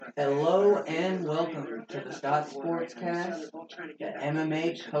Hello and welcome to the Scott Sportscast, the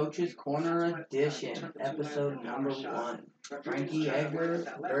MMA Coaches Corner Edition, episode number 1. Frankie Edgar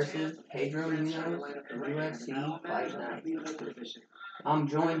versus Pedro Munhoz, UFC Fight Night. I'm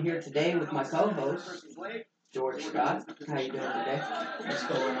joined here today with my co-host, George Scott. How you doing today? What's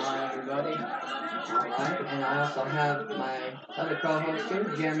going on, everybody? Alright, and I also have my other co-host here,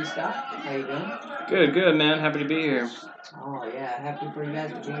 Jeremy Scott. How you doing? Good, man. Happy to be here. Oh, yeah, happy for you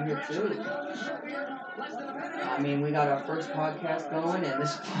guys to be here, too. I mean, we got our first podcast going, and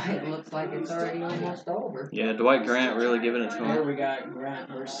this fight looks like it's already almost over. Yeah, Dwight Grant really giving it to Here him. we got Grant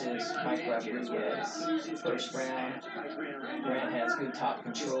versus Mike Rodriguez. First round. Grant has good top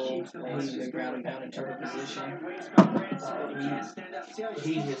control, lays good ground and pound in turtle position.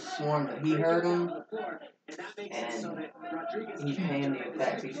 He just swarmed him. He heard him, and he's paying the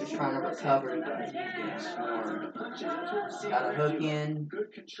effects. He's just trying to recover, but he's getting swarmed. Got a hook in.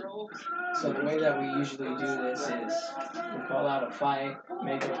 So the way that we usually do this is we call out a fight,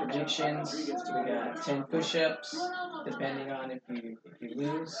 make our predictions. We got 10 push-ups, depending on if you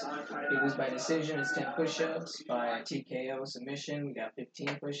lose. If you lose by decision, it's 10 push-ups. By TKO submission, we got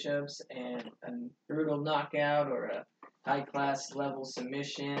 15 push-ups. And a brutal knockout or a high-class level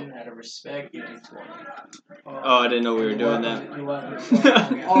submission, out of respect, you do 20. Oh, I didn't know we were doing that.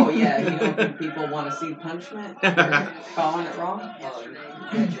 Oh, yeah, you don't think people want to see punishment? Calling it wrong? Oh,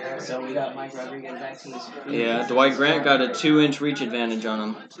 so we got Mike Rodriguez back to his feet. Yeah, Dwight Grant got a 2-inch reach advantage on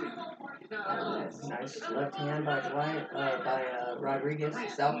him. Nice left hand by Rodriguez,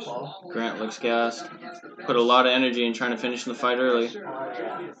 southpaw. Grant looks gassed. Put a lot of energy in trying to finish the fight early. Oh,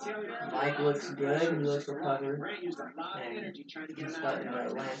 yeah. Mike looks good. He looks recovered. And he's starting to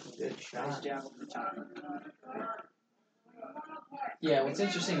land some good shots. Yeah, what's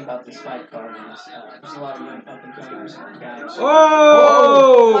interesting about this fight card is there's a lot of young up-and-comers guys.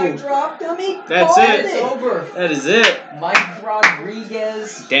 Oh! Mike dropped him. He That's called it. It's over. That is it. Mike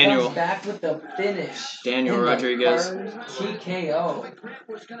Rodriguez Daniel. comes back with the finish. Daniel in Rodriguez. The first TKO.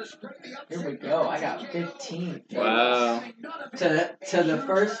 Here we go. I got 15. Wow. To the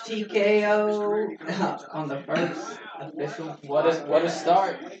first TKO on the first official. What a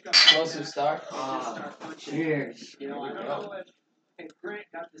start. Explosive start. Cheers. Oh.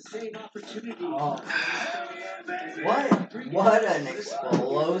 What an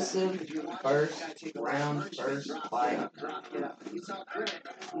explosive first round, first fight.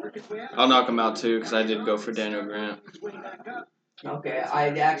 I'll knock him out too, because I did go for Daniel Grant. Okay, I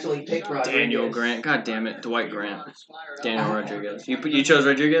actually picked Rodriguez. Daniel Grant. God damn it. Dwight Grant. Daniel Rodriguez. You chose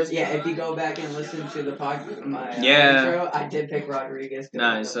Rodriguez? Yeah, if you go back and listen to the podcast, my Yeah. intro, I did pick Rodriguez.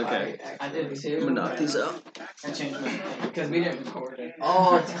 Nice, okay. I did too. I'm going to knock these out. I changed my thing because we didn't record it.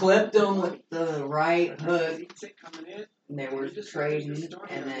 Oh, it clipped him with the right hook. And they were trading,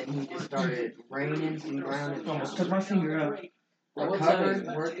 and then he just started raining some ground and Almost took my finger out. recovered,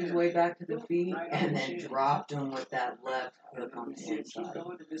 worked his way back to the feet, and then dropped him with that left hook on the inside,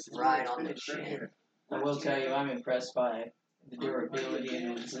 right on the chin. I will tell you, I'm impressed by the durability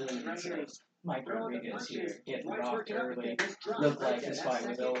and resilience of Mike Rodriguez here. Getting rocked early, looked like this fight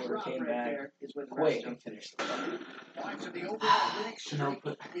was over, came back quick and finished the fight.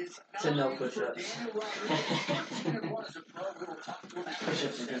 No push-ups.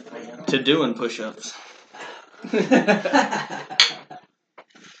 Push-ups are good for you. To doing push-ups.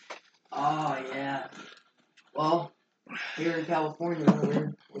 Oh, yeah. Well, here in California,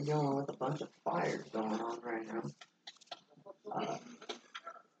 we're dealing with a bunch of fires going on right now.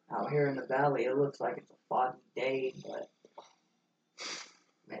 Out here in the valley, it looks like it's a foggy day, but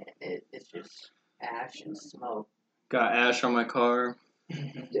man, it's just ash and smoke. Got ash on my car.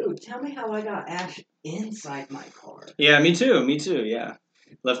 Dude, tell me how I got ash inside my car. Yeah, me too, yeah.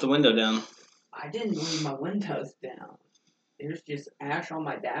 Left the window down. I didn't leave my windows down. There's just ash on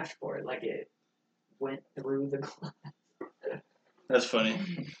my dashboard, like it went through the glass. That's funny.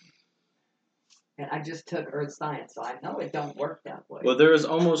 And I just took Earth Science, so I know it don't work that way. Well, there was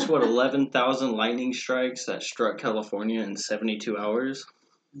almost, 11,000 lightning strikes that struck California in 72 hours?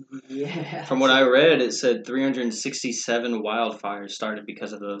 Yeah. From what I read, it said 367 wildfires started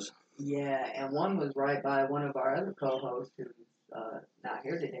because of those. Yeah, and one was right by one of our other co-hosts who's not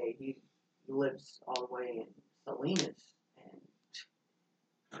here today. He lives all the way in Salinas, and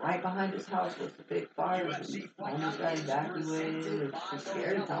right behind his house was the big fire. Almost got evacuated. It was just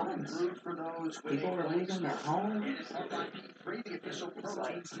scary times. People were leaving their homes. It's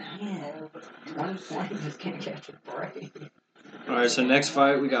like, man, 2020 just can't catch a break. Alright, so next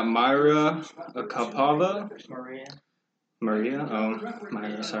fight we got Myra Akapava. Maria? Oh,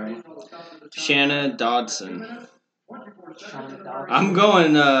 Myra, sorry. Shanna Dodson. Shonda Dawson. I'm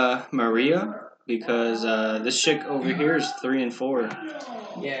going Maria because this chick over here is 3-4.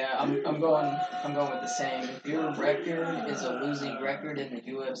 Yeah, I'm going with the same. If your record is a losing record in the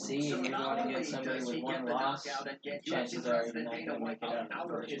UFC and you're going against somebody with one loss, chances are you're not going to make it out in the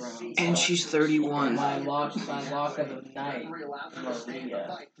first round. And she's 31. My lock of the night,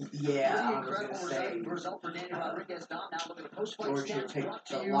 Maria. Yeah, I was gonna say. Georgia picked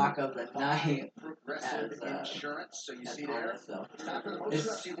the lock of the night as so.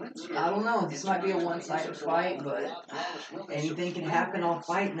 I don't know. This might be a one-sided fight, but anything can happen on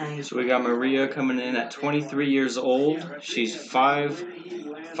fight night. So we got Maria coming in at 23 years old. She's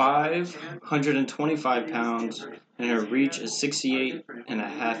 5'5", 125 pounds, and her reach is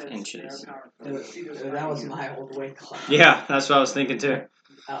 68.5 inches. Dude, that was my old weight class. Yeah, that's what I was thinking too.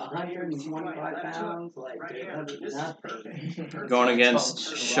 125 pounds, like, dude, that's nothing. Going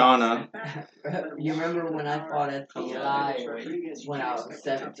against Shauna. You remember when I fought at the when I was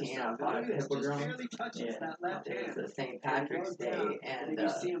 17, I fought at the Hippodrome? Yeah, it was St. Patrick's Day, and I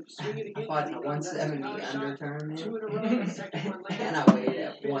fought in the 170 under tournament, and I weighed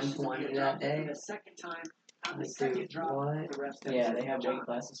at 120 that day. Dude, what? Yeah, they have weight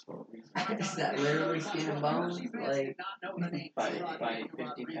classes for a reason. Is that literally skin and bones? Like, by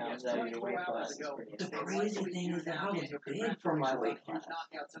 50 pounds out of your weight class. The crazy thing is that I was big for my weight class.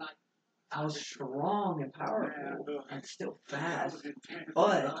 I was strong and powerful and still fast,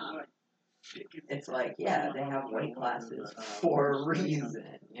 but it's like, yeah, they have weight classes for a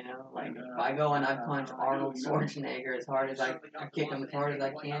reason, you know? Like, if I go and I punch Arnold Schwarzenegger as hard as I kick him as hard as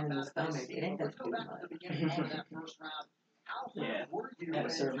I can in the stomach, it ain't gonna do much. Yeah, at a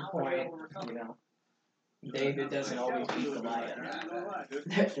certain point, you know, David doesn't always beat Goliath.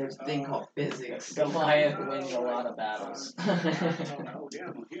 There's a thing called physics. Goliath wins a lot of battles.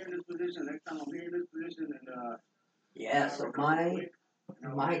 Yeah, so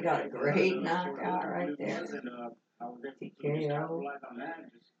Mike got a great knockout right there. TKO.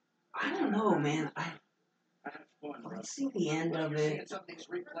 I don't know, man. Let's see the end of it.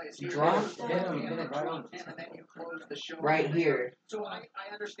 Dropped him. Right here.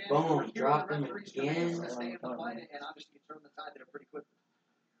 Boom. Dropped him again.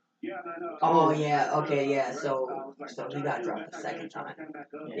 Oh, yeah. Okay, yeah. So he got dropped the second time.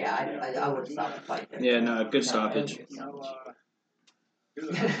 Yeah, I would have stopped the fight there. Yeah, no, good stoppage.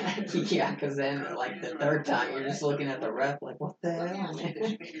 Yeah, because then, like, the third time, you're just looking at the ref like, what the hell,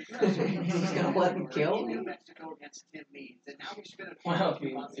 man? He's going to let him kill me? Well,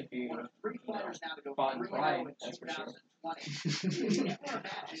 if you fought in pride, that's for sure.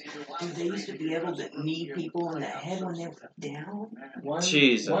 Dude, they used to be able to knee people in the head when they were down?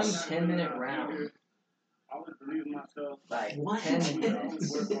 Jesus. One 10-minute round. Like, 10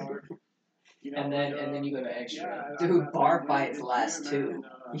 minutes? And then you go to extra. Dude, bar fights last 2.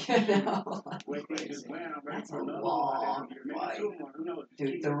 You know? That's a long fight.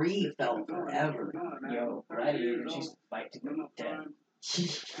 Dude, 3 felt forever. Yo, gladiators used to fight to go to death.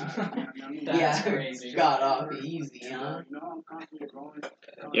 Yeah, crazy. Got off easy, huh?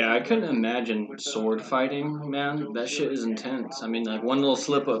 Yeah, I couldn't imagine sword fighting, man. That shit is intense. I mean, like, one little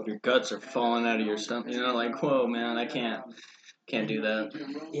slip up, your guts are falling out of your stomach. You know, like, whoa, man, I can't do that.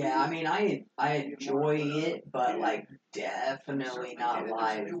 Yeah, I mean, I enjoy it, but, like, definitely not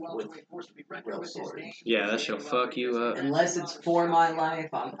live with real swords. Yeah, that shit'll fuck you up. Unless it's for my life,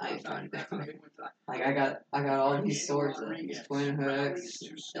 I ain't trying to do it. Like, I got all these swords, these twin hooks,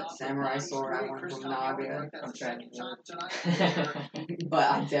 that samurai sword I won from Naga. I'm trying to do it.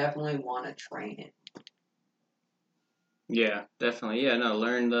 But I definitely want to train it. Yeah, definitely. Yeah, no,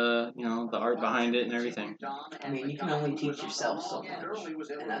 learn the art behind it and everything. I mean, you can only teach yourself so much,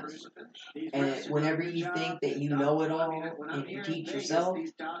 and whenever you think that you know it all and you teach yourself,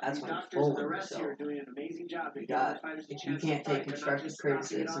 that's when you're fooling yourself. If you can't take constructive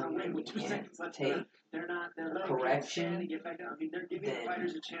criticism and you can't take correction,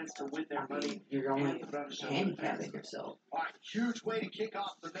 then you're only handicapping yourself.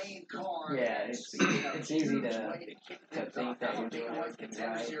 Yeah, it's easy to think that you're doing everything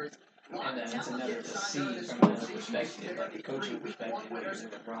right. And then it's another to see from another perspective, like the coaching perspective, what you're doing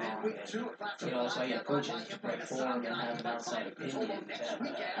wrong. And, you know, that's why you have coaches to perform and have an outside opinion, to have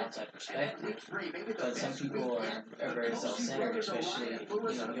an outside perspective. But some people are very self-centered, especially,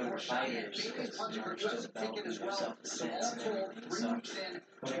 younger fighters, because they're still developing their self-defense and everything. So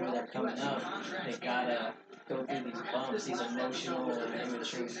whenever they're coming up, they gotta go through these bumps, these emotional and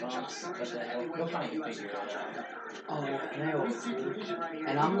immature bumps, but then they'll finally figure it out. Oh, they always do.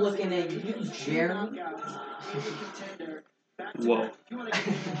 And I'm looking at you, Jeremy. Whoa.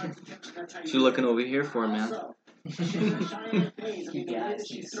 What you looking over here for, man? You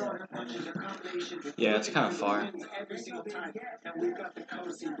guys, Yeah, it's kind of far.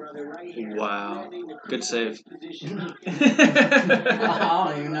 Wow. Good save. I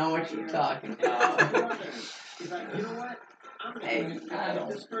don't even know what you're talking about. Hey, hey,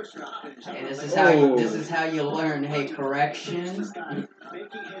 this is how you learn. Hey, correction.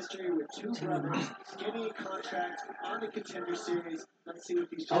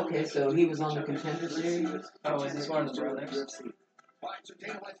 Okay, so he was on the Contender Series. Oh, is this one of the brothers?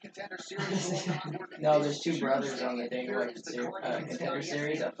 No, there's two brothers on the Dana Contender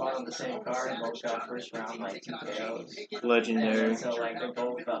Series that fought on the same card and both got first round like TKOs. Legendary. And so like they're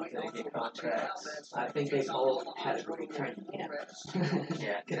both up to get contracts. I think they both had a great training camp.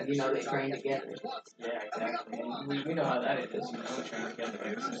 Yeah, Because you know they train together. Yeah, exactly. And we know how that is. You know, train together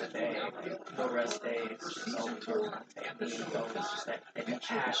every single day. Like, no rest days. Just always working on technique. Always just that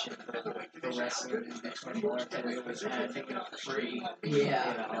passion for wrestling and 24 that we always had. Taking it for free.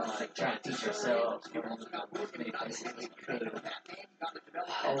 Yeah. You know, like trying to teach ourselves. Going to as many places as we could.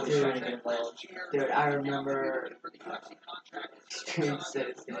 Always trying to get involved. Dude, I remember Stream said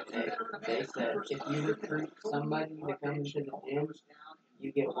it the other day. They said if you recruit somebody to come into the gym,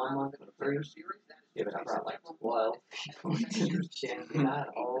 you get 1 month for free. Dude, I brought like 12 people to the gym. And I had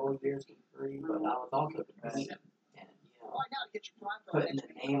all year for free, but I was also competing and, you know, putting the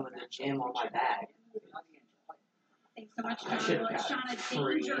name of the gym on my bag. I should have got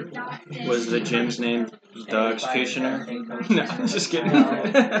free. Was the gym's name The Executioner? No, just kidding. No,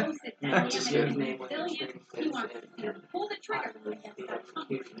 the gym's name was Extreme Citizen, and I was the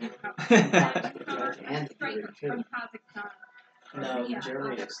executioner, sometimes the judge and the jury too. No, the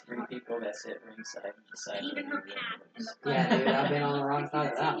jury is 3 people that sit ringside and decide who wins. Yeah, dude, I've been on the wrong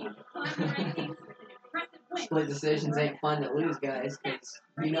side of that one. Split decisions ain't fun to lose, guys, because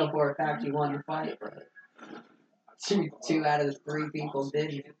you know for a fact you won the fight, but two out of the 3 people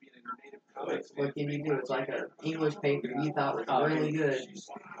didn't. What can you do? It's like an English paper you thought was really good. Here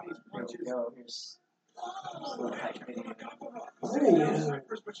we go. Here's a little hype video.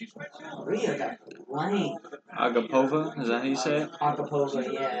 Ooh, Rhea got length. Agapova, is that how you say it? Acapulco,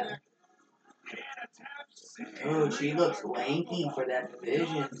 yeah. Oh, she looks lanky for that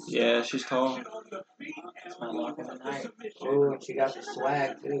division. Yeah, she's tall. It's my lock of the night. Oh, she got the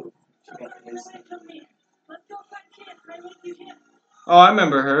swag too. She got this. Oh, I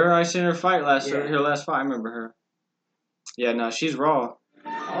remember her. I seen her fight Yeah. her last fight. I remember her. Yeah, no, she's raw.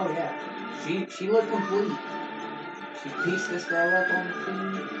 Oh yeah, she looked complete. She pieced this girl up on the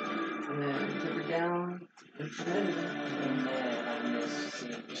feet, and then took her down and submitted her. And then I missed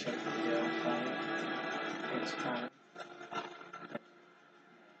seeing Chuck Liddell fight. It's time.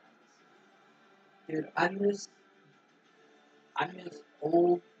 Dude, I miss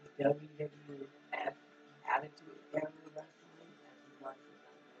old WWF attitude era wrestling as much as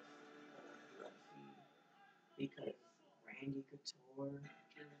I miss UFC because Randy Couture,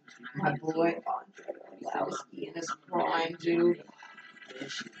 my boy Andre Arlovski in his prime, dude.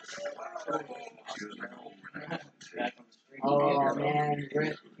 Oh man,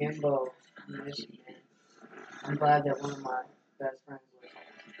 Rick Kimbo, I miss you, man. I'm glad that one of my best friends was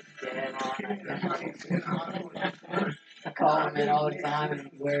dead on. I call him in all the time and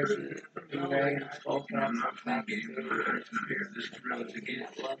he wears it. He's wearing his skull cap.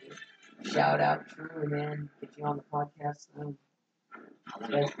 Shout out True, man. Get you on the podcast soon.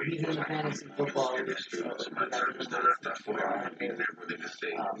 He's in the fantasy football league, so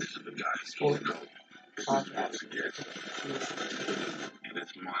sports podcast.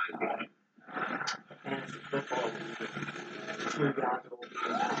 Fantasy football league. True Yonda will be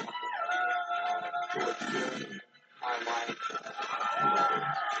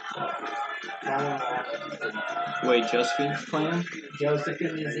Wait, Josephine's playing?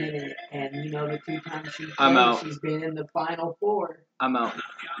 Josephine is in it, and you know the 2 times I'm out. she's been in the Final Four. I'm out.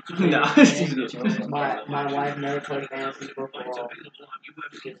 No. my wife never played fantasy football.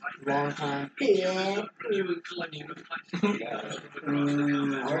 Long time. Yeah.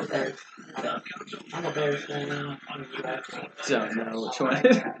 I'm a Bears fan. Don't know which one.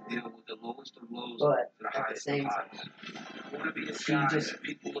 But at the same time, she just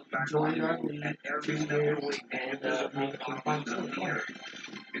joined our league 2 years and made some fun football.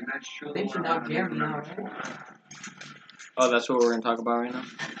 I think she knocked Jeremy out, right? Oh, that's what we're going to talk about right now?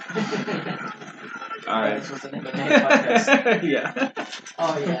 Alright. This was an MMA podcast. Yeah.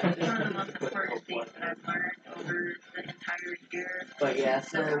 Oh, yeah. But yeah,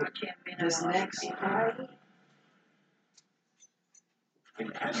 so this next fight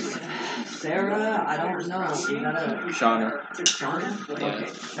Sarah, I don't know. We gotta. Shauna. Shauna? Yeah. Okay,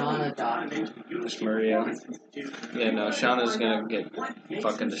 Shauna Dodd. It's Maria. Yeah, no, Shauna's gonna get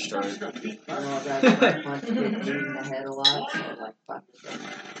fucking destroyed. Well, that's my punch get beat in the head a lot, so like, fuck.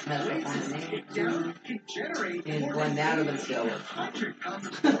 Mess up on the name. And blend out of the show.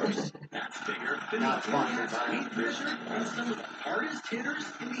 Not sponsored by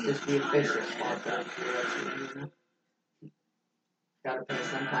just the official sponsor. Gotta put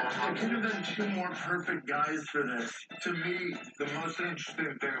some kind of There could have been two more perfect guys for this. To me, the most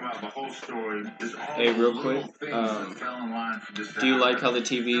interesting thing about the whole story is all Hey, real the quick, little things that fell in line for this. Do you like how the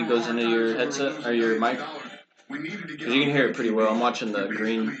TV goes into your headset or your mic? Because you can hear it pretty well. I'm watching the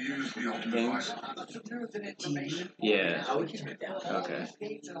green things. Yeah. Okay.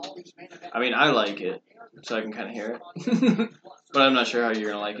 I mean, I like it, so I can kind of hear it. But I'm not sure how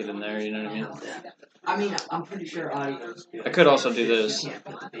you're going to like it in there, you know what I mean? I mean, I'm pretty sure audio is good. I could also do this.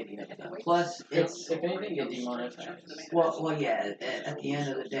 Plus, it's if anything, get demonetized. well, yeah. At the end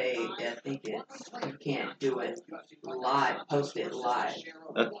of the day, I think you can't do it live, post it live.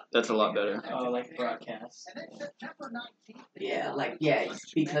 That's a lot better. Oh, like broadcast. Yeah,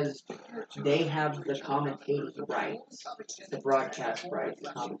 because they have the commentating rights, the broadcast rights, the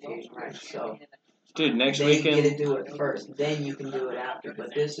commentating rights. So. Dude, next they weekend. get to do it first, then you can do it after.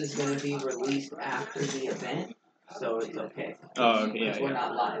 But this is going to be released after the event, so it's okay. Oh, okay, yeah, we're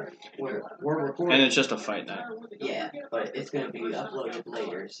not live. We're recording. And it's just a fight night. Yeah, but it's going to be uploaded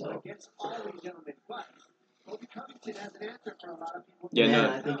later, so. Yeah, then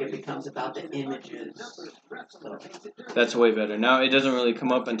no. I think it becomes about the images. So. That's way better. Now, it doesn't really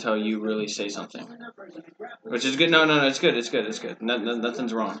come up until you really say something. Which is good. No, it's good. It's good. It's good.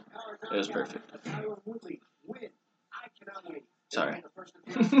 Nothing's wrong. It was perfect. Sorry.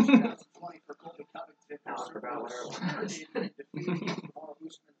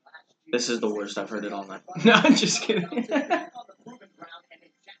 This is the worst I've heard it all night. No, I'm just kidding.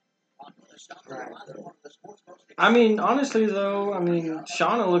 I mean, honestly, though,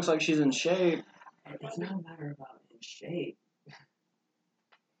 Shauna looks like she's in shape. It's not a matter about in shape.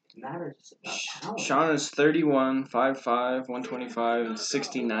 It matters about power. Shauna's 31, 5'5", 125, and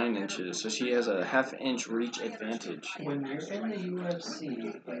 69 inches, so she has a half-inch reach advantage. When you're in the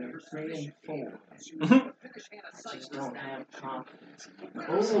UFC, when you're 3-4, just don't have confidence.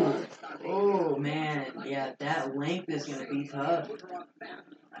 Oh, man, yeah, that length is going to be tough.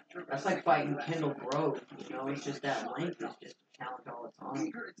 That's like fighting Kendall Grove, it's just that length is just a challenge all the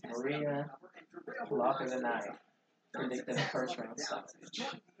time. Maria, lock of the night. Predicted a first round stoppage.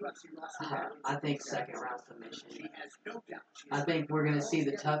 I think second round submission. I think we're going to see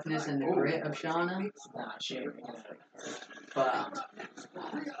the toughness and the grit of Shauna. Nah, she ain't gonna have it first. But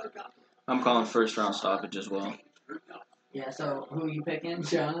I'm calling first round stoppage as well. Yeah, so who you picking,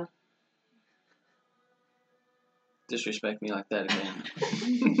 Shauna? Disrespect me like that again.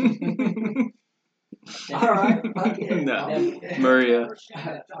 Alright, fuck it. No, Maria.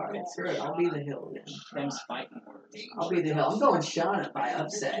 Alright, screw it. I'll be the hill then. Them's fighting words. I'll be the hill. I'm going Shauna by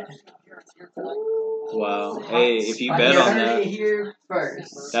upset. Wow. Hey, if you bet on You heard that, it here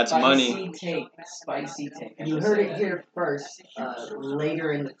first. that's money. Spicy take. You heard it here first.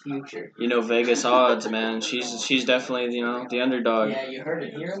 Later in the future. Vegas odds, man. She's definitely, the underdog. Yeah, you heard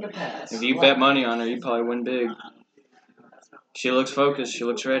it here in the past. If you bet money on her, you probably win big. She looks focused. She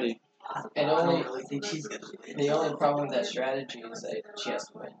looks ready. I don't really think she's gonna win. The only problem with that strategy is that she has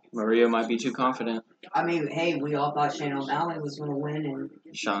to win. Maria might be too confident. I mean, hey, we all thought Shane O'Malley was gonna win and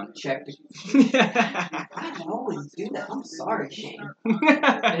Sean. checked it. I always do that. I'm sorry, Shane. God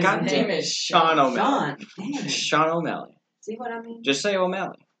His damn name it. is Sean O'Malley. Damn it. Sean O'Malley. See what I mean? Just say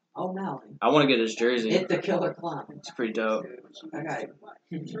O'Malley. O'Malley. I want to get his jersey. Hit the killer clown. It's pretty dope. I got it.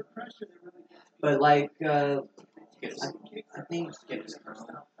 But like, I think.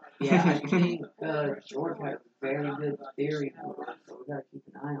 Yeah, I think George had a very good theory for it, so we gotta keep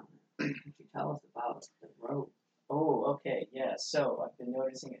an eye on it. What can you tell us about the road? Oh, okay, yeah. So I've been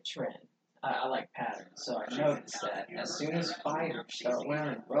noticing a trend. I like patterns, so I noticed that as soon as fighters start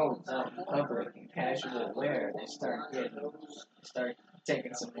wearing robes out in public and casual wear, they start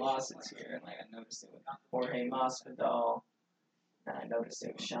taking some losses here. And like I noticed it with Jorge Masvidal, and I noticed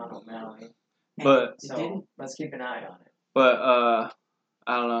it with Sean O'Malley. But So let's keep an eye on it. But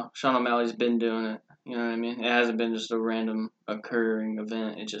I don't know. Sean O'Malley's been doing it. You know what I mean? It hasn't been just a random occurring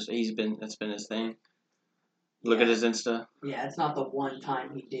event. It's been his thing. Look at his Insta. Yeah, it's not the one time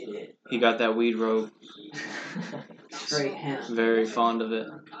he did it. He got that weed rope. Straight hemp. Very fond of it.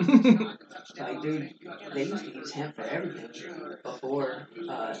 Like, dude, they used to use hemp for everything before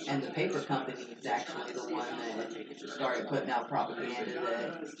And the paper company is actually the one that started putting out propaganda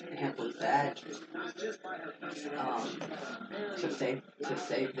that hemp was bad, to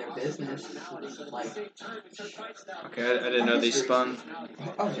save their business. Like, Okay, I didn't know these spun.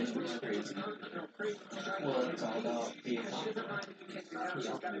 oh, this was crazy. Well, it's all about the economy.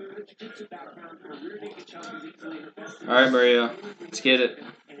 All right, Maria, let's get it.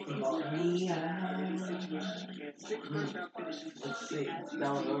 Let's see.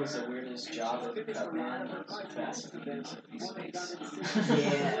 That was always the weirdest job of a cut man. Fascinating space.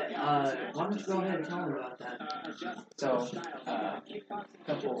 Why don't you go ahead and tell me about that? So, a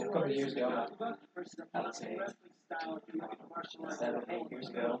couple of years ago, I would say 7, 8 years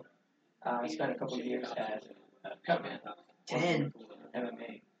ago, I spent a couple of years as a cut man. 10.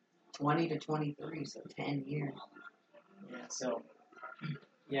 MMA. 20 to 23, so 10 years. Yeah, so,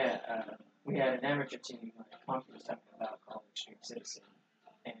 we had an amateur team, like Conky was talking about, called Extreme Citizen.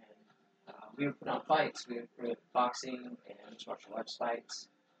 And we would put on fights. We would put boxing and mixed martial arts fights.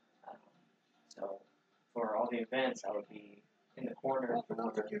 So, for all the events, I would be in the corner for one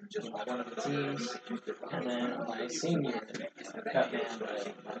of the teams. And then my senior cut man,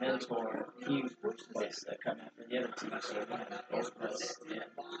 my mentor, he was the cut man for the other team. So we had both of us. And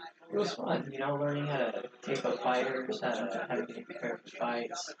it was fun, learning how to tape up fighters, how to get prepared for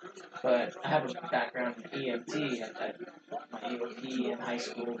fights. But I have a background in EMT. My EMT in high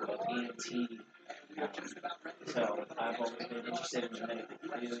school was EMT. So I've always been interested in the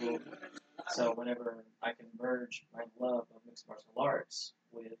medical field. So whenever I can merge my love of mixed martial arts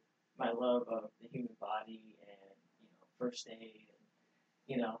with my love of the human body and first aid,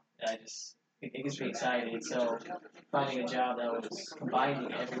 and it gets me excited. So finding a job that was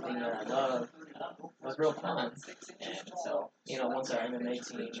combining everything that I love was real fun. And so once our MMA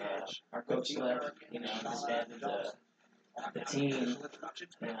team, our coach left, disbanded the team,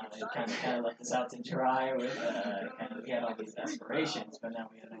 it kind of left us out to dry with we had all these aspirations, but now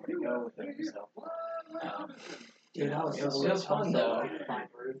we had nowhere to go with them. So, Dude, that it was fun though.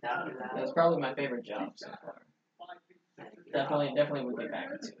 After that. It was probably my favorite job so far. Definitely would get back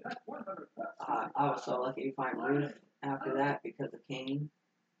into it. I was so lucky to find Ruth after that because of Kane.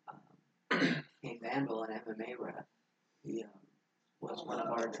 Kane Vandal, an MMA ref. He was one of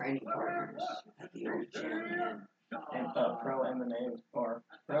our training partners at the old gym. And pro MMA or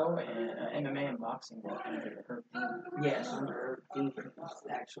pro and MMA and boxing were under her team. Yes, under her team.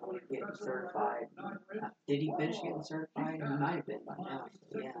 Actually getting certified. Did he finish getting certified? He might have been by now.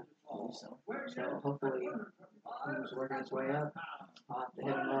 So yeah. So hopefully he's working his way up. I'll have to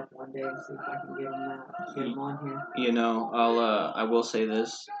hit him up one day and see if I can get him on here. I will say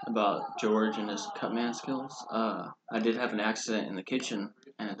this about George and his cutman skills. I did have an accident in the kitchen,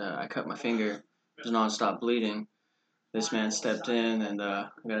 and I cut my finger. It was nonstop bleeding. This man stepped in, and I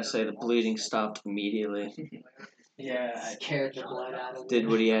gotta say the bleeding stopped immediately. Yeah, I Scared the blood out of Did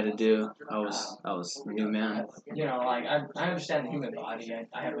what he had to do. I was a new man. I understand the human body.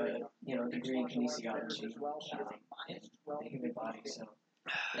 I have a degree in kinesiology in the human body, so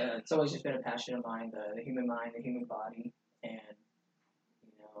it's always just been a passion of mine, the human mind, the human body, and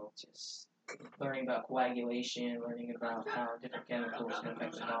just learning about coagulation, learning about how different chemicals can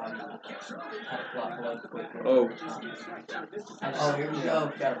affect the body, how to clot blood quicker. Here we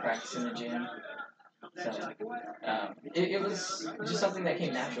go. Got to practice in the gym. So it was just something that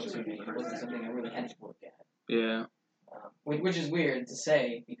came natural to me. It wasn't something I really had to work at. Yeah. Which is weird to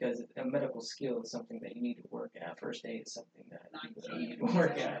say because a medical skill is something that you need to work at. First aid is something that you need to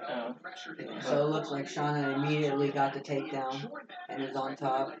work at. So it looks like Shauna immediately got the takedown and is on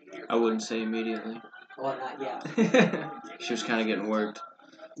top. I wouldn't say immediately. Well, not yet. She was kind of getting worked.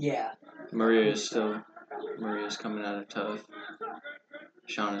 Yeah. Maria's coming at it tough.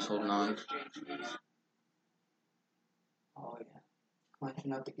 Shauna's holding on. Oh, yeah.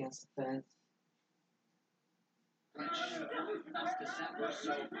 Clenching up against the fence.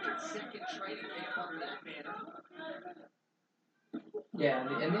 Yeah,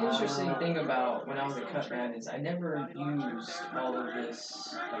 and the interesting thing about when I was a cut man is I never used all of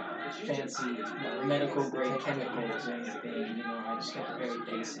this fancy medical grade chemicals or anything. I just kept it very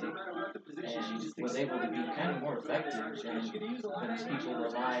basic and was able to be kind of more effective than people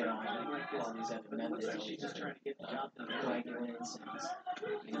rely on all these other methods, all these other coagulants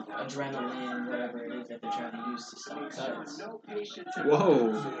and adrenaline, whatever it is that they're trying to use to stop cuts.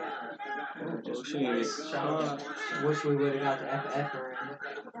 Whoa. Wish we would have got the FF or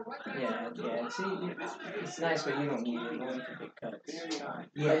Yeah. See, it's nice, but you don't need it only for big cuts.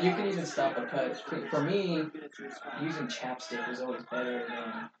 Yeah, you can even stop a cut. For me, using chapstick was always better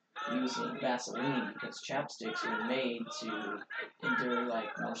than using Vaseline because chapsticks are made to endure like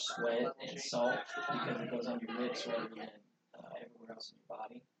more sweat and salt because it goes on your lips rather than everywhere else in your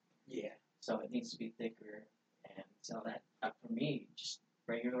body. Yeah. So it needs to be thicker, and so that for me, just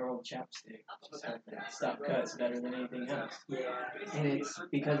regular old chapstick, just helping stop cuts better than anything else. Yeah, and it's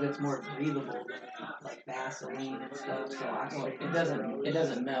because it's more breathable than like Vaseline and stuff. So It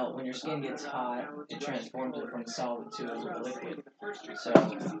doesn't melt when your skin gets hot. It transforms it from solid to a liquid. So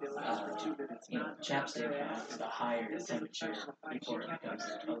chapstick has a higher temperature before it becomes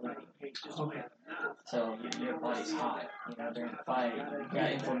a liquid. Okay. So your body's hot. During the fight, you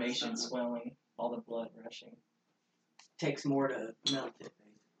got inflammation, swelling, all the blood rushing. Takes more to melt it.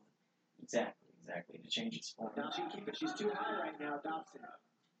 Exactly, to change its form. She's too high right now, Dobson.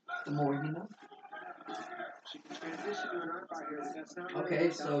 The more you know. She can transition to an armbar here. That's not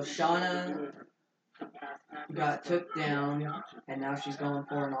Okay, so Shauna got took down, and now she's going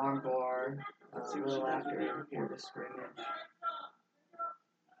for an armbar a little after for the scrimmage.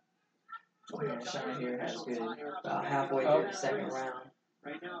 Yeah, Shauna here has good. About halfway through the second round.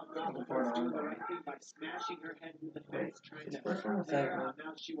 Right now, Looking for an armbar. right thing by smashing her head in the Wait, face, trying is to it first round or second round?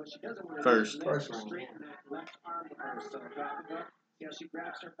 Now what she doesn't want to First. do is First round, straighten that left arm of hers. So see how she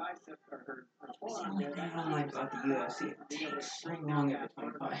grabs her bicep or her That's the forearm only there. thing I don't like about the UFC. It takes so long in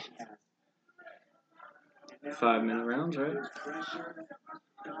between fights. 5-minute rounds, right?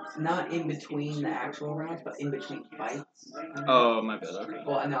 Not in between the actual rounds, but in between fights. Oh, my bad. Okay.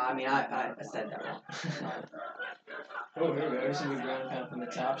 Well, no, I mean, I said that wrong. Oh, here we go. There's some good ground pound from the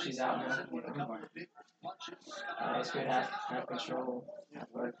top. She's out now. Nice, good half control.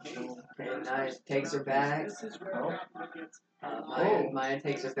 Half guard control. Okay, nice. Takes her back. Oh. Maya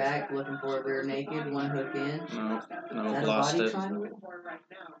takes her back, looking for a rear naked, one hook in. No, Is that a lost body it. triangle?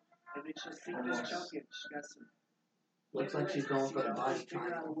 Looks like she's going for the body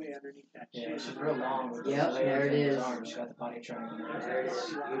triangle. Yeah, she's real long. With Yep, those there it legs is. and arms. She's got the body triangle. There it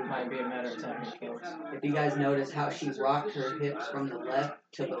is. It might be a matter of time it kills. If you guys notice how she rocked her hips from the left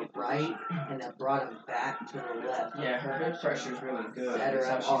to the right, and then brought them back to the left. Yeah, her hip pressure is really good. Set her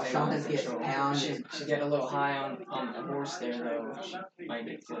up. Oh, Shauna's getting pounded. She's getting a little high on the horse there, though. She might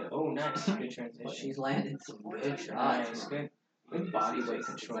get to. Oh, nice. Good transition. Well, she's landed some good shots. Nice. Good body weight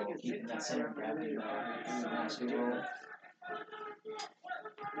control. Keeping that center of gravity low. Nice good roll.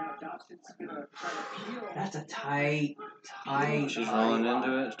 That's a tight. She's rolling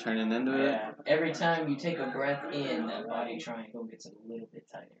into it, turning into it. Yeah. Every time you take a breath in, that body triangle gets a little bit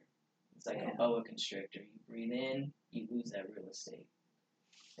tighter. It's like a boa constrictor. You breathe in, you lose that real estate.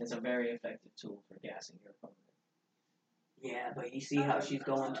 It's a very effective tool for gassing your opponent. Yeah, but you see how she's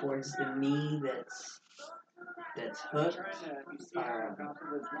going towards the knee that's hooked.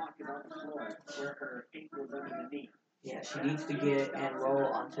 Yeah, she needs to get and roll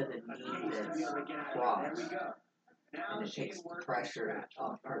onto the knee that's crossed. And it takes the pressure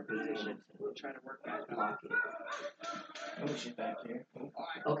off her being able to block it. Oh, she's back here.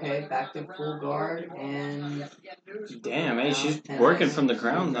 Okay, back to full guard and... Damn, hey, she's working from the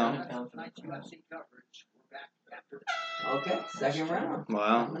ground, though. Okay, second round.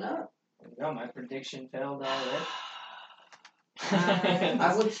 Wow. Coming up. Oh, my prediction failed already.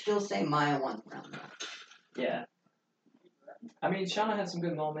 I would still say Maya won the round. Yeah. I mean, Shauna had some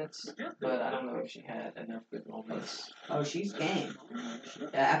good moments, but I don't know if she had enough good moments. Oh, she's game.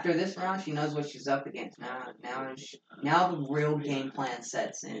 After this round, she knows what she's up against. Now the real game plan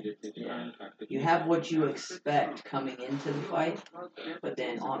sets in. Yeah. You have what you expect coming into the fight, but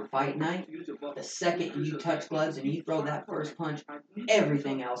then on fight night, the second you touch gloves and you throw that first punch,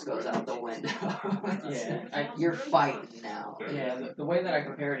 everything else goes out the window. You're fighting now. Yeah, the way that I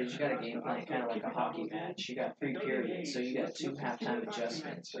compare it is you got a game plan kind of like a hockey match. You got 3 periods, so you got 2 halftime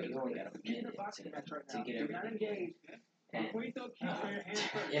adjustments, but you only got a minute to get everything. And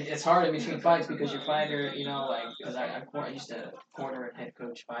it's hard in between fights because your fighter, because I used to corner and head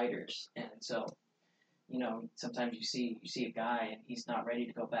coach fighters, and so, sometimes you see a guy and he's not ready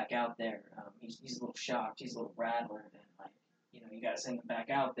to go back out there. He's a little shocked, he's a little rattled, and you got to send him back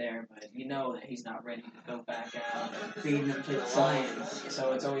out there, but you know that he's not ready to go back out. Feeding him to the lions.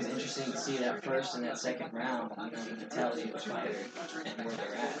 So it's always interesting to see that first and that second round, the mentality of the fighter and where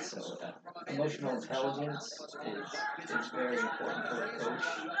they're at. So emotional intelligence is very important for a coach.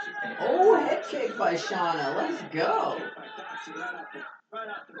 Oh, head kick by Shauna. Let's go.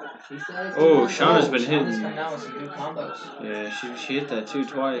 Oh, Shauna's been Shauna's hitting. coming out with some good combos. Yeah, she hit that too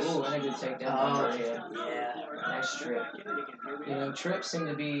twice. Oh, and a good takedown by Maria. Yeah, nice trip. Trips seem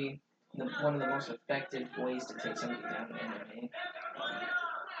to be one of the most effective ways to take somebody down in MMA.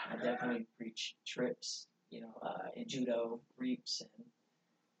 I definitely preach trips, in judo, reaps, and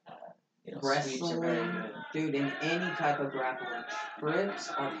Sweeps are very wrestling, good. dude, in any type of grappling, trips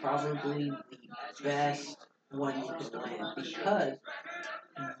are probably the best one you can land because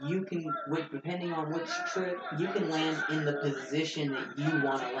you can, depending on which trip, you can land in the position that you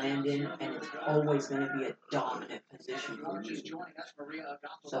want to land in, and it's always going to be a dominant position for you.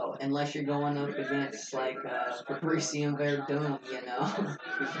 So, unless you're going up against, like, Fabricio and Verdun,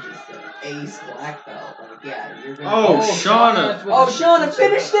 who's just an ace black belt, like, yeah, you're going to... Oh, Shauna! Oh, Shauna,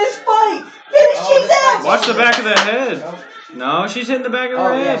 finish this fight! Finish his ass! Watch the back of the head. No, she's hitting the back of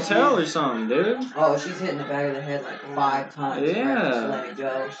her head. Yeah, Tell her something, dude. Oh, she's hitting the back of the head like 5 times. Yeah. Right? Just let it go.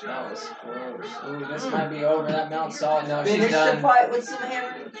 That was close. Ooh, this might be over. That Mount Salt. No, Finish she's done. the fight with some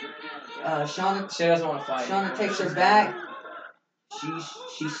hammer. Shauna. She doesn't want to fight. Shauna takes her back.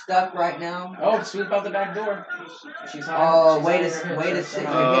 She's stuck right now. Oh, sweep out the back door. She's hiding. Oh, She's wait a hiding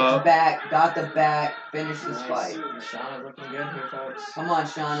second. her Hit the back. Got the back. Finish this Nice. fight. Shauna looking good here, folks. Come on,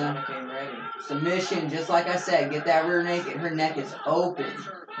 Shauna. Shauna came ready. Submission, just like I said. Get that rear naked. Her neck is open.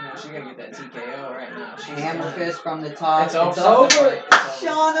 No, she gotta get that TKO right now. She's Hammer done. fist from the top. It's It's over. over.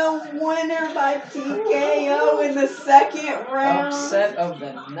 Shauna winner by TKO in the second round. Upset of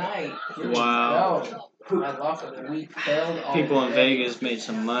the night. Here Wow. we go. My luck of the week failed. People in already. Vegas made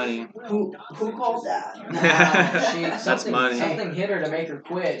some money. Who called that? That's money. Something hit her to make her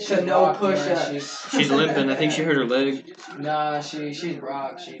quit. So She no rocked, man. push-ups. She's limping. I think she hurt her leg. Nah, she's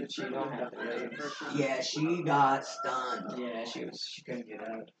rocked. She don't have the legs. Yeah, she got stunned. Yeah, she couldn't get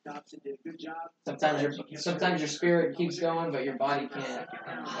out. Sometimes your spirit keeps going, but your body can't.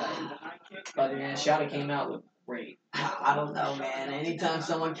 But man, Shauna came out with great. I don't know, man. Anytime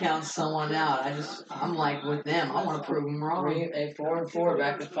someone counts someone out, I'm like with them. I want to prove them wrong. 4-4,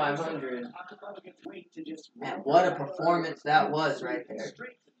 back to 500. Man, what a performance that was right there.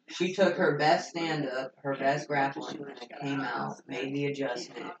 She took her best stand-up, her best grappling, and it came out, made the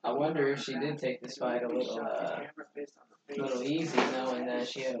adjustment. I wonder if she did take this fight a little easy, knowing that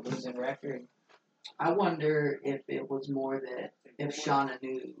she had a losing record. I wonder if it was more that if Shauna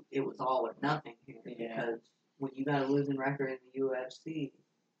knew it was all or nothing here, because when you got a losing record in the UFC,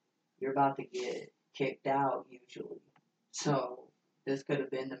 you're about to get kicked out usually. So this could have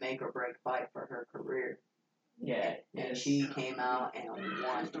been the make or break fight for her career. Yeah, And she came out and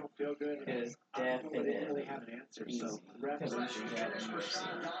won. It is definitely easy. Because we should get in UFC.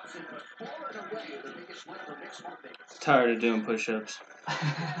 Tired of doing push-ups.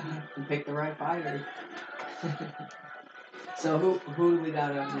 You picked the right fighter. So who do we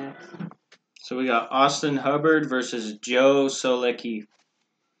got up next? So we got Austin Hubbard versus Joe Solecki.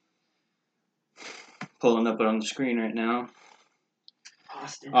 Pulling up on the screen right now.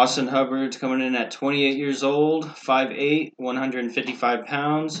 Austin Hubbard's coming in at 28 years old, 5'8", 155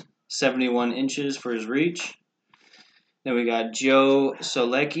 pounds, 71 inches for his reach. Then we got Joe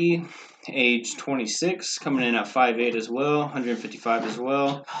Solecki, age 26, coming in at 5'8" as well, 155 as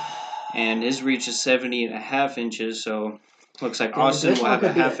well. And his reach is 70.5 inches, so looks like Austin will have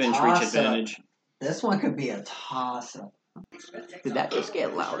a half-inch reach advantage. This one could be a toss-up. Did that just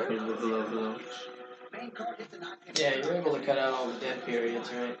get louder? Hello. Yeah, you're able to cut out all the dead periods,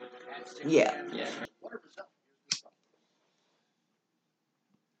 right? Yeah. Yeah.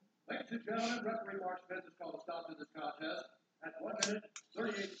 Ladies and gentlemen, referee Mark Smith has called a stop to this contest at 1 minute,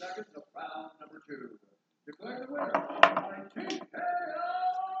 38 seconds of round number 2. Declare the winner by TKO.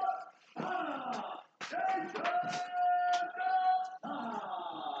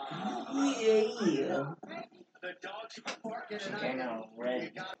 Yeah. The dogs bark She came out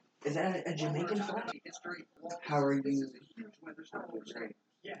red. Is that a Jamaican flag? How are you?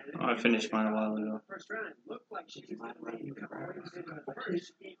 Oh, I finished mine a while ago. First round looked like she was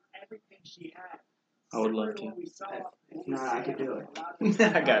everything she had. I would love to. No, I could do it.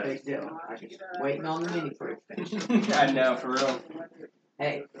 I got it. Big deal. I just waiting on the mini proof. I know, for real.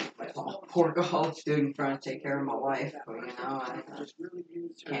 Hey, poor college student trying to take care of my wife, but I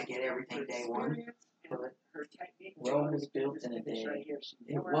can't get everything day one. But Rome was built in a day.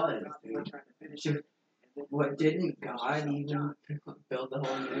 it was, dude. What, didn't God even build the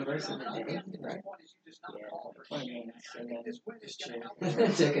whole universe in a day? Right? Yeah, 20 minutes and then just chill.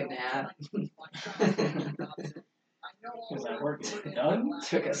 Took a nap. Was that work done?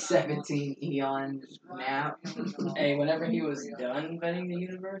 Took a 17 eon nap. Hey, whenever he was done inventing the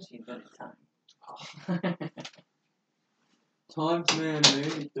universe, he invented time. Time's man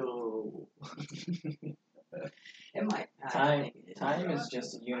made though. It might. I Time, think it is. time is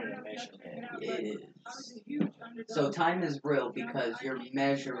just a unit of measurement. It is. So time is real because you're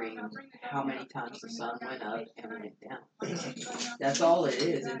measuring how many times the sun went up and went down. That's all it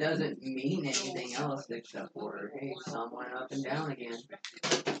is. It doesn't mean anything else except for, hey, sun went up and down again.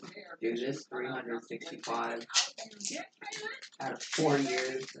 Do this 365 out of 4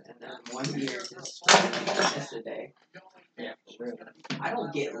 years, and then 1 year just miss a day. Yeah, for sure. I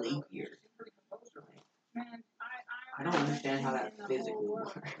don't get leap years. I don't understand how that physically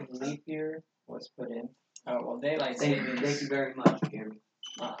works. Leap year was put in. Oh, well, daylight Thank savings. you very much, Jeremy.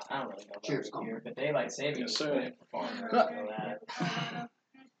 I don't really know about Cheers, leap year, but daylight savings was put in for farmers. I know that.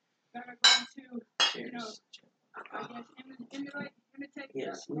 Cheers.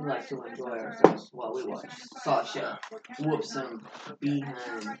 Yes, we like to enjoy ourselves while we watch Sasha whoop some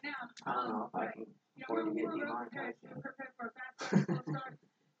behind. I don't know if I can afford to get demonetized.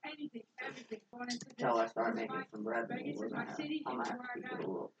 Until I start making some revenue, I'm gonna have to keep it a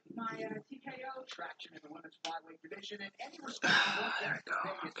little PG. Traction in the women's flyweight division in any respect you want There we go.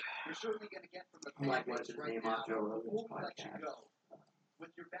 Vegas, you're certainly going to get from the I'm like, fan what's base his right name now. off Joe Rogan's Won't let you podcast? go. With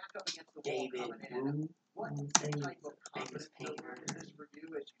your back up against the wall David coming in, Wu, what famous type of confidence painter. builder is this for you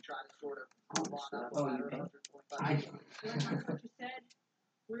as you try to sort of move on up Oh, the you ladder paint? 125?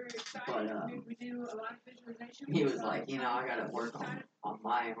 But he was like, I gotta work on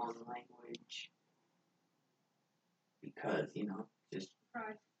my own language because just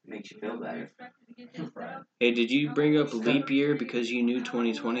makes you feel better. Hey, did you bring up leap year because you knew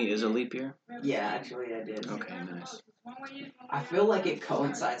 2020 is a leap year? Yeah, actually I did. Okay, nice. I feel like it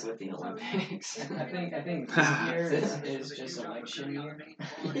coincides with the Olympics. I think leap year is just election year.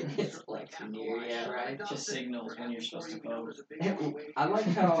 It's election year, yeah, right? It just signals when you're supposed to vote. I like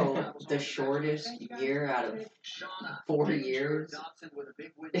how the shortest year out of 4 years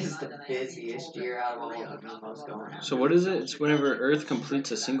is the busiest year out of all of them, the most going on. So what is it? It's whenever Earth completes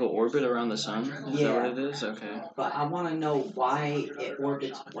a single orbit around the sun? Is that what it is? Okay. But I want to know why it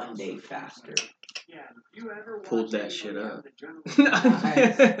orbits 1 day faster. Pulled that shit up.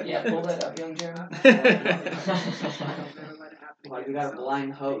 Yeah, pull that up, young Jeremy. Well, you got a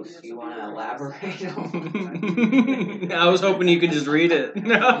blind host. You want to elaborate on? I was hoping you could just read it.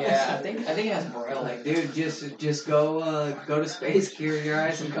 Yeah, I think it has Braille. Like, dude, just go to space, cure your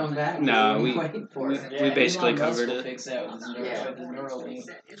eyes, and come back. Nah, What are you we- waiting for? we basically Elon Musk covered will it. Fix that with his Neuralink.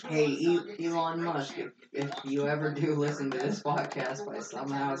 Hey, Elon Musk, if you ever do listen to this podcast by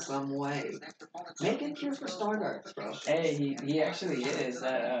somehow, some way, make a cure for Stardust, bro. Hey, he actually is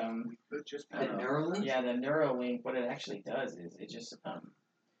that The Neuralink? Yeah, the Neuralink. What it actually does is it just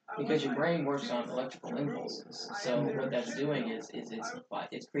because your brain works on electrical impulses. So what that's doing is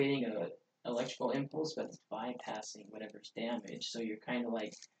it's creating a electrical impulse, but it's bypassing whatever's damaged. So you're kind of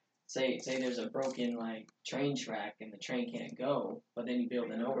like say there's a broken train track and the train can't go, but then you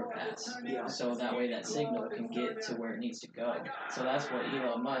build an overpass. Yeah. So that way that signal can get to where it needs to go. So that's what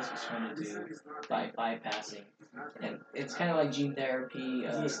Elon Musk is trying to do by bypassing. And it's kind of like gene therapy,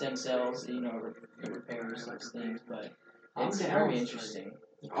 stem cells, it repairs those things, but it's I'm down. very interesting.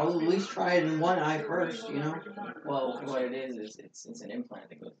 I'll at least try it in one eye first, Well, what it is it's an implant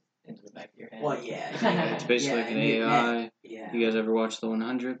that goes into the back of your head. Well, yeah. It's basically like an AI. Yeah. You guys ever watch The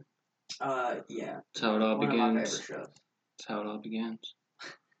 100? Yeah. That's how it all One of my favorite begins. shows. That's how it all begins.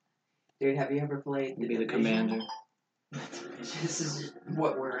 Dude, have you ever played You be the Division? commander. This is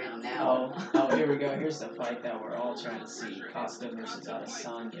what we're in now. Oh, here we go. Here's the fight that we're all trying to see. Costa versus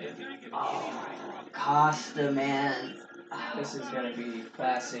Adesanya. Oh, Costa, man. This is going to be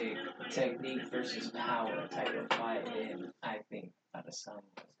classic technique versus power type of fight, and I think Adesanya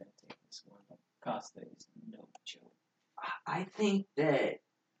is going to take this one. But Costa is no joke. I think that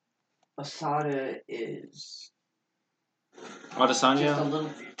Asada is Adesanya?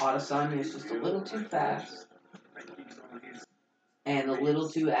 Adesanya is just a little too fast and a little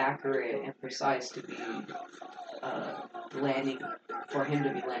too accurate and precise to be landing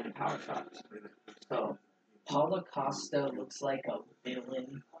power shots. So Paulo Costa looks like a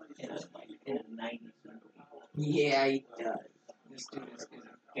villain in a 90s movie. yeah, he does. This dude is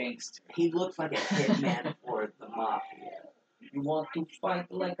a gangster. He looks like a hitman for the mafia. You want to fight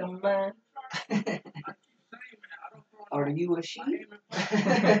like a man? Are you a sheep?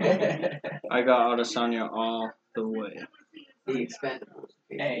 I got Adesanya all the way. The Expendables.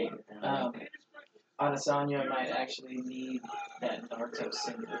 Hey, Adesanya might actually need that Naruto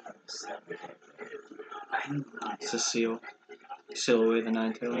symbol from the stomach. It's a seal. Seal away the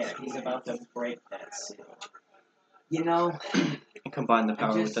nine tails. Yeah, he's about to break that seal. Combine the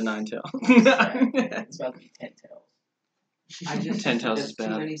power with the nine tail. It's about to be 10 tails. I just Ten Tails there's is too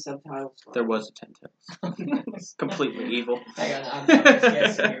bad. many subtitles. For There it. was a Ten Tails. Completely evil. Hang on, I'm just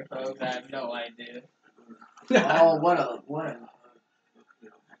guessing here, folks. I have no idea. Oh, what a.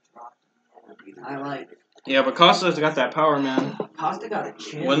 I like. Yeah, but Costa's got that power, man. Costa got a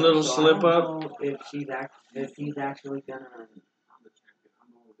chin. One little so slip I don't up. know if he's actually gonna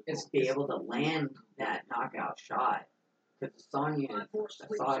be able to land that knockout shot. Because Adesanya.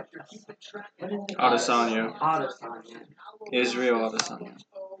 Adesanya. Adesanya. Israel Adesanya.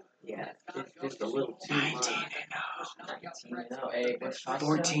 Yeah, it's just a little too much. 19-0. Hey, what's Costa?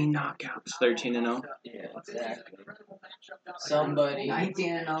 14 knockouts. 13-0. Yeah, exactly. Somebody.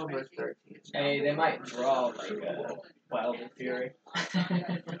 19-0 versus 13. Hey, they might draw like Wilder Fury.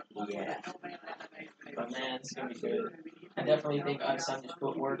 Yeah. But man, it's gonna be good. I definitely think Adesanya's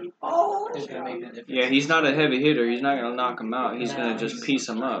footwork is gonna make the difference. Yeah, he's not a heavy hitter. He's not gonna knock him out. He's gonna just piece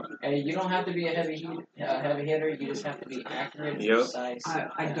him up. Hey, you don't have to be a heavy hitter. You just have to be accurate, precise.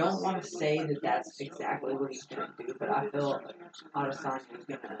 I don't want to say that that's exactly what he's gonna do, but I feel Adesanya is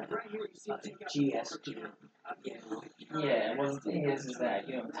gonna GSP him. You know? Yeah. Well, the thing is that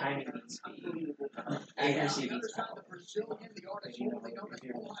timing beats speed, accuracy beats power.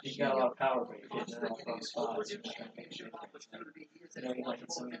 You've got a lot of power, but you're hitting it all from spots. You're not gonna make sure you might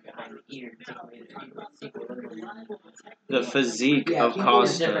hit somebody behind the ear, take away the equilibrium. The physique of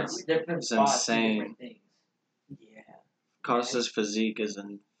Costa different is insane. Different things. Yeah. Costa's physique is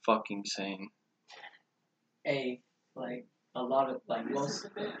fucking insane. A lot of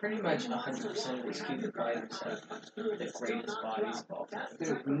pretty much 100% of these Cuban fighters have the greatest bodies of all time.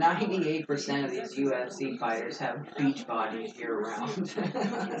 Dude, 98% of these UFC fighters have beach bodies year round.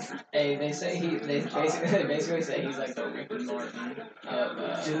 Hey, they basically say he's like the Ricky Martin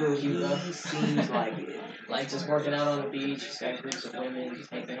of Cuba. He seems like it. Like just working out on the beach, he's got groups of women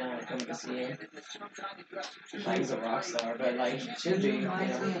just hanging out, coming to see him. Like he's a rock star, but like he should be. He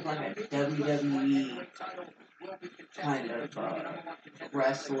reminds me of like a WWE kind of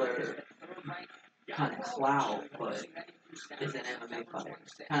wrestler kind of clout, but is an MMA fighter.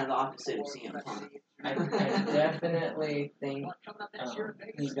 Kind of the opposite of CM Punk. I definitely think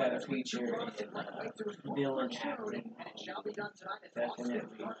he's got a future in villain acting. Definitely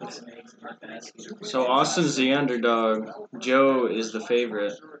put some eggs in that basket. So Austin's the underdog. Joe is the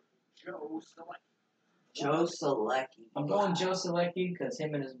favorite. Joe Selecki. I'm going Joe Selecki because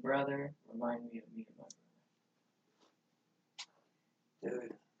him and his brother remind me of me and my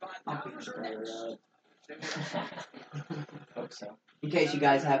Dude, I'll beat your brother up. Hope so. In case you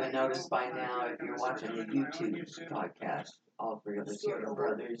guys haven't noticed by now, if you're watching the YouTube podcast, all three of us here are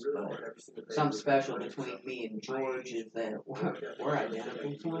brothers, but something special between me and George is that we're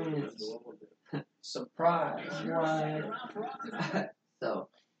identical twins. Surprise! What? So,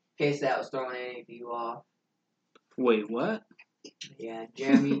 in case that was throwing any of you off. Wait, what? Yeah,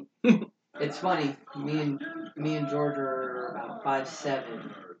 Jeremy. It's funny. Me and George are about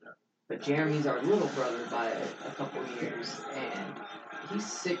 5'7", but Jeremy's our little brother by a couple years, and he's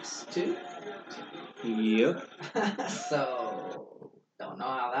 6'2". Yep. So don't know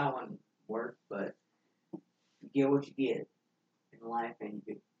how that one worked, but you get what you get in life, and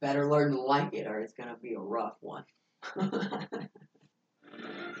you better learn to like it, or it's gonna be a rough one.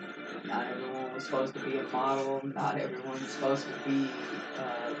 Not everyone was supposed to be a model. Not everyone's supposed to be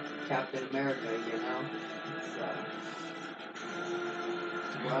Captain America, you know? So,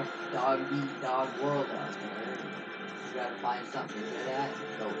 rough dog world out there. You gotta find something to good at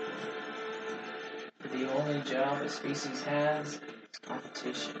and go for it. The only job a species has is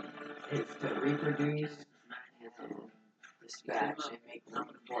competition. It's to reproduce and dispatch and make room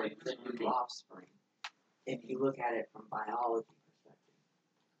for the new offspring. If you look at it from biology perspective.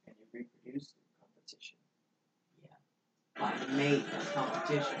 And you reproduce through competition. Yeah. Find a mate, that's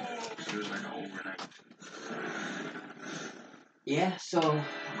competition. Yeah, so,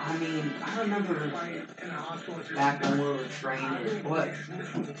 I mean, I remember back when we were training, what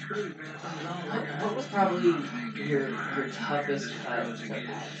was probably your toughest cut to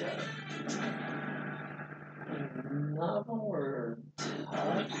match up? None of them were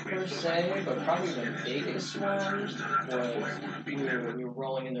tough per se, but probably the biggest one was we were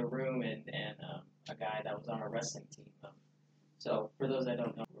rolling in the room and a guy that was on our wrestling team. So for those that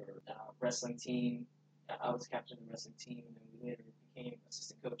don't know, we're a wrestling team. I was captain of the wrestling team, and then we later became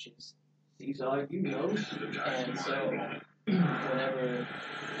assistant coaches. Seaside, you know. And so whenever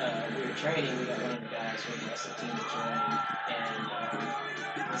we after training, we got one of the guys from the wrestling team to join, and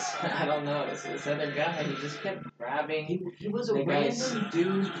I don't know, this other guy, he just kept grabbing. He was a the guy's. random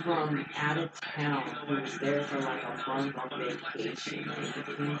dude from out of town who was there for like a month on vacation. And he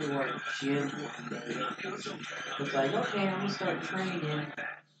came to our gym one day. Was like, okay, I'm gonna start training.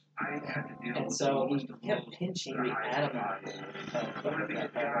 And so he kept pinching the atom apple of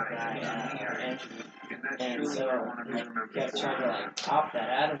that guy, Andrew. And so he kept trying to like pop that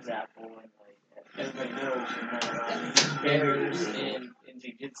Adam's apple, and like everybody knows you're not allowed to use barriers in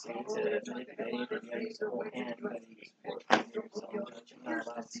jiu-jitsu to manipulate it. You gotta use the whole hand, you gotta use 4 fingers, so you're not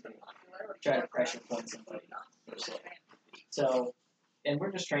allowed to try to pressure point somebody per se. So, and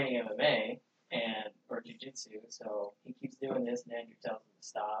we're just training MMA or jiu-jitsu, so he keeps doing this, and Andrew tells him to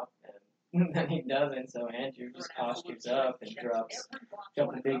stop, and then he doesn't, so Andrew just postures up and drops a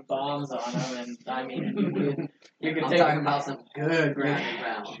couple big bombs on him, and I mean, you could I'm take talking about some good ground and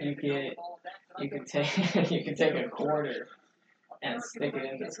pound. you could take a quarter and stick it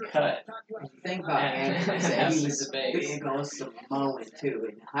in this cut. Think about Andrew. He was big old Samoan too.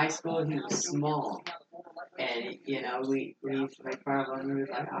 In high school, he was small. And, you know, we used to make fun of him. We was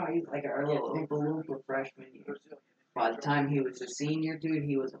like, oh, he's like our little Oompa Loompa freshman year. By the time he was a senior, dude,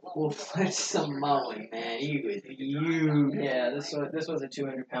 he was a full-fledged Samoan, man. He was huge. Yeah, this was a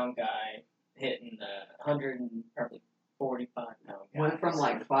 200-pound guy hitting 145 pound guy. Went from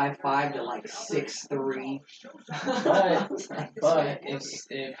like 5'5" to like 6'3". But if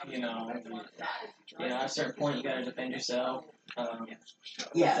you know, at a certain point you gotta defend yourself.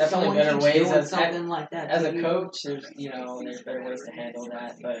 Yeah, definitely better ways something like that. As a coach, there's better ways to handle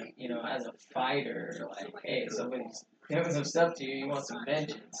that. But as a fighter, like, hey, somebody's doing some stuff to you, you want some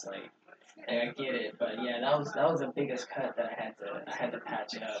vengeance, like. I get it, but yeah, that was the biggest cut that I had to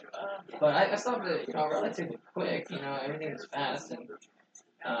patch up. But I stopped it, relatively quick. Everything was fast, and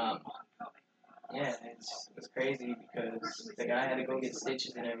yeah, it's crazy because the guy had to go get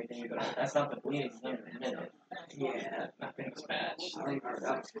stitches and everything. But I stopped the bleeding in under a minute. Yeah, nothing was patched. I think that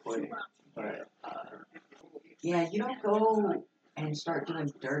was quick, but yeah, you don't go and start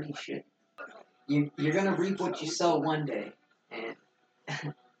doing dirty shit. You're gonna reap what you sow one day, and.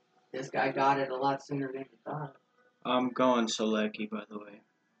 This guy got it a lot sooner than he thought. I'm going Solecki, by the way.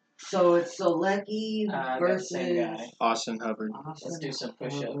 So it's Solecki versus Austin Hubbard. Let's do some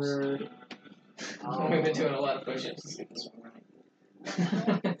push-ups. We've been doing a lot of push-ups.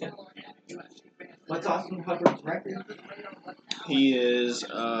 What's Austin Hubbard's record? He is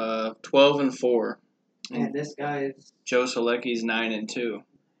 12-4. And this guy is Joe Solecki's 9-2.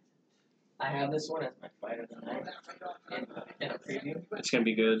 I have this one as my fight of the night in a preview. It's gonna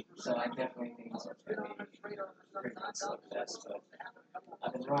be good. So I definitely think it's gonna be pretty good success, but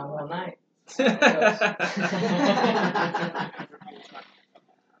I've been wrong all night.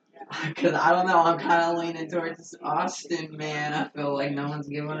 Because I don't know, I'm kind of leaning towards Austin, man. I feel like no one's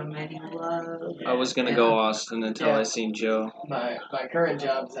giving him any love. I was gonna go Austin until I seen Joe. My current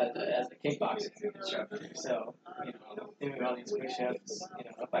job is as a kickboxing instructor, so doing all these push-ups.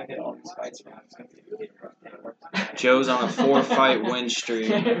 If I get all these fights wrong, it's gonna be a work. Joe's on a 4-fight win streak.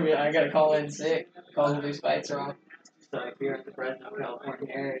 I gotta call in sick. Call all these fights wrong. So if you're in the Fresno,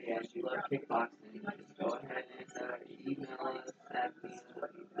 California area and you love kickboxing, go ahead and email us at the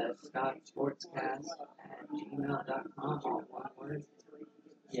scottsportscast@gmail.com. All one word.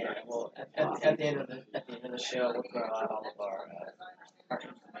 Yeah, well, at the end of the show, we'll throw out all of our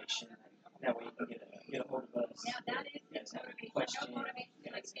information. That way you can get a hold of us. If you guys have any questions, you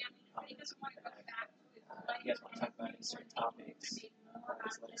guys have any comments, you guys want to talk about any certain topics,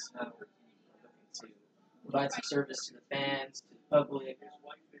 always let us know. We're looking to provide some service to the fans, to the public.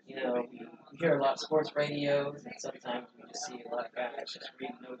 We hear a lot of sports radios, and sometimes we just see a lot of guys just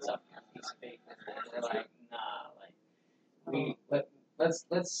reading notes off a piece of paper, and they're like, nah,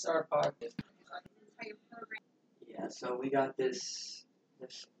 let's start a podcast. Yeah, so we got this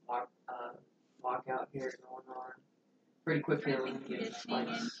walkout here going on. Pretty quick here, we can get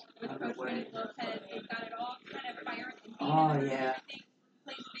fights underway. Oh yeah,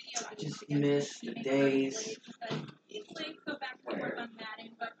 I just miss the days where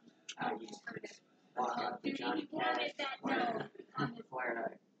I used to walk out to Johnny Cash, wear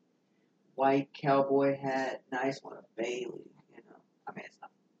a white cowboy hat, nice one, a Bailey. I mean, it's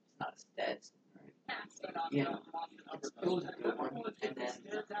not a Stetson, right? It was a good one. And then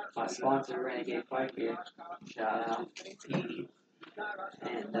my sponsor, Renegade Fight Gear, shout out P,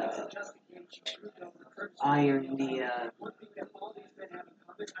 and ironed the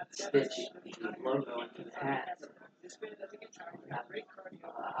stitch the logo into the hat.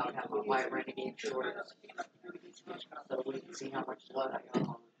 I'll have my white Renegade shorts so we can see how much blood I got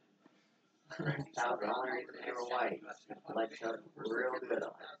on. That was the only reason they were white. Like, real good on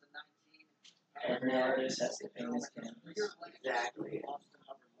it. Every artist has to paint his canvas. Exactly.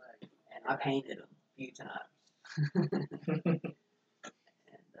 And I painted them a few times. And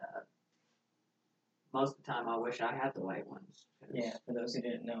most of the time, I wish I had the white ones. Yeah, for those who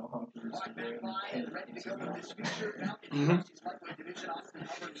didn't know, Humphrey used to bring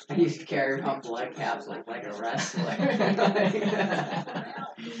I used to carry around blood capsules like a wrestler.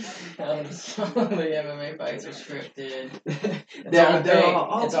 Some of the MMA fights are scripted.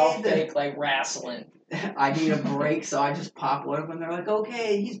 It's all fake, like wrestling. I need a break, so I just pop one of them. They're like,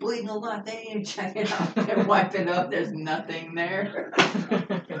 okay, he's bleeding a lot. They ain't check it out. They wipe it up. There's nothing there.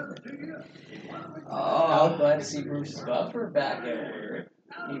 I was glad to see Bruce Buffer back at work,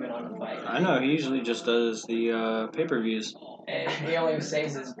 even on the fight. I know, he usually just does the pay-per-views. And he only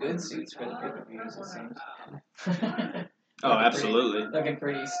saves his good suits for the pay-per-views, it seems. Oh, absolutely. Looking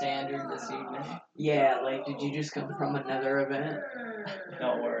pretty standard this evening. Yeah, like, did you just come from another event?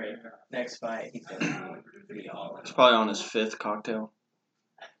 Don't worry. Next fight, he's going to be all in. He's probably on his 5th cocktail.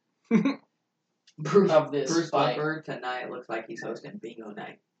 Bruce Buffer tonight looks like he's hosting bingo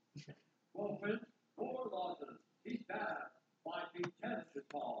night. 12 wins, 4 losses. He's bad. 5 feet 10 inches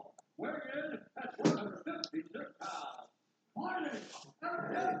tall. Weighing in at 156 pounds.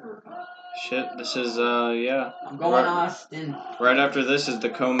 Shit, this is, yeah. I'm going Austin. Right after this is the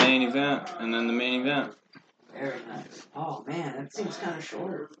co-main event, and then the main event. Very nice. Oh, man, that seems kind of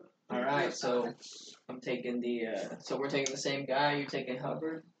short. Alright, so I'm taking so we're taking the same guy, you're taking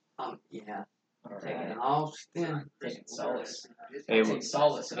Hubbard? Yeah. Alright. Taking Austin. Taking Solace. Hey, Take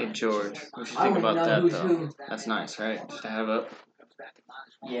Solace. Hey, George, what you I think don't about know that, who's though? who. That's nice, right? Just to have up.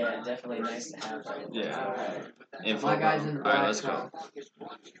 Yeah, definitely nice to have that. Yeah. Info, My guy's bro. in the Alright, black let's go.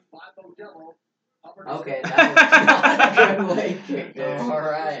 Okay, that was a good leg kick there.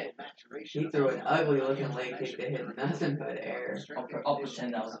 Alright. He threw an ugly looking leg kick that hit nothing but air. I'll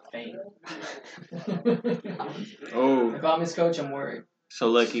pretend that was a feint. Oh, If I'm his coach, I'm worried. so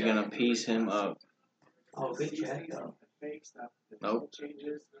look, you're gonna piece him up. Oh, good check though. Nope.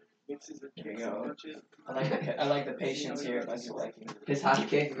 There you go. I like the patience here if I feel like him. His high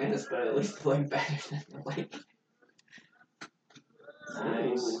kick missed, but at least looked better than the leg kick.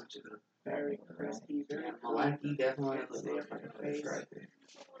 Nice. Very impressive. Yeah, Malecki definitely looks like a good striker.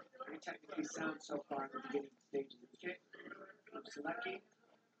 Very technically sound so far in the beginning stages of the kick.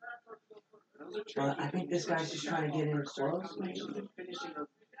 But I think this guy's just trying to get in close. Finishing them,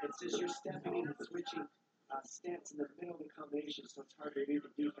 it's just you're stepping in and switching stance in the middle of the combination, so it's hard to read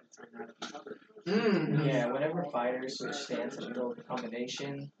the defense on that if you cover it. Yeah, whenever fighters switch stance in the middle of the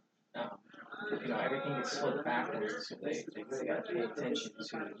combination, everything gets flipped backwards, so they really got to pay attention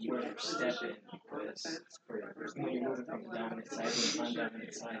to where you're stepping, because when you're moving from the dominant side to the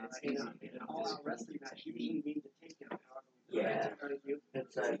undominant side, it's easy to get into this technique. Yeah,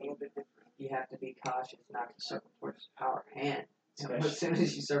 it's you have to be cautious not to circle towards the power hand. As soon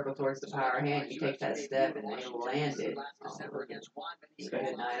as you circle towards the power hand, you take that step and they land it.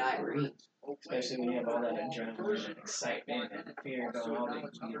 Good night, Irene. Especially when you have all that adrenaline and excitement and fear going on,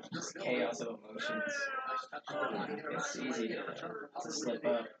 just chaos of emotions. It's easy to slip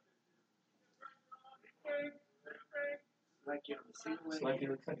up. It's like he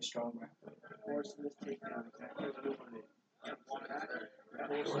looks like a strong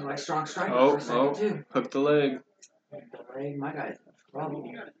Looking like strong striker Oh, for a second too. Hook the leg. The leg, my guy's in trouble.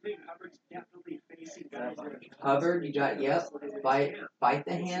 Hubbard, Hubbard, you got bite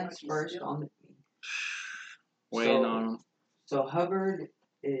the hands first on the feet. Weighing on him. So Hubbard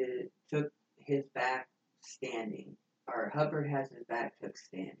took his back standing, or Hubbard has his back took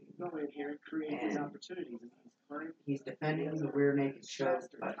standing. go in here and create these opportunities. He's defending the rear naked choke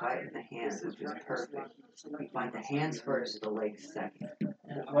by biting the hands, which is perfect. You find the hands first, the legs second.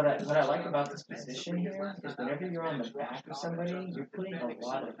 What I like about this position here is whenever you're on the back of somebody, you're putting a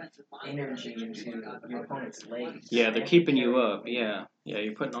lot of energy into your opponent's legs. Yeah, they're keeping you up. Yeah,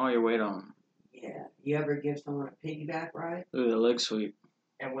 you're putting all your weight on them. Yeah. You ever give someone a piggyback ride? Ooh, the leg sweep.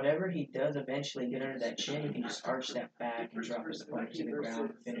 And whenever he does eventually get under that chin, he can just arch that back and drop his opponent to the ground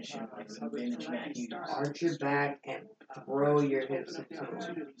and finish him like some vintage Matt Hughes. Arch your back and throw your hips into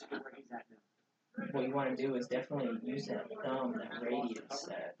him. What you want to do is definitely use that thumb, that radius,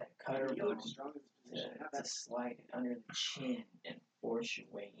 that cutter bone to slide it under the chin and force your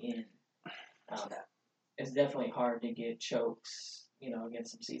way in. It's definitely hard to get chokes,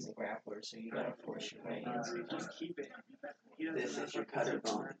 against some seasoned grapplers, so you gotta force your way in. So you just keep it. This is your cutter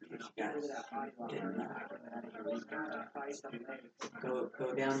bone. You guys didn't know.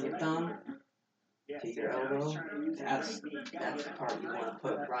 Go down your thumb. to your elbow, that's the part you want to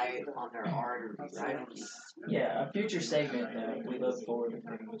put right on their artery, right on the. Yeah, a future segment that we look forward to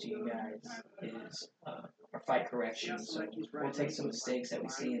bringing to you guys is our fight correction. So we'll take some mistakes that we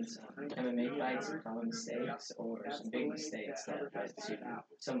see in some MMA fights and common mistakes, or some big mistakes that led to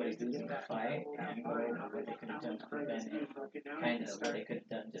somebody losing the fight, and go over what they could have done to prevent it, kind of what they could have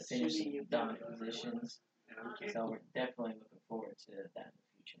done to finish some dominant positions. So we're definitely looking forward to that in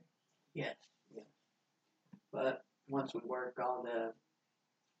the future. Yes. But once we work all the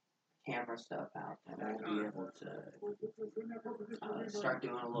camera stuff out, then we'll be able to start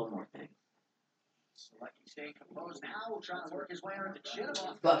doing a little more things.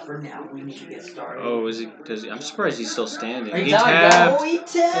 But for now, we need to get started. Oh, is he? I'm surprised he's still standing. He He tapped. He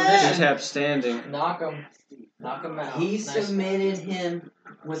tapped. He tapped standing. Knock him out. He Nice. submitted him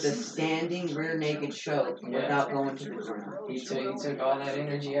with a standing rear naked choke without going to the ground. He took all that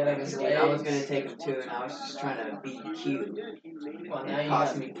energy out of his legs. I was gonna take him too, and I was just trying to be cute. Well, now you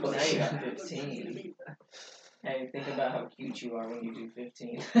got 15. Hey, think about how cute you are when you do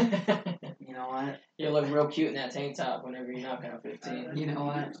 15. You know what? You look real cute in that tank top whenever you knock out 15. You know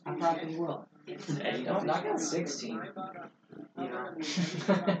what? I probably will. Hey, you don't knock out 16. You know,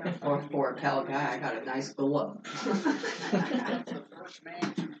 for a Cal guy, I got a nice glow.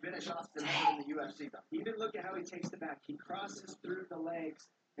 Even look at how he takes the back. He crosses through the legs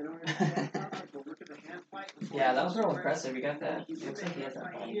in order to get up. Look at the hand fight. Yeah, that was real impressive. You got that. Looks like he has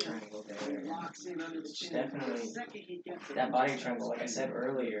that body triangle there. Definitely. That body triangle, like I said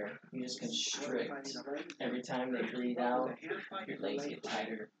earlier, you just constrict. Every time they breathe out, your legs get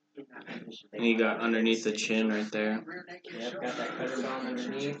tighter. And he got underneath the chin right there. Yep, got that cutter bone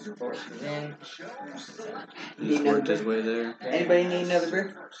underneath, forces in. He's worked his way there. Anybody need another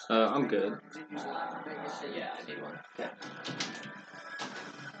beer? I'm good. Yeah, I need one. Okay.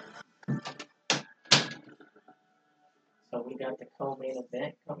 So we got the co-main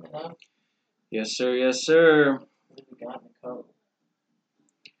event coming up. Yes, sir. Yes, sir. What do we got in the co?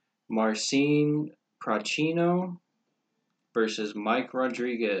 Marcin Pracino versus Mike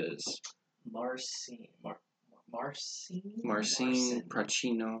Rodriguez. Marcin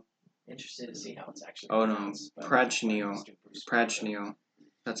Pracino. Interested to see how it's actually Oh no, pronounced, but Prachnio. Mr. Bruce Prachnio.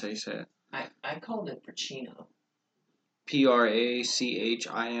 That's how you say it. I called it Pracino.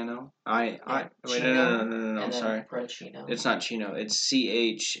 Prachino. Wait, no, And I'm then sorry. Pracino. It's not Chino. It's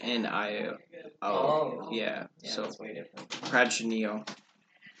Chnio. Oh. Yeah. Yeah, So that's way different. Prachnio.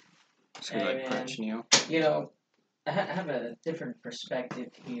 So Hey, like man. Prachnio. You know, I have a different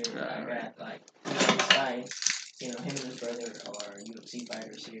perspective here. I got like this guy, you know, him and his brother are UFC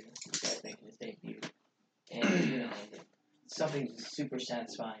fighters here. This guy's making his debut, and you know, something super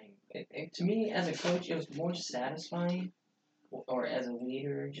satisfying. To me, as a coach, it was more satisfying, or as a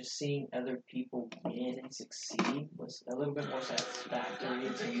leader, just seeing other people win and succeed was a little bit more satisfactory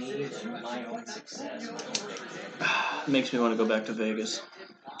to me than my own success, my own victory. Makes me want to go back to Vegas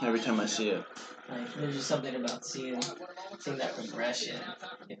every time I see it. Like, there's just something about seeing that progression,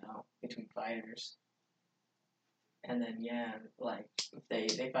 you know, between fighters. And then, yeah, like, if they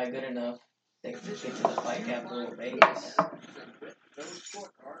fight good enough, they can get to the fight capital of Vegas.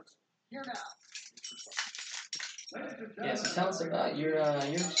 Yeah, so tell us about your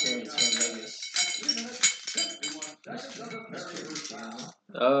experience here in Vegas.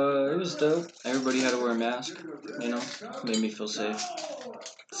 It was dope. Everybody had to wear a mask, you know, made me feel safe.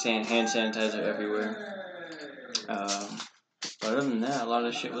 Hand sanitizer everywhere. But other than that, a lot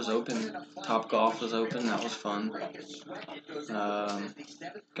of shit was open. Top Golf was open, that was fun.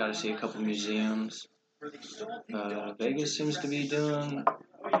 Got to see a couple museums. Vegas seems to be doing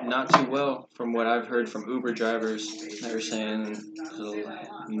not too well from what I've heard from Uber drivers. They were saying there's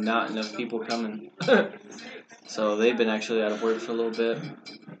not enough people coming. So they've been actually out of work for a little bit.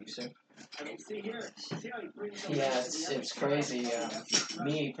 Yeah, it's crazy.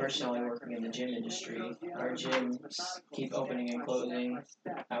 Me personally, working in the gym industry, our gyms keep opening and closing,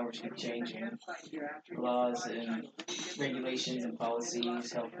 hours keep changing, laws and regulations and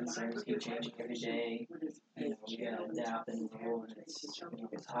policies, health concerns keep changing every day. You know, we gotta adapt and roll, and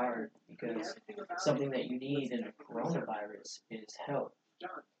it's hard because something that you need in a coronavirus is health.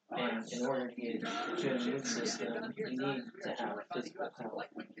 And in order to get a good immune system, you need to have physical health.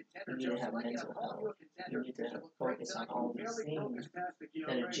 You need to have mental health. You need to focus on all these things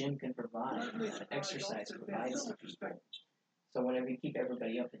that a gym can provide, that exercise provides to people. So whenever you keep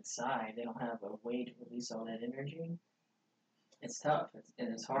everybody up inside, they don't have a way to release all that energy. It's tough, and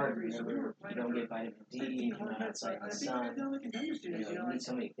it's hard. Remember, you don't get vitamin D, you're not outside in the sun. You know, you need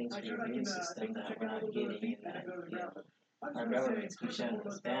so many things for your immune system that we're not getting, and that, you know, our governments keep shutting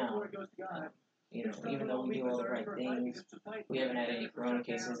us down. You know, even though we do all the right things, we haven't had any corona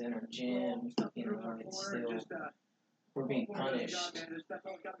cases in our gym. You know, it's still we're being punished.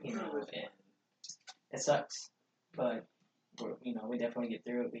 You know, and it sucks, but we definitely get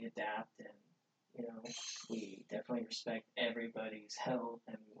through it. We adapt, and you know, we definitely respect everybody's health,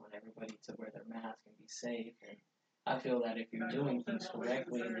 and we want everybody to wear their mask and be safe. And I feel that if you're doing things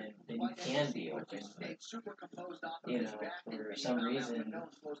correctly, then you can be open. But, you know, for some reason,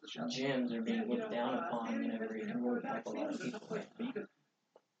 gyms are being looked down upon whenever it can really help a lot of people.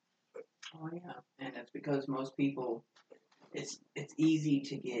 Oh yeah, and it's because most people, it's easy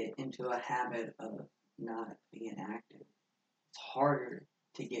to get into a habit of not being active. It's harder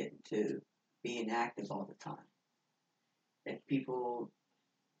to get into being active all the time. And people,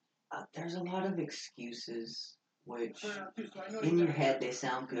 there's a lot of excuses, which in your head they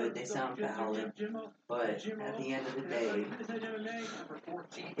sound good, they sound valid, but at the end of the day,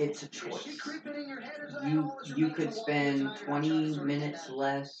 it's a choice. You could spend 20 minutes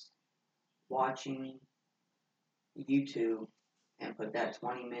less watching YouTube and put that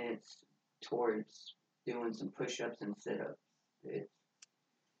 20 minutes towards doing some push-ups and sit-ups.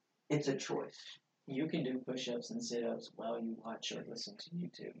 It's a choice. You can do push-ups and sit-ups while you watch or listen to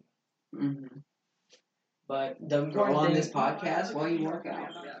YouTube. Mm-hmm. But the Go important on thing, this podcast while you work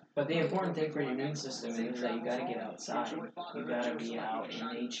out. But the important thing for your immune system is that you got to get outside. You got to be out in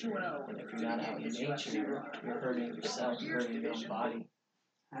nature. And if you're not out in nature, you're hurting yourself. You're hurting your own body.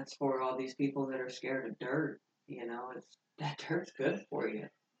 That's for all these people that are scared of dirt. You know, that dirt's good for you.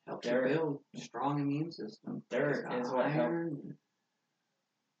 Helps you build a strong immune system. Dirt is what helps.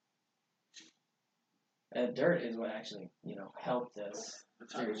 Dirt is what actually, helped us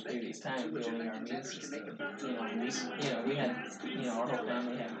through these times, building our immune system. We had, our whole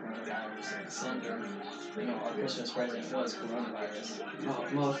family had coronavirus in December. Our Christmas present was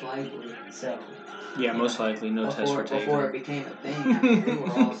coronavirus. Most likely. So. Yeah, most likely. No test for taken. Before it became a thing, I mean, we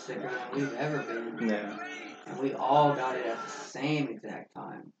were all sicker than we've ever been. Yeah. And we all got it at the same exact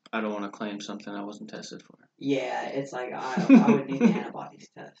time. I don't want to claim something I wasn't tested for. Yeah, it's like I would need the antibodies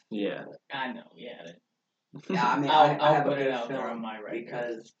test. Yeah. I know, yeah. Yeah, I mean, I'll have put a good it out there on feeling my record.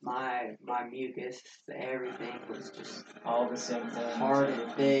 because my mucus, everything was just all the symptoms, hard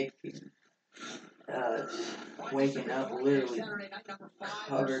and thick. Waking up literally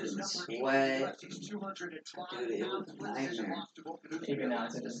covered in sweat. Dude, it was a nightmare. Even now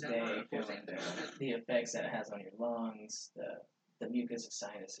to this day, feeling the effects that it has on your lungs, the mucus of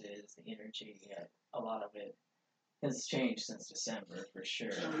sinuses, the energy, a lot of it has changed since December for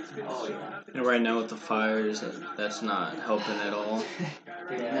sure. Oh yeah. And right now with the fires, that's not helping at all.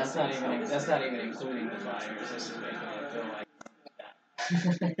 Yeah, that's not even including the fires. This is making it feel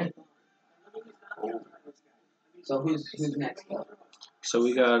like that. So who's next up? So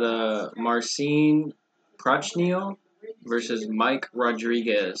we got Marcin Prochnio versus Mike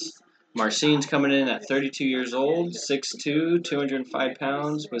Rodriguez. Marcin's coming in at 32 years old, 6'2", 205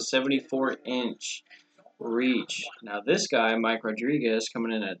 pounds, with 74-inch reach. Now this guy, Mike Rodriguez,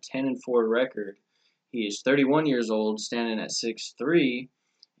 coming in at 10-4 record. He is 31 years old, standing at 6'3",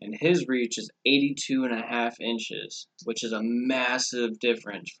 and his reach is 82.5 inches, which is a massive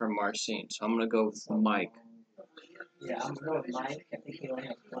difference from Marcin. So I'm gonna go with Mike. Yeah, I'm going to go with Mike. I think he only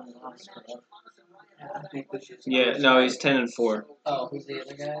has one loss, correct? I think we should. Yeah, no, he's 10-4. Oh, who's the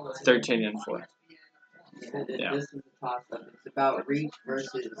other guy? 13-4. Yeah. This is a toss-up. It's about reach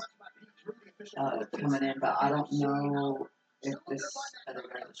versus coming in, but I don't know if this other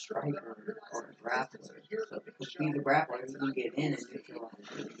guy's a striker or a grappler. So if he's a grappler, he can get in and neutralize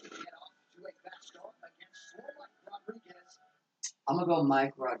it. I'm gonna go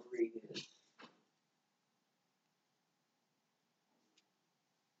Mike Rodriguez.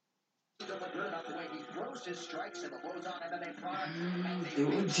 Do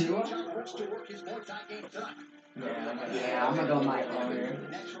it. Yeah, I'm gonna go Mike Rodriguez.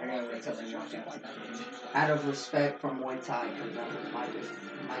 Out of respect for Muay Thai, because that was my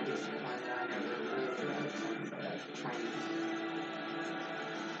discipline that I never really trained.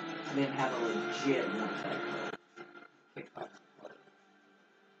 I didn't have a legit Muay Thai kickboxing.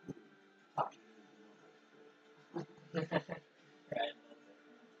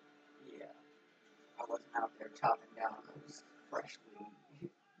 Yeah, I wasn't out there chopping down those freshly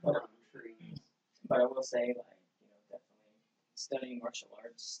grown trees. But I will say, definitely studying martial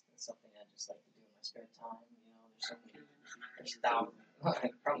arts is something I just like to do in my spare time. There's so many,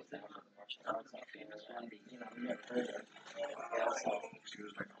 probably thousands of martial arts out there that I've never heard of. So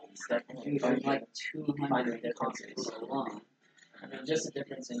it's definitely fun to find the differences. I mean, just the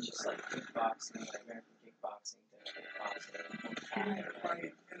difference in just like kickboxing, like American kickboxing, to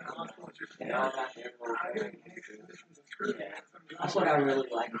They all got their little variants. Yeah. That's what I really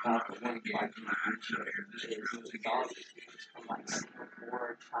like about the one fight is it's all these dudes from like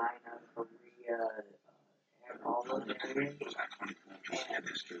Singapore, China, Korea, and all those areas. And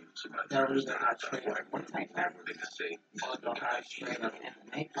they'll either have straight up one type fights, or they'll have straight up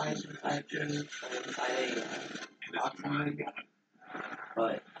MMA fights inside things, or inside a boxing ring.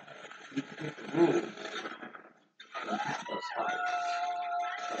 But you can pick the rules and have those fights.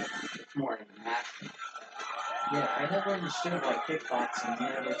 But it's more international. Yeah, I never understood why kickboxing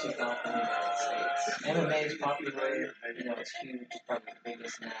never took off in the United States. MMA is popular, it's huge, it's probably the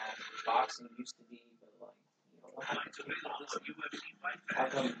biggest now. Boxing used to be, but what happened to kickboxing? How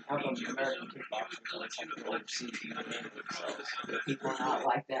come American kickboxing doesn't have to overseas themselves? Do people not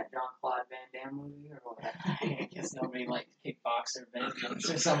like that Jean-Claude Van Damme movie or what? I guess nobody liked Kickboxer Vengeance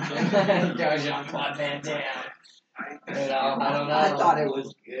or something. Jean-Claude Van Damme. I don't know. I thought it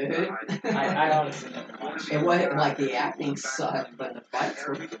was good. I honestly never watched it. It wasn't like the acting sucked, but the fights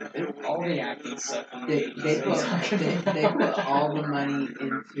were good. All the acting sucked. They put all the money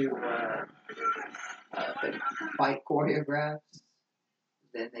into the fight choreographs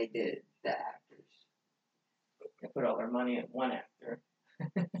than they did the actors. They put all their money in one actor.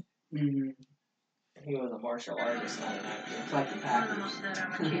 Mm-hmm. He was a martial artist, not an actor. It's like the Packers.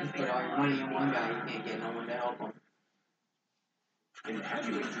 You put all your money in one guy, you can't get no one to help him.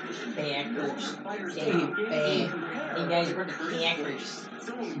 Packers. Hey guys, we're the Packers.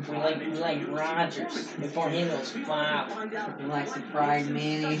 We like Rodgers. Before him it was Bob. We like some fried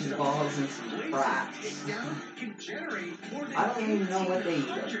mayonnaise balls and some fries. I don't even know what they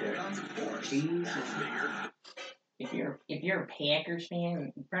eat up there. Cheese and... If you're a Packers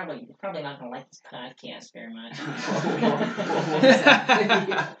fan, you're probably not gonna like this podcast very much. What was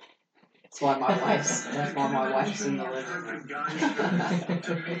that? That's why my wife's in the living room.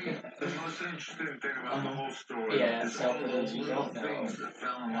 To me, the most interesting thing about the whole story is so for those who don't know, things that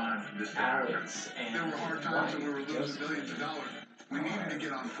fell in line from this Alex there were and hard times and we were losing Joseph millions of dollars. We needed to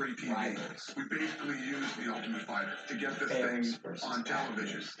get on free TV. rivals. We basically used The Ultimate Fighter to get this Barry thing versus on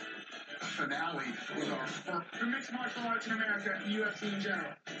television. The finale was our first. The mixed martial arts in America, UFC in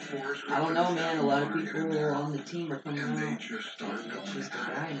general. I don't know, man. A lot of people on the team are coming And they out. just started It's going just a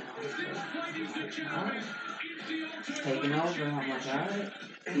at guy it. now. It's taking over. I'm like, alright.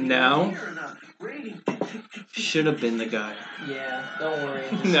 Now should have been the guy. Yeah, don't worry.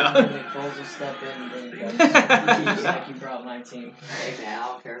 No. Nick Foles will step in and then go. Just like you brought my team. Hey, man, I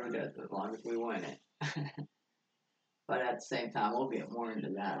don't care who does it as long as we win it. But at the same time, we'll get more into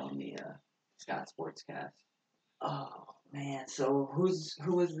that on the Scott Sportscast. Oh man, so who is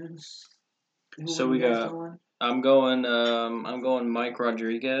this? So we got. I'm going Mike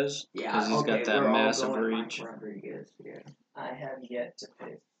Rodriguez because he's got that massive reach. Mike Rodriguez, yeah. I have yet to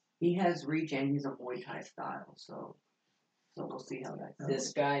pick. He has reach and he's a Muay Thai style, so we'll see how that goes.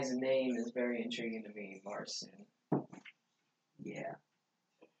 This guy's name is very intriguing to me, Marcin. Yeah.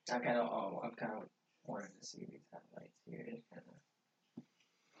 I'm kind of wanting to see these highlights here.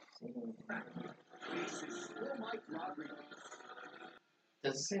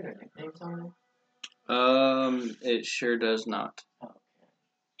 Does it say their nicknames on there? It sure does not. Oh,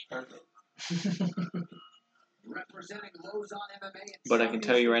 okay. Perfect. Representing Lozon MMA. But I can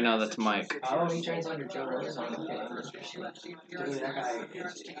tell you right now that's Mike. Oh, he trains under Joe Lozon. Dude, that guy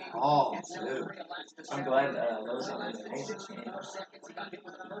is tall, too. I'm glad Lozon is an amazing man.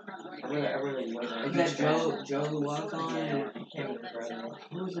 I really wasn't. Is that Joe who walks on? Him and brother.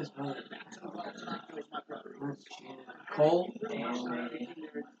 Who was his brother? Cole? And maybe.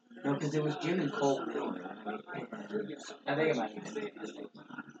 No, because it was Jim and Cole. I think it might be.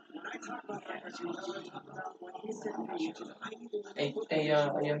 Hey,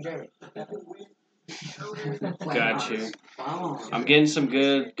 young Jeremy. Got you. Oh. I'm getting some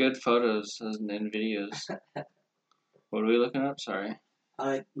good photos and videos. What are we looking up? Sorry.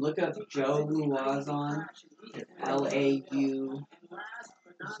 Look up Joe Luazon. Lauzon.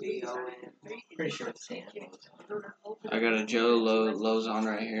 Pretty sure it's Dan. I got a Joe Lozon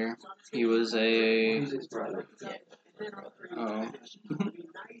right here. He was a. Who's his brother? Oh.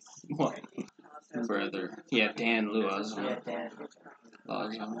 What? Brother. Yeah, Dan Luazon. Yeah, Dan.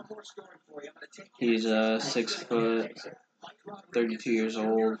 Lozon. He's 6 foot, 32 years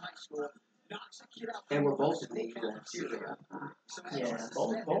old. They were both in the UFC. Yeah,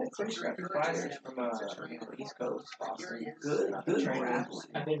 both pretty scrappy fighters from East Coast, Boston. Good Trainer.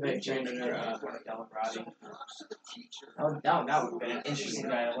 I've been very trained under Mark Delagrati. That would have been an interesting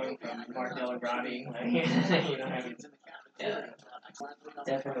guy to learn from, Mark Delagrati.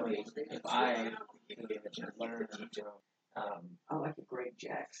 Definitely, if I could learn, I like a Greg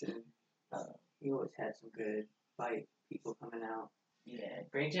Jackson. He always had some good fight people coming out. yeah,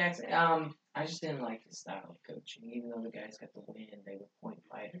 Greg Jackson. I just didn't like his style of coaching. Even though the guys got the win, they were point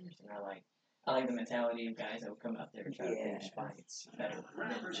fighters, and I like the mentality of guys that would come out there and try to finish fights better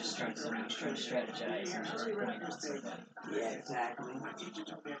than just trying to strategize and just point at somebody. Yeah, exactly.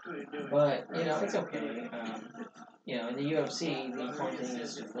 But it's okay. In the UFC, the important thing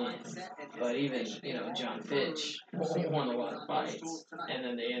is to win. But even John Fitch won a lot of fights, and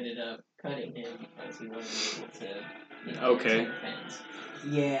then they ended up cutting him because he wasn't able to Okay. entertain fans.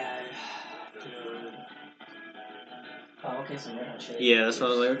 Yeah. Dude. Oh, okay, so Red Hot Chili Yeah, that's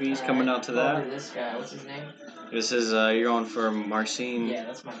what he's coming out to that. This guy, what's his name? This is you're going for Marcin. Yeah,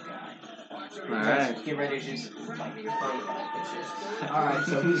 that's my guy. Alright. Get ready to do some like 45 pushes. Alright,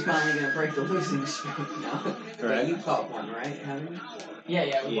 so who's finally gonna break the losing streak now? Yeah, Right. you caught one, right? Haven't you?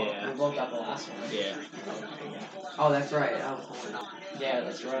 Yeah, we both got the last one. Yeah. Oh, that's right. I was the one. Yeah,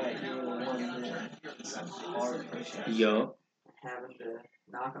 that's right. You were the one doing some hard push-ups. Yo. Having to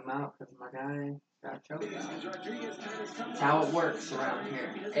knock him out because my guy got choked out. That's how it works around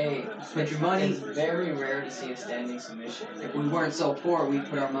here. Hey, Put your money. It's very rare to see a standing submission. If we weren't so poor, we'd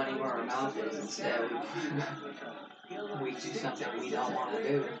put our money where our mouth is. Instead, we do something we don't want to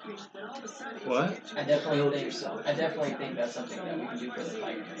do. What? I definitely think that's something that we can do for the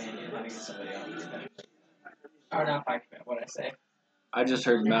fight companion, having somebody else do that. Or not fight companion, what I say. I just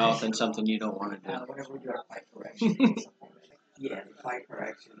heard mouth and something you don't want to do. Whenever we do our fight correction. Yeah, the fight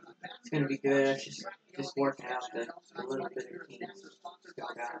correction. It's gonna be good. It's just working out the little bit of teams. Still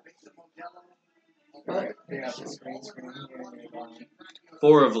got. Bring up the screen here.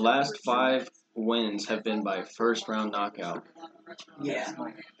 4 of the last 5 wins have been by first round knockout. Yeah.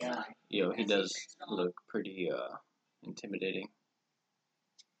 Yo, he does look pretty intimidating.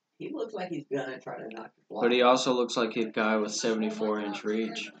 He looks like he's gonna try to knock you block. But he also looks like a guy with 74-inch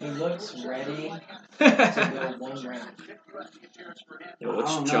reach. He looks ready to go one round. Yo,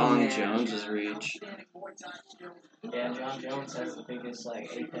 what's John Jones's reach? Yeah, John Jones has the biggest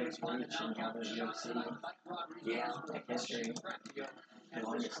apex reach in all the UFC. Yeah. History. The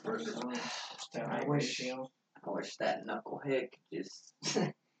longest 30 zones. I wish that knucklehead could just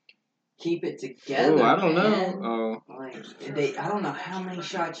keep it together. Oh, I don't man. know. I don't know how many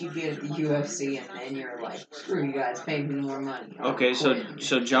shots you get at the UFC, and then you're like, screw you guys, pay me more money. Okay, so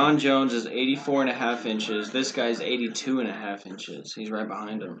John Jones is 84.5 inches. This guy's 82.5 inches. He's right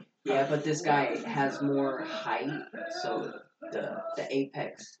behind him. Yeah, but this guy has more height, so the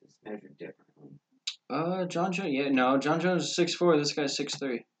apex is measured differently. John Jones. Yeah, no, John Jones is 6'4". This guy's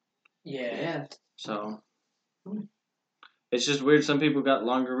 6'3". Yeah. So it's just weird. Some people got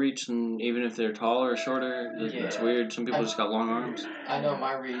longer reach, and even if they're taller or shorter, it's weird. Some people just got long arms. I know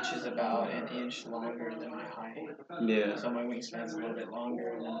my reach is about an inch longer than my height. Yeah. So my wingspan's a little bit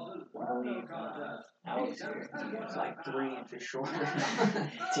longer than I believe Alex here. He's like 3 inches shorter.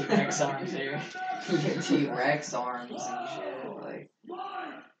 T-Rex arms here. T-Rex arms and shit. Like.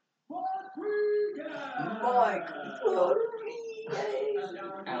 Mike Rodriguez.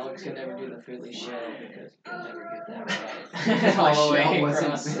 Alex could never do the Philly shell because he could never get that right. All the way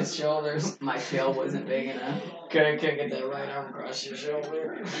across his shoulders. My shell wasn't big enough. Couldn't get that right arm across your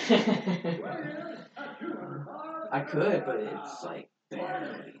shoulder. I could, but it's like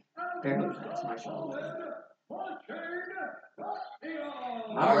barely past my shoulder.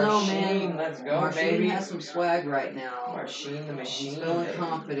 I don't know, man. Let's go, Marcin baby. has some swag right now. Marcin the Machine. He's feeling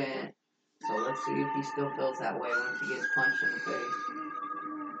confident. So let's see if he still feels that way once he gets punched in the face.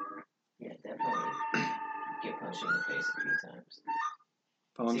 Yeah, definitely get punched in the face a few times.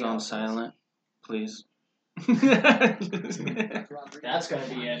 Phone's on silent, please. That's gonna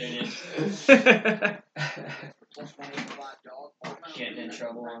be edited. Getting in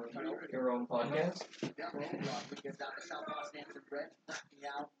trouble on your own podcast.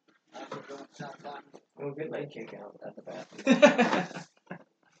 Oh, good leg kick out at the bathroom.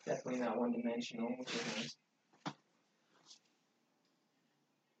 Definitely not one-dimensional, which is nice.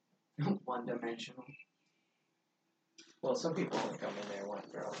 One-dimensional. Well, some people want to come in there want to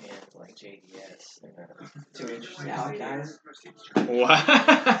throw hands like JDS. They're not too interested. Now, guys.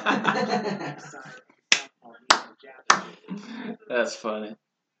 That's funny.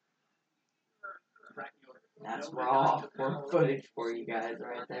 That's raw footage for you guys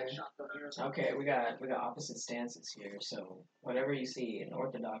right there. Okay, we got opposite stances here. So whenever you see an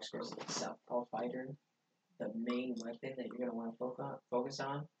orthodox versus a southpaw fighter, the main weapon that you're gonna want to focus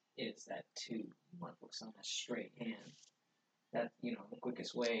on is that 2. You want to focus on that straight hand. That the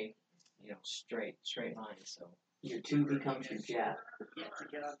quickest way, straight line. So your 2 becomes your jab. Yet to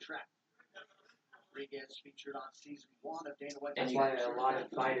get on track. Rodriguez featured on season 1 of Dana White's. That's why a lot of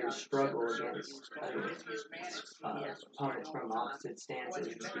fighters struggle against opponents from opposite stances,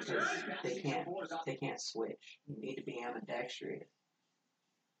 is because they can't switch. You need to be ambidextrous.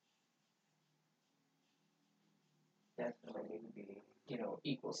 Definitely need to be,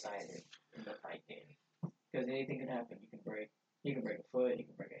 equal-sided in the fight game. Because anything can happen. You can break a foot, you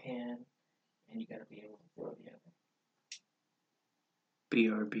can break a hand, and you gotta be able to throw the other.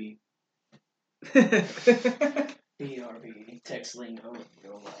 BRB. BRB, text lingo in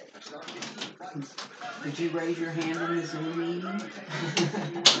real life. Did you raise your hand in the Zoom meeting?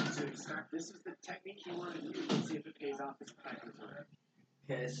 This is the technique you want to use to see if it pays off.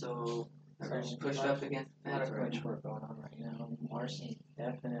 Okay, so everyone's pushed up against the A lot of fence. crunch work going on right now. Marcy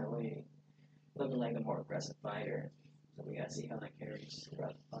definitely looking like a more aggressive fighter. So we gotta see how that carries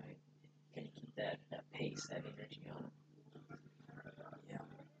throughout the fight. Can you keep that pace, that energy on him?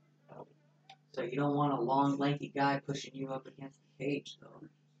 So you don't want a long, lanky guy pushing you up against the cage, though.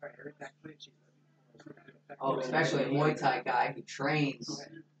 Oh, especially a Muay Thai guy who trains.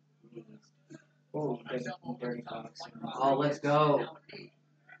 Oh, dirty fox. Oh, let's go.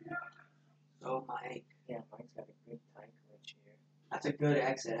 Oh, Mike. Yeah, Mike's got a good tight clinch here. That's a good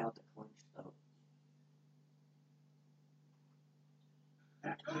exit out the clinch, though.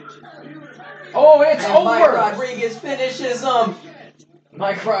 Oh, it's And over! Mike Rodriguez finishes him.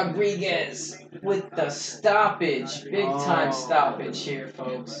 Mike Rodriguez with the stoppage. Big time stoppage here,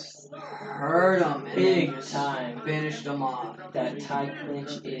 folks. Hurt him. And Big then just time. Finished him off. That tight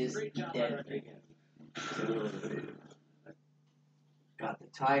clinch is deadly. Got the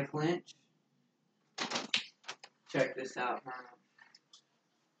tie clinch. Check this out, Herman.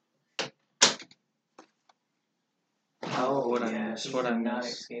 Oh, what I yeah, missed. He What I did not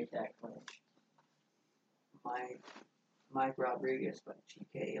missed. escape that clinch. Mike Rodriguez by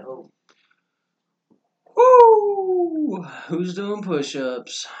TKO. Woo! Who's doing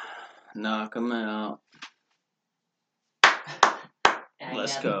push-ups? Knock 'em out.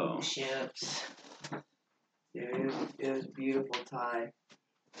 Let's go. Push-ups. Dude, it was a beautiful tie.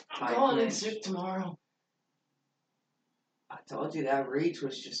 I'm going in sick tomorrow. I told you that reach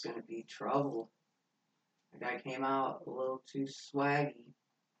was just going to be trouble. The guy came out a little too swaggy.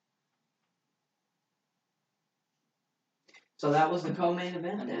 So that was the co-main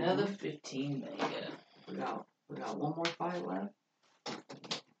event then. Another 15 mega. We got one more fight left.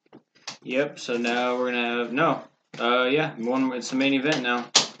 Yep, so now we're gonna have it's the main event now.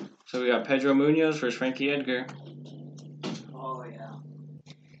 So we got Pedro Munhoz versus Frankie Edgar. Oh yeah.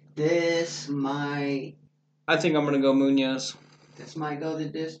 This might I think I'm gonna go Munhoz. go the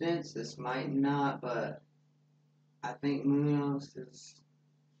distance. This might not, but I think Munoz is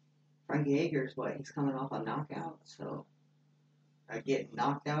Frankie Edgar's he's coming off a knockout, so getting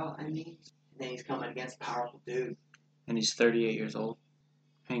knocked out, I mean. And then he's coming against a powerful dude. And he's 38 years old.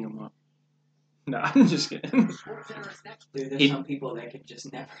 Hang him up. No, I'm just kidding. Dude, there's some people that could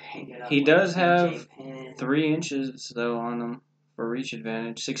just never hang it up. He does have Penn. 3 inches, though, on him for reach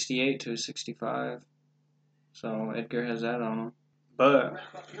advantage. 68 to 65. So Edgar has that on him. But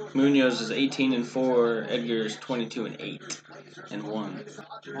Munhoz is 18-4. Edgar is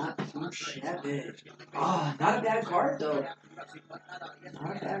 22-8-1. Not too shabby. Oh, not a bad card, though.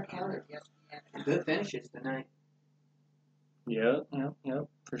 Not a bad card. Good finishes tonight. Yep,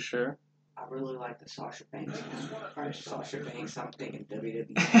 for sure. I really like the Sasha Banks. Sasha Banks, I'm thinking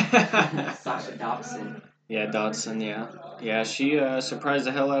WWE. Sasha Dobson. Yeah, Dodson, yeah. Yeah, she surprised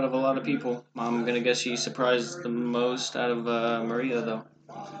the hell out of a lot of people. I'm going to guess she surprised the most out of Maria, though.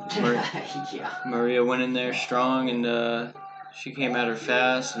 Yeah. Maria went in there strong, and she came at her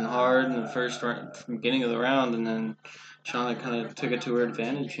fast and hard in the first beginning of the round, and then Shauna kind of took it to her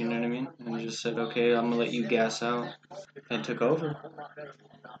advantage, you know what I mean? And just said, okay, I'm going to let you gas out, and took over.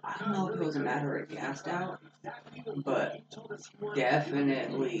 I don't know if it was a matter of gassed out, but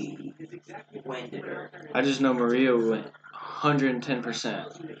definitely winded her. I just know Maria went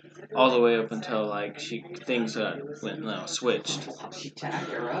 110% all the way up until things switched. She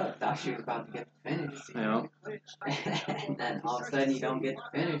tacked her up, thought she was about to get the finish. You know? And then all of a sudden you don't get the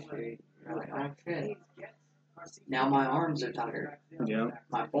finish, dude. You're like, oh shit. Now my arms are tired. Yeah.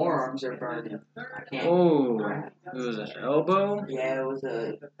 My forearms are burning. I can't. Oh, it was an elbow? Yeah, it was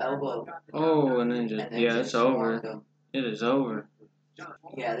a elbow. Oh, and then it's over. It is over.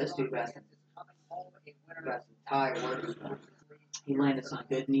 Yeah, this dude got some Thai work. He landed some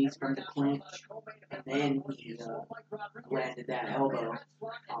good knees from the clinch, and then he landed that elbow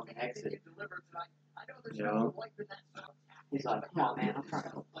on the exit. Yeah. He's like, come on, man, I'm trying to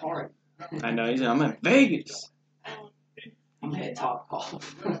go hard. I know, I'm in Vegas. play Top Golf.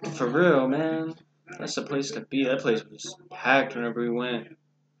 For real, man. That's the place to be. That place was packed whenever we went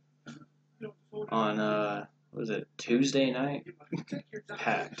on, what was it, Tuesday night?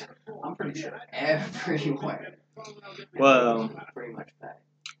 Packed. I'm pretty sure everywhere. Well, Pretty much packed.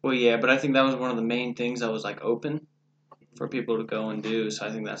 well, yeah, but I think that was one of the main things that was, like, open for people to go and do, so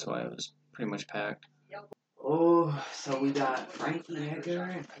I think that's why it was pretty much packed. Oh, so we got Frankie Edgar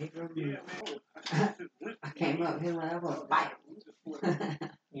and Pedro Munhoz. I came up here with elbow. Bam!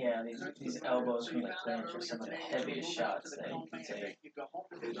 Yeah, these elbows from the clinch are some of the heaviest shots that you can take.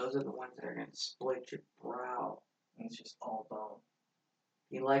 Dude, those are the ones that are going to split your brow. It's just all bone.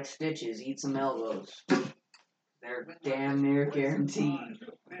 If you like stitches, eat some elbows. They're damn near guaranteed.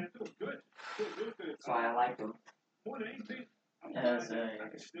 That's why I like them. As a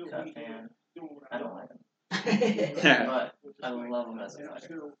cut fan, I don't like them. Yeah. But I love them as a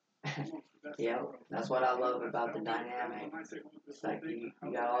fighter. Yeah, that's what I love about the dynamic. It's like you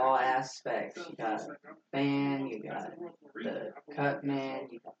got all aspects. You got fan, you got the cut man,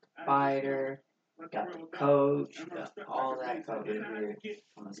 you got the fighter, you got the coach, you got all that covered here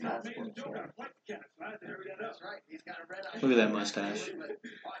on the Scott Sports Cast. Look at that mustache.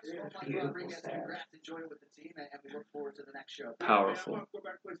 Beautiful staff. Powerful.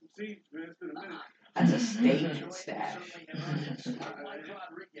 That's a staging stash.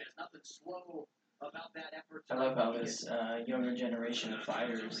 I love how this younger generation of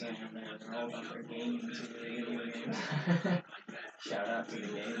fighters, they're all about their games and the video games. Shout out to the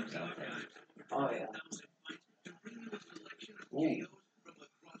gamers out there. Oh, yeah. Ooh.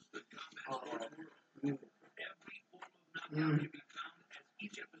 Mm.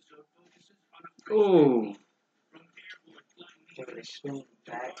 Ooh. Give it a spin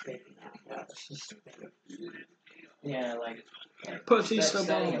back, taking out. Yeah, like Pussy so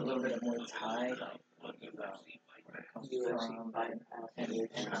studying a bone. little bit of Muay Thai, like looking about where it comes from, and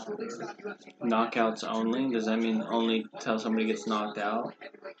how Knockouts only? Does that mean only till somebody gets knocked out?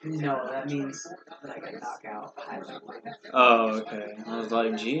 No, that means like a knockout highlight. Oh, okay. I was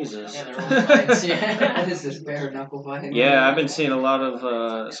like, Jesus. yeah, they're all fights, yeah. What is this, bare knuckle fighting? Yeah, I've been seeing a lot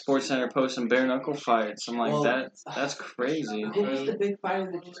of Sports Center posting bare knuckle fights. I'm like, Well, that's crazy. Who was the big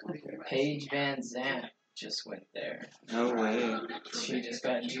fighter that just went there? Paige Van Zandt just went there. No way. She just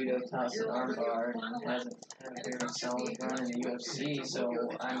got judo toss and armbar and hasn't had a very solid run in the UFC. So,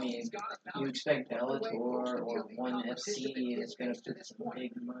 I mean, you expect Bellator or ONE FC is going to put some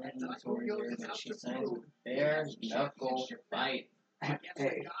big money towards her, but she signs with bare knuckle fight.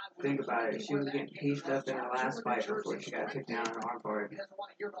 Hey, think about it. She was getting pieced up in her last fight before she got kicked down in an armbar.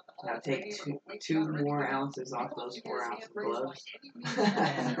 Now take two more ounces off those 4-ounce gloves.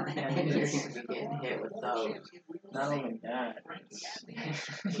 And you're going to be getting hit with those. Not only that,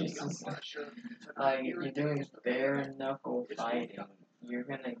 it's just like you're doing bare knuckle fighting. You're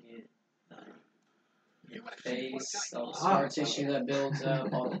gonna get your face, all the scar tissue that builds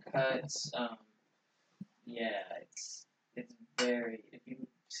up, all the cuts. Yeah, it's very. If you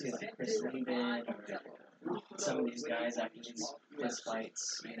see like Chris Lieben or some of these guys after these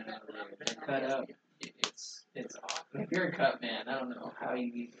fights, you know, they're cut up. It's awesome. If you're a cut man, I don't know how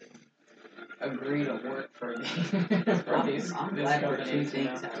you even agree to work for these. I'm glad for two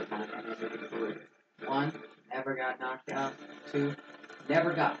things have happened. One, never got knocked out. Two,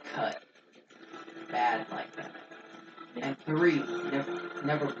 never got cut bad like that. And three,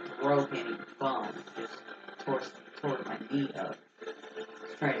 never broke any bones. Just tore my knee up. I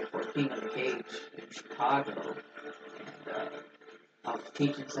was training for King of the Cage in Chicago, and I was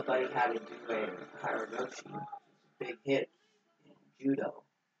teaching somebody how to do a Hirogoshi, big hit in judo.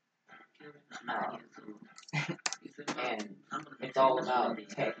 And it's all about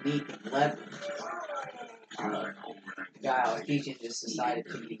technique and leverage. The guy I was teaching just decided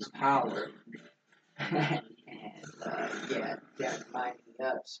to use power. And yeah, jacked my knee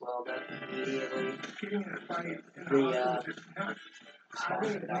up, swelled up immediately. He was like,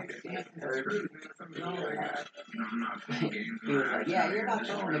 yeah, you're not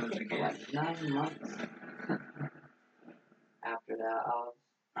going to kick for like 9 months. After that,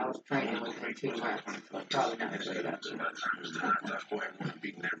 I was training within 2 months, but probably not a great idea.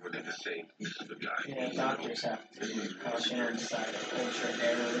 Yeah, doctors have to caution on the side of ultra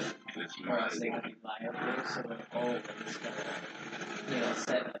error, or else they can be liable. So they're always gonna,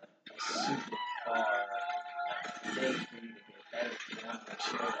 set a super bar, big for you to get better. You know,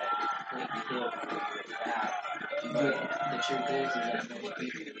 make sure that you completely heal before you get back. But the truth is that most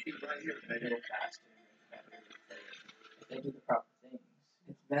people heal faster and better if they do the proper things.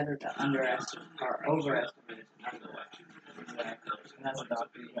 It's better to underestimate or overestimate than underestimate. Exactly. And that's a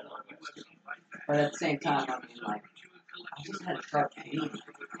doctor you gotta underestimate. But at the same time, I mean, like, I just had to start feeding.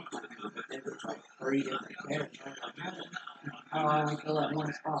 It was like 3 different pairs. Oh, I only feel at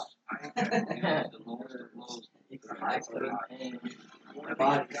one spot. It's high protein. My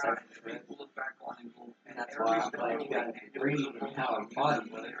body starts to shrink. And that's why I'm glad you got to breathe and how our body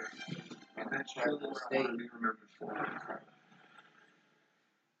works.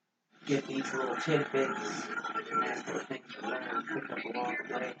 Get these little tidbits, and that's what things to learn and pick up along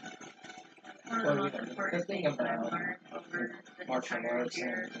the way. Well, the thing about martial arts and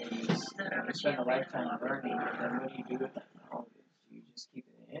everything is you spend a lifetime learning, and then what do you do with that knowledge? Do you just keep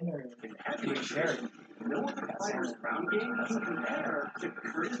it in, or do you share it? That's something that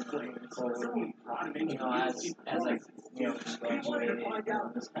as I just graduated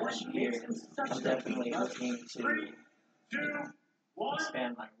this past year, I'm definitely looking to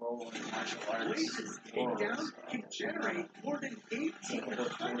expand my role in martial arts. Can generate more than 18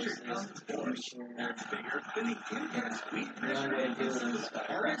 courses in the future. The only way to do it is by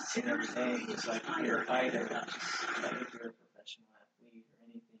practicing every day, just like if you're a fighter, not just like if you're a professional athlete or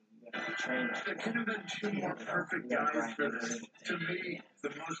anything, you gotta be trained like There that. couldn't have been two more perfect guys for this. To me, the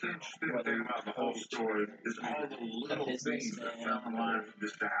most interesting thing about the whole story is all the little things that found the line for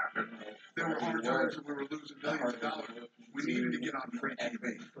this to happen. There were hard times when we were losing millions of dollars. We needed to get on free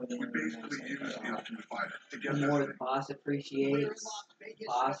TV. We basically used the Ultimate Fighter to get The more the boss appreciates,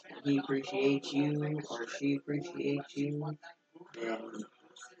 he appreciates you, or she appreciates you, then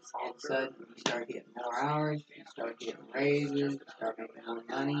all of a sudden you start getting more hours, you start getting raises, you start making more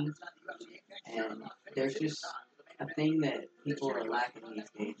money, and there's just a thing that people are lacking these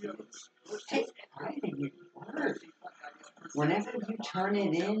days. It's take pride in your work. Whenever you turn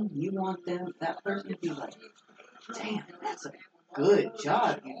it in, you want that person to be like, damn, that's a good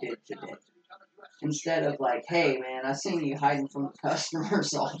job you did today. Instead of like, hey man, I seen you hiding from the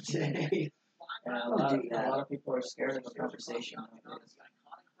customers all day. And a lot of people are scared of the conversation nowadays.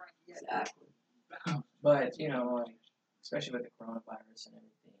 Exactly. But, especially with the coronavirus and everything,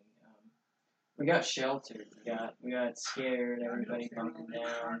 we got sheltered. We got scared. Everybody bunkered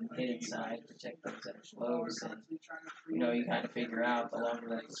down, hid inside, protect things that are close. And, you kind of figure out the longer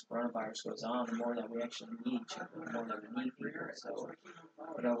that this coronavirus goes on, the more that we actually need each other, the more that we need people. So,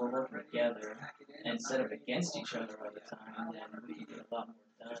 we're working together instead of against each other all the time, then we can get a lot more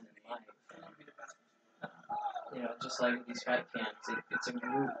done in life. Just like these fight camps, it's a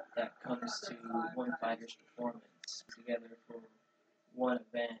group that comes to one fighter's performance together for one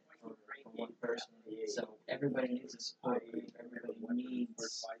event for one person. So everybody needs a support group. Everybody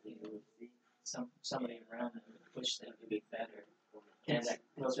needs somebody around them to push them to be better. And that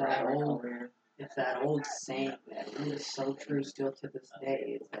goes for every career. It's that old saying that is so true still to this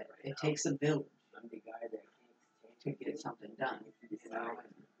day. Is that it takes a village to get something done.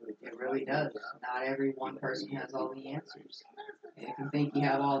 It really does. Not every one person has all the answers. And if you think you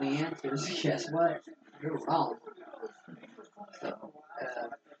have all the answers, guess what? You're wrong. So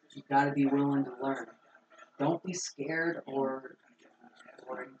you got to be willing to learn. Don't be scared or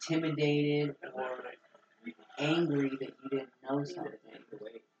intimidated or angry that you didn't know something.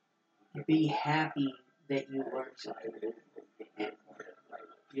 Be happy that you learned something, and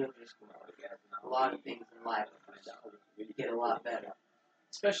you'll just grow. A lot of things in life get a lot better.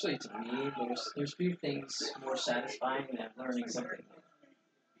 Especially to me, there's few things more satisfying than learning something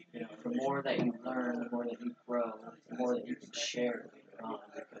new. The more that you learn, the more that you grow, the more that you can share later on.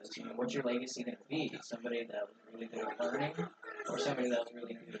 Because what's your legacy going to be? Somebody that was really good at learning, or somebody that was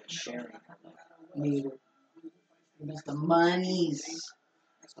really good at sharing? Neither. It's the monies.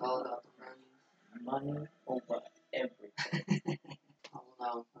 It's all about the money. Money over everything. I don't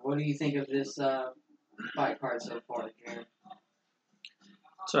know. What do you think of this fight card so far, Jared?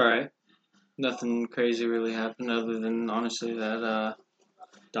 It's alright. Nothing crazy really happened other than, honestly, that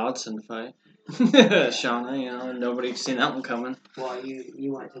Dodson fight. Shauna, nobody's seen that one coming. Well,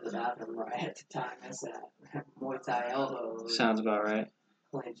 you went to the bathroom right at the time. That's that Muay Thai elbow. Sounds about right.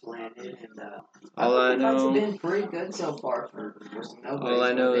 Clinch landed, and all I the know, fights have been pretty good so far for some nobodies. all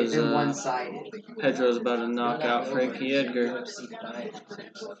I know They've is been one-sided. Pedro's about to knock out Frankie Edgar.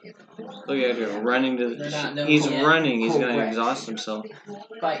 Look at Edgar running he's running. He's going to exhaust himself.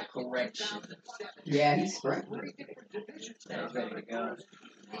 Fight correction. Yeah, he's sprinting. He's ready to go.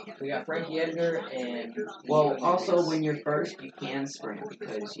 We got Frankie Edgar and... Well, also when you're first, you can sprint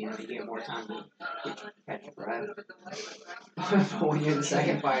because, you get more time to catch your breath. But when you're the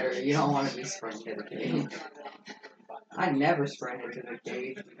second fighter, you don't want to be sprint dedicated. I never sprinted to the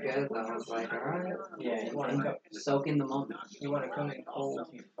cage because I was like, alright, Yeah, you want to come. soak in the moment. You want to come in cold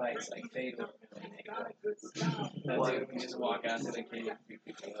to your fights like Fatal. That dude can just walk out to the cage and beat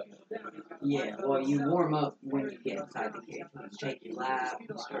people up. Yeah, well, you warm up when you get inside the cage. You take your lap,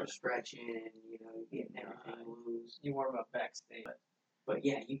 you start stretching, you know, getting everything loose. You warm up backstage. But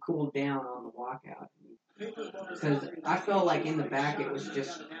yeah, you cool down on the walkout. Because I felt like in the back it was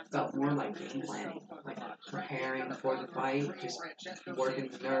just felt more like game planning, like preparing for the fight, just working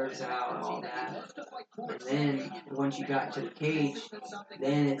the nerves out, all that. And then once you got to the cage,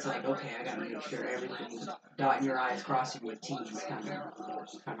 then it's like, okay, I gotta make sure everything's dotting your I's, crossing your T's kind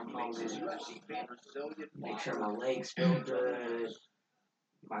of moment. Make sure my legs feel good,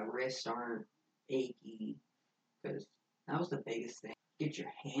 my wrists aren't achy, because that was the biggest thing. Get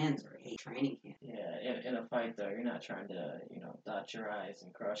your hands or a training camp. Yeah, in a fight though, you're not trying to, dot your I's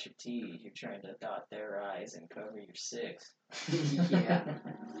and cross your T's. You're trying to dot their I's and cover your 6. Yeah.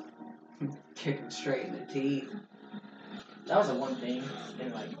 Kick them straight in the teeth. That was the one thing,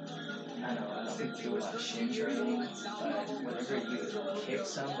 and like, I don't do a lot of shin training, but whenever you kick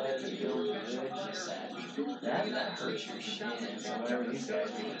somebody real good, just that hurts your shin. So whenever these guys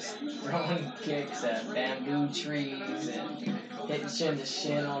are just throwing kicks at bamboo trees and hitting shin to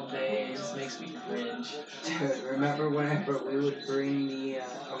shin all day, it just makes me cringe. Dude, remember whenever we would bring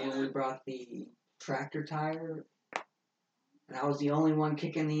when we brought the tractor tire, and I was the only one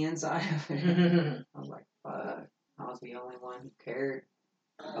kicking the inside of it. I was like, fuck. I was the only one who cared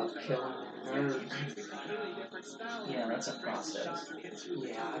about killing their nerves. Yeah, that's a process.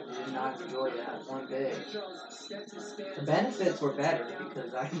 Yeah, I did not enjoy that one bit. The benefits were better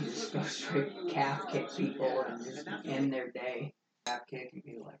because I can just go straight calf kick people and just end their day. Calf kick and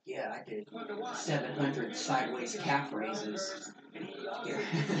be like, yeah, I did 700 sideways calf raises.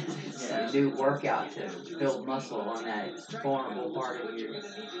 It's a new workout to build muscle on that vulnerable part of your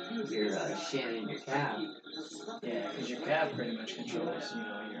shin and your calf. Yeah, because your calf pretty much controls,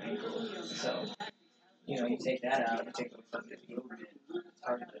 your ankle. So, you take that out, you take away some of the movement. It's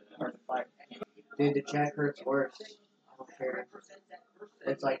hard to fight. Dude, the check hurts worse. I don't care.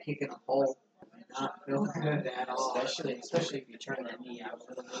 It's like kicking a pole. Not feel good at all. Especially if you turn that knee out a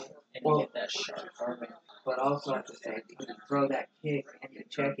little bit and you get that sharp target. But also at the same time, you throw that kick and you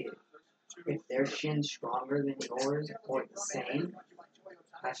check it. If their shin's stronger than yours or the same,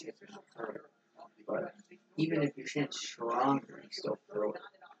 that shit's gonna hurt. But even if your shin's stronger, you still throw it.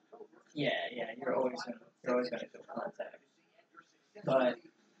 Yeah, you're always gonna feel contact. But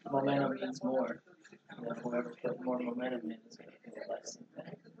momentum means more. Whoever put more momentum in is gonna feel less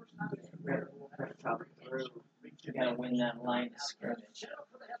impact. You gotta win that line of scrimmage.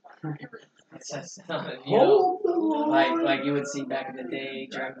 It's just, like you would see back in the day,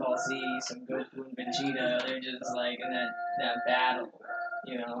 Dragon Ball Z, some Goku and Vegeta, they're just like in that battle,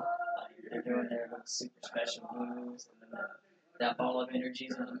 like they're doing their little super special moves, and then that ball of energy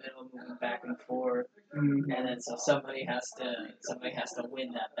is in the middle, moving back and forth, and then so somebody has to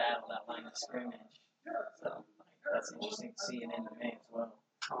win that battle, that line of scrimmage. So that's interesting to see in MMA as well.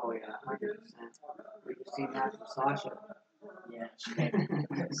 Oh yeah, 100%. We've seen that from Sasha. Yeah,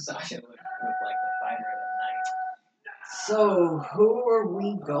 Sasha looked like the fighter of the night. So, who are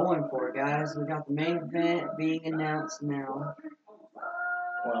we going for, guys? We got the main event being announced now.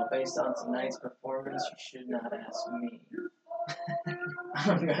 Well, based on tonight's performance, you should not ask me.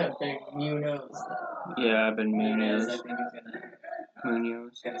 I'm gonna pick Munhoz. Yeah, I've been Munhoz. I think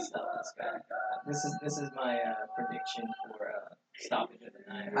he's gonna stop this guy. This is my prediction for stoppage of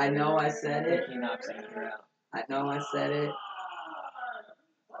the night. I know I said it. He knocks Edgar out. I know I said it.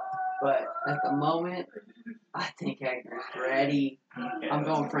 But at the moment, I think Edgar's ready. Okay, I'm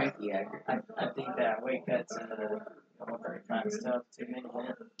going Frankie Edgar. I think that weight cut to 135 is tough. 2 minute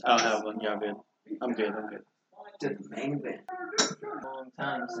man. I'll have one. Yeah, I'm good. To the main event. Long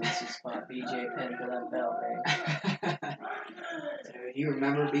time since you fought BJ Penn for that belt, right? Dude, you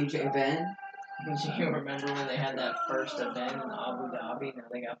remember BJ Penn? Do you remember when they had that first event in Abu Dhabi? Now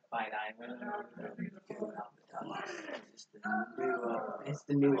they got Fight Island. It's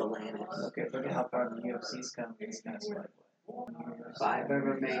the new Atlantis. Look at how far the UFC's come. It's kind of smart. If I've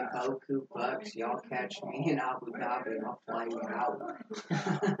ever made Boku bucks, y'all catch me in Abu Dhabi and I'll fly you out.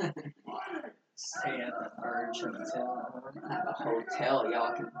 Stay at the Burj Hotel. At a hotel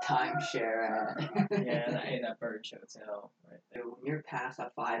y'all can timeshare at. Yeah, that Burj Hotel right there. Dude, when you're past a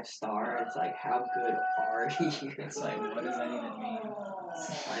 5-star, it's like, how good are you? It's like, what does that even mean?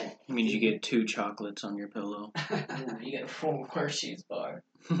 Like, It means you get 2 chocolates on your pillow. Ooh, you get a full Hershey's bar.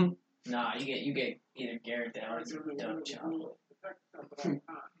 Nah, you get either Garrett Downs or Dove chocolate.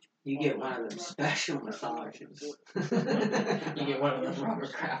 You get one of them special massages. You get one of those rubber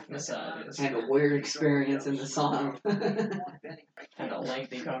craft massages. And a weird experience in the sauna. And a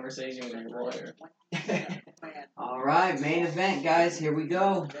lengthy conversation with your lawyer. Alright, main event, guys. Here we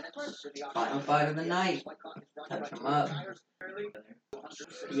go. Final fight of the night. Touch 'em up.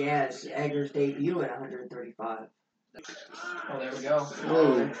 Yes, Edgar's debut at 135. Oh, there we go.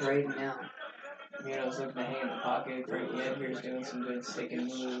 Whoa, they're trading now. Munhoz looking to hang in the pocket. Frankie Edgar's doing some good stick and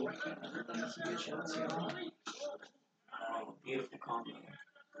move. Some good shots here. Oh, beautiful combo.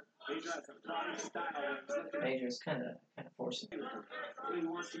 Major's kind of forcing it.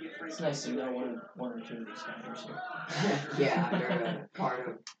 It's nice to know one or two of these fighters here. Yeah, they're a part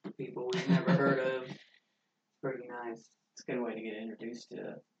of people we've never heard of. Pretty nice. It's a good way to get introduced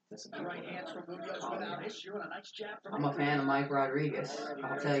to some people. I'm a fan of Mike Rodriguez.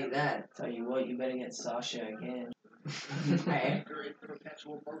 I'll tell you that. Tell you what, you better get Sasha again. Hey,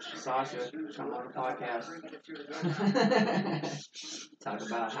 Sasha, come on the podcast. Talk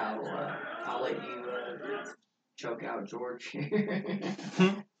about how I'll let you choke out George.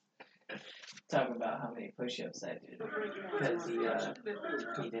 Talk about how many push-ups I did. Because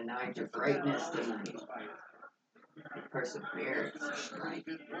he denied your greatness tonight. Perseverance.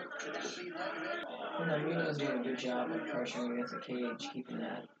 Munhoz doing a good job of pressuring against the cage, keeping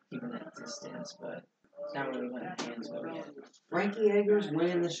that distance, but it's not really letting hands go yet. Frankie Edgar's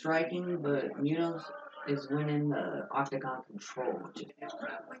winning the striking, but Munhoz is winning the octagon control, which is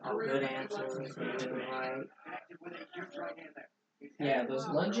a good answer. Good right. Yeah, those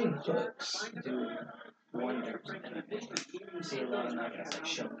lunging hooks do wonders in MMA. You see a lot of knockouts like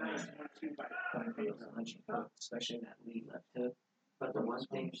Shogun coming from those lunging hooks, especially that lead left hook. But the one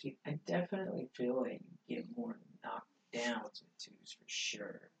thing I definitely feel like you get more knockdowns with twos for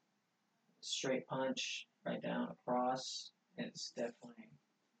sure. Straight punch right down across, it's definitely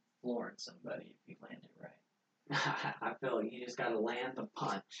flooring somebody if you land it right. I feel like you just gotta land the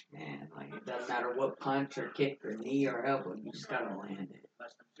punch, man. Like, it doesn't matter what punch or kick or knee or elbow, you just gotta land it.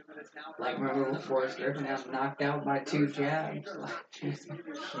 Like, remember when Forrest Griffin got knocked out by 2 jabs?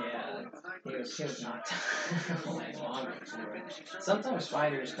 Yeah, he was knocked out like longer for it. Sometimes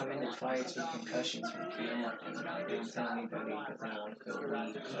fighters come into fights with concussions from camp and they don't tell anybody because they don't want to feel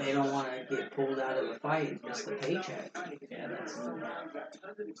weak. They don't want to get pulled out of the fight and miss the paycheck. Yeah, that's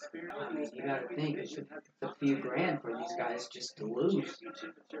I mean, you gotta think, it's a few grand for these guys just to lose.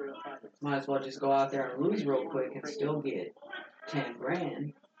 Might as well just go out there and lose real quick and still get 10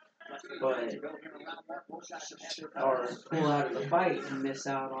 grand. But, or pull out of the fight and miss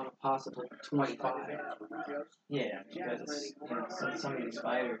out on a possible 25. Yeah, because some of these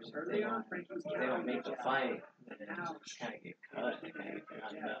fighters, if they don't make the fight, then they just kind of get cut. They kind of get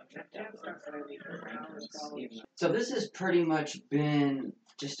knocked out, down the rankings. So this has pretty much been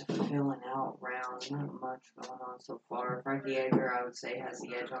just a filling out round. Not much going on so far. Frankie Edgar, I would say, has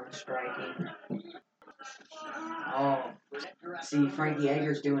the edge on the striking. Oh, see, Frankie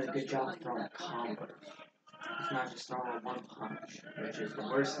Edgar's doing a good job throwing combos. He's not just throwing one punch, which is the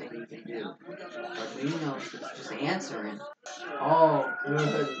worst thing you can do. But Munhoz is just answering. Oh,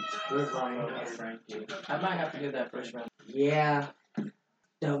 good line, Frankie. I might have to do that first round. Yeah.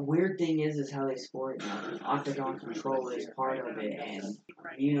 The weird thing is how they score it now. Octagon control is part of it, and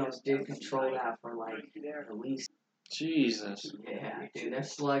Munhoz did control that for like at least. Jesus. Yeah, dude, they're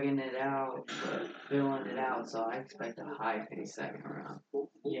slugging it out, but filling it out, so I expect a high-paced second round.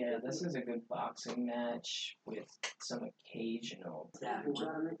 Yeah, this is a good boxing match with some occasional. That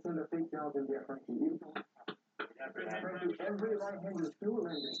one.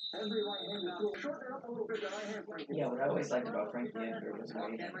 Yeah, what I always liked about Frankie Edgar was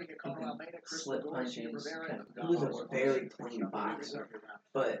when he could slip punches. He was a very clean boxer,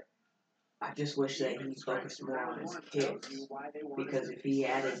 but I just wish that he focused more on his kicks, because if he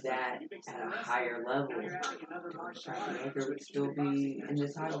added that at a higher level, Frankie Edgar would still be in the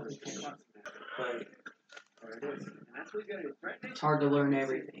title contention. But it's hard to learn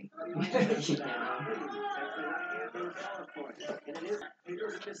everything.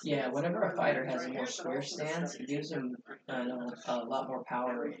 Yeah, whenever a fighter has a more square stance, it gives him a lot more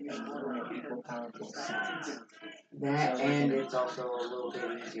power and more equal power to both sides. That, and it's also a little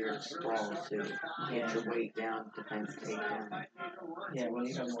bit easier to sprawl too. Get your weight down, defend the takedown. Yeah, when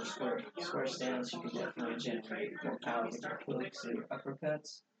you have more square stance, you can definitely generate more power with your hooks and your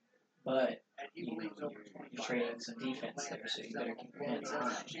uppercuts. But you're trading some defense there, so you better keep your hands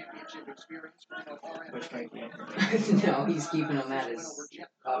high. Which Frankie Edgar. No, he's keeping them at his.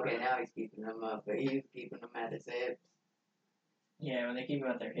 Okay, now he's keeping them up, but he's keeping them at his hips. Yeah, when they keep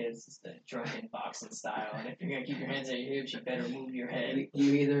them at their hips, it's the drunken boxing style. And if you're gonna keep your hands at your hips, you better move your head.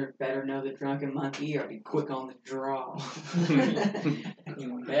 You either better know the drunken monkey or be quick on the draw.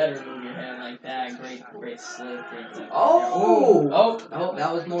 You better move your head like that. Great slip. Oh,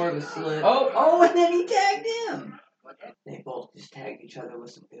 that was more of a slip. Oh, and then he tagged him. They both just tagged each other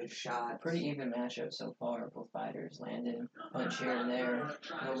with some good shots. pretty even matchup so far. Both fighters landing a punch here and there.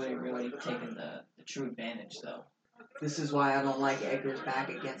 Nobody really taking the true advantage though. This is why I don't like Edgar's back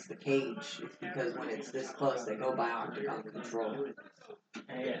against the cage. It's because when it's this close, they go by octagon control.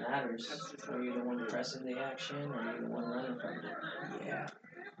 Hey, it matters. Are you the one pressing the action, or are you the one running from it? Yeah.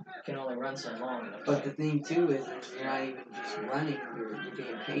 You can only run so long. But the thing too is you're not even just running. You're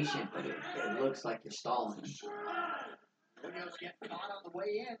being patient, but it looks like you're stalling.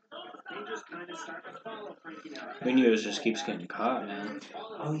 Munhoz just keeps getting caught, man.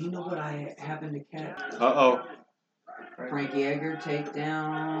 Oh, you know what I happened to catch? Uh-oh. Frankie Edgar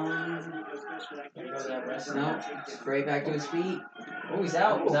takedown. No, straight back to his feet. Oh, he's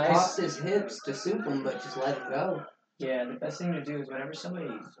out. Oh, Nice. popped his hips to soup him, but just let him go. Yeah, the best thing to do is whenever somebody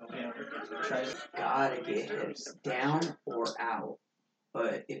tries. Gotta get hips down or out.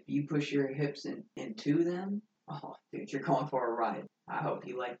 But if you push your hips into them, oh, dude, you're going for a ride. I hope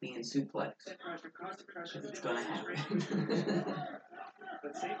you like being suplexed. Because it's gonna happen.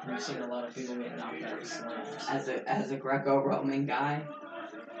 We've seen a lot of people get knocked out of slams. As a Greco-Roman guy,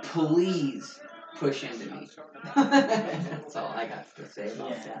 please push into me. That's all I got to say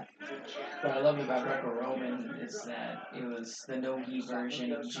about that. What I love about Greco-Roman is that it was the no-gi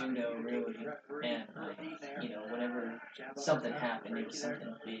version of judo, really. And, whenever something happened, it was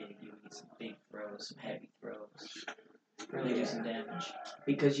something big. You would get some big throws, some heavy throws. Really do some damage.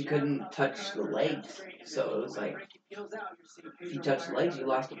 Because you couldn't touch the legs. So it was like, if you touched the legs, you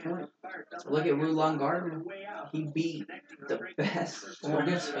lost a point. Look at Rulon Gardner. He beat the best. Oh,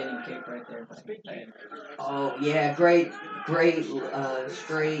 good spinning kick right there. Oh, yeah, great,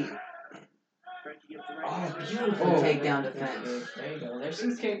 straight. Oh, beautiful takedown defense. There you go. There's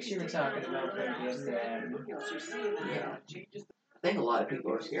some kicks you were talking about. Yeah. I think a lot of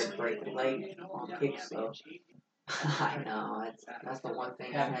people are scared to break the leg on kicks, though. I know, that's the one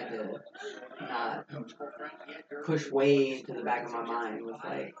thing I had to not push way into the back of my mind was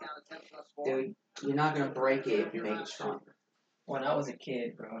like, dude, you're not going to break it if you make it stronger. When I was a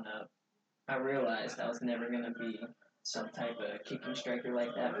kid growing up, I realized I was never going to be some type of kicking striker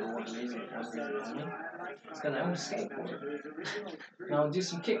like that for one reason only. It's because I would skateboard. And I would do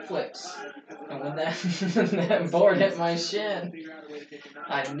some kick flips. And when that board hit my shin,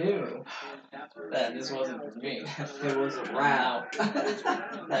 I knew that this wasn't for me. It was a wrap.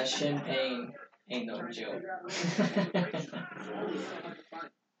 That shin pain ain't no joke.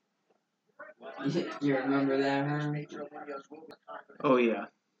 You remember that, Herm? Oh, yeah.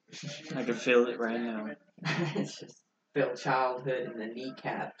 I can feel it right now. It's just feel childhood in the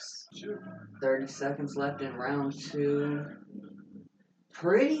kneecaps. 30 seconds left in round 2.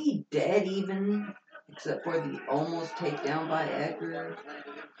 Pretty dead even, except for the almost takedown by Edgar.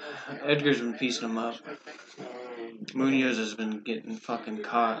 Edgar's been piecing him up. And Munhoz has been getting fucking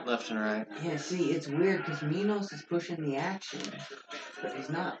caught left and right. yeah, see, it's weird because Munhoz is pushing the action, but he's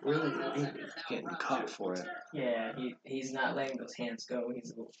not really landing. Getting caught for it. Yeah, he's not letting those hands go.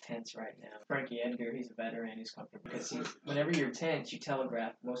 He's a little tense right now. Frankie Edgar, he's a veteran. He's comfortable because whenever you're tense, you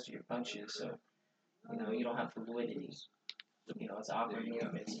telegraph most of your punches, so you don't have fluidity. It's awkward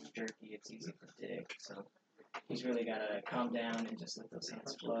movements, it's jerky, it's easy to predict. So he's really got to calm down and just let those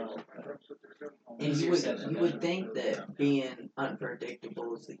hands flow. And you would think that being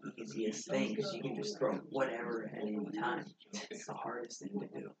unpredictable is the easiest thing because you can just throw whatever at any time. It's the hardest thing to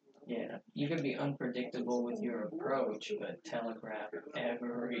do. Yeah, you can be unpredictable with your approach, but telegraph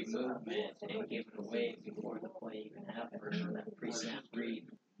every movement and give it away before the play even happens. That pre-snap read.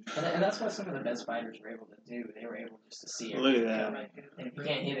 And that's what some of the best fighters were able to do. They were able just to see everything coming. And if you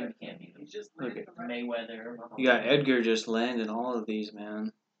can't hit him, you can't beat him. Look at Mayweather. You got Edgar just landing all of these,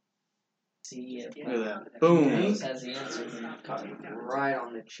 man. See it. Look at that. Boom. Munhoz has the answer here. Caught him right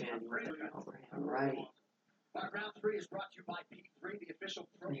on the chin. Overhand right. Round 3 is brought to you by P3, the official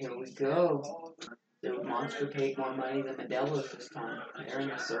protein. Here we go. Dude, Monster paid more money than Modelo's this time. They're in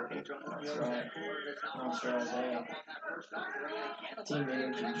the circle. That's right. Monster all day. Team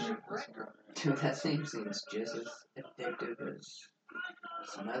energy. Dude, that thing seems just as addictive as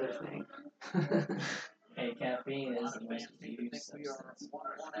some other thing. Hey, caffeine is the most abused substance.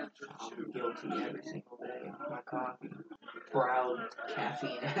 I'm guilty every single day of my coffee. Proud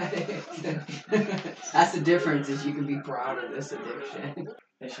caffeine addict. That's the difference, is you can be proud of this addiction.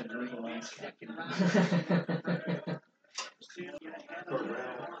 They should legalize caffeine.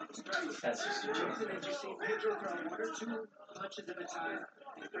 That's just a joke.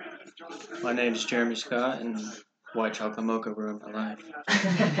 My name is Jeremy Scott, and white chocolate mocha ruined my life.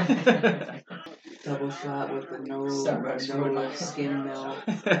 Double shot with the Starbucks ruined no my- skim milk,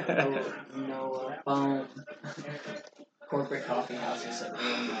 no foam. Corporate coffee houses have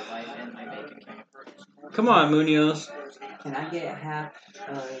ruined my life and my bank account. Come on, Munhoz. Can I get half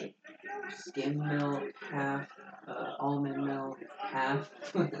skim milk, half almond milk, half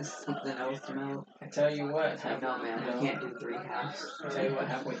something else milk? I tell you what, No, man, I can't do 3 halves. I tell you what,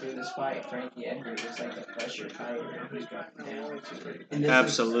 halfway through this fight, Frankie Edgar was like the fresher fighter, and he's dropping down to And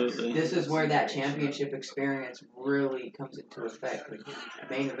Absolutely. This is where that championship experience really comes into effect. The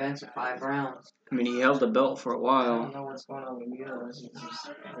main events are 5 rounds. I mean, he held the belt for a I while. don't know what's going on with Munhoz. He's just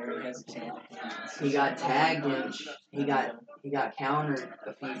very hesitant. He got tagged and he got countered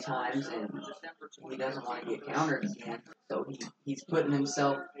a few times, and he doesn't want to get countered again. So he's putting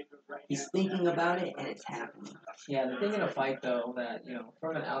himself. He's thinking about it, and it's happening. Yeah, the thing in a fight, though, that,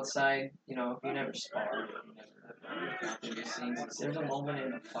 from an outside, if you never sparred, you never gone through these things, there's a moment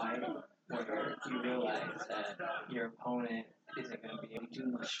in a fight where you realize that your opponent isn't going to be able to do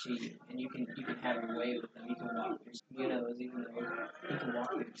much to you, and you can have your way with them. You can walk through, even though he can walk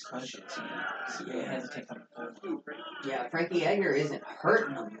through these punches, he hesitates on the floor. Yeah, Frankie Edgar isn't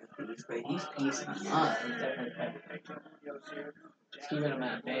hurting him with these, but he's piecing him up. He's definitely keeping him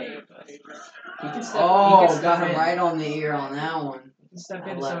at bay, but he can step. Got him right on the ear on that one. He can step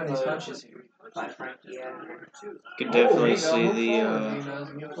into some of these punches here. By Frankie Edgar. Could definitely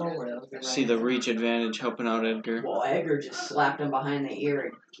see the reach advantage helping out Edgar. Well, Edgar just slapped him behind the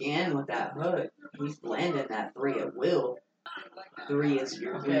ear again with that hook. He's landing that 3 at will. 3 is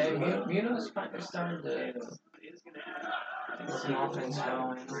your okay. Munhoz finally starting to get some offense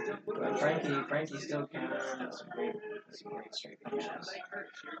going, but Frankie's still countering with some great straight punches.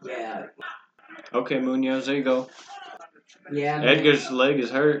 Yeah. Okay, Munhoz, there you go. Yeah. Edgar's leg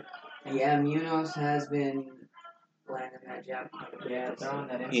is hurt. Yeah, Munhoz has been landing that jab. Yeah, throwing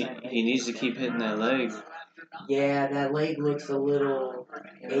that inside. He needs to keep hitting that leg. Yeah, that leg looks a little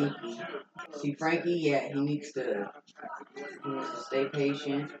achy. See, Frankie, he needs to stay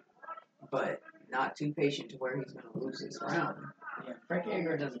patient, but not too patient to where he's going to lose this round. Yeah, Frankie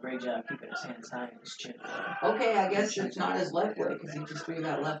Edgar does a great job keeping his hands high and his chin low. Okay, I guess it's not his left leg because he just threw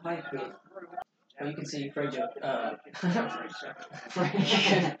that left high kick. Well, you can see Frazier,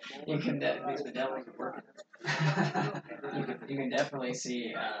 you can these medallions are working. You can definitely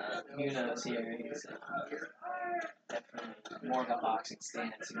see Munhoz here. He's definitely more of a boxing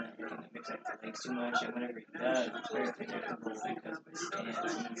stance. He's not really going to mix up the legs too much, and whenever he does, it's very predictable because of his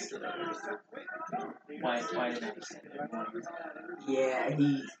stance. He needs to widen out his stance. Yeah,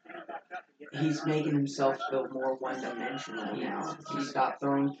 he's making himself feel more one-dimensional now. He stopped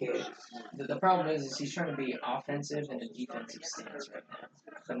throwing kicks. The problem is he's trying to be offensive in a defensive stance right now.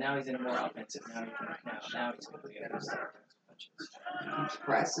 But now he's in more offensive. Now he's going to be able to start punches. He keeps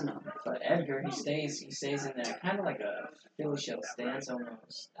pressing him. But Edgar, he stays in there, kind of like a Philly shell stance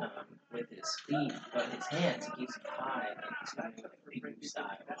almost, with his feet, but his hands he keeps them high, and he's kind of like Big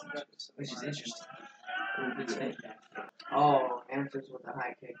style, which is interesting. Good spin back. Oh, answers with a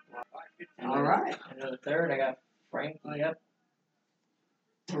high kick. All right. Another third. I got Frankie up.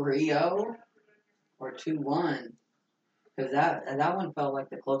 3-0 or 2-1, because that one felt like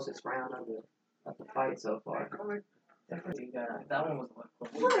the closest round of the fight so far. Definitely that one was a lot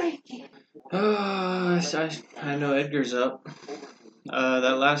closer. I know Edgar's up.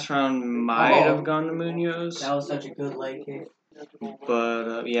 That last round might have gone to Munhoz. That was such a good leg kick.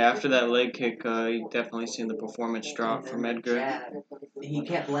 But after that leg kick, you definitely seen the performance drop from Edgar. Jab. He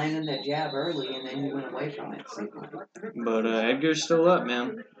kept landing that jab early, and then he went away from it. But Edgar's still up,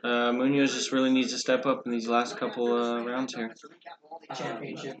 man. Munhoz just really needs to step up in these last couple rounds here.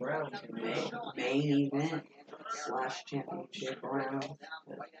 Championship round. Main event / championship round.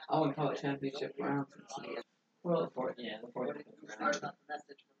 I wouldn't call it championship round. Well, the fourth round.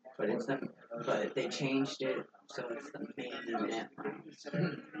 But they changed it, so it's the main event round.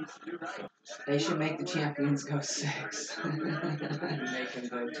 They should make the champions go 6. Make them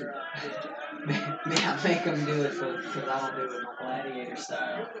go 2. Make them do it, because I don't do it no gladiator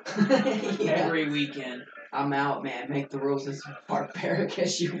style. Yeah. Every weekend. I'm out, man. Make the rules as barbaric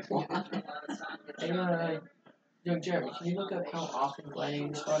as you want. Hey, yo, Jeremy, can you look up how often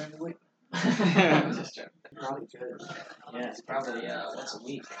gladiators fought every week? Just joking. Probably good. Yeah, it's probably once a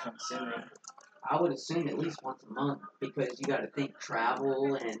week, I'm assuming. I would assume at least once a month, because you got to think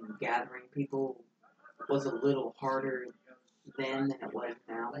travel and gathering people was a little harder then than it was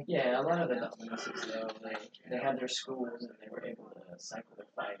now. Yeah, a lot of the Dalmatians, though, they had their schools and they were able to cycle their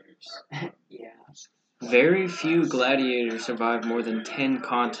fighters. Yeah. Very few gladiators survived more than 10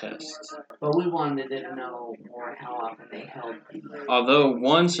 contests, But we wanted to know more how often they held people. although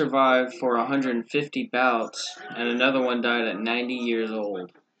one survived for 150 bouts and another one died at 90 years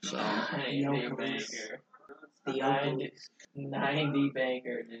old. So, The 90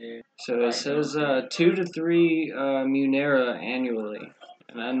 banger, dude. so it says 2 to 3 Munera annually.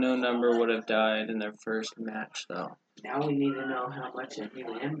 An unknown number would have died in their first match, though. Now we need to know how much a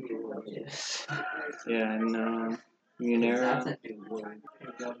new ambulance is. Yeah, and That's Munera. a new word.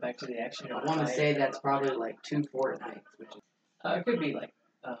 Going back to the action. I want to say that's probably like 2 fortnights. Which is, it could be like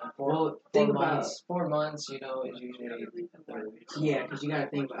think 4 about months. 4 months, is usually a third. yeah, because you got to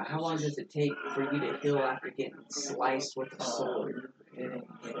think about how long does it take for you to heal after getting sliced with a sword.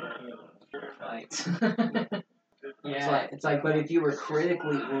 Fights. It's like, but if you were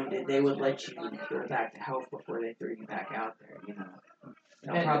critically wounded, they would let you go back to health before they threw you back out there.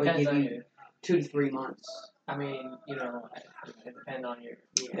 They'll probably give you 2 to 3 months. I mean, it depends on your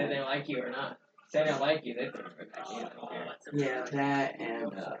if they like you or not. If they don't like you, they throw you back in. Yeah, that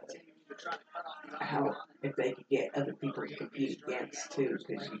and how if they could get other people to compete against too,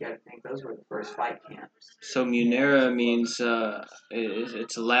 because you got to think those were the first fight camps. So Munera means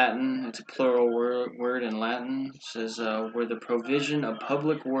it's Latin. It's a plural word in Latin. It says where the provision of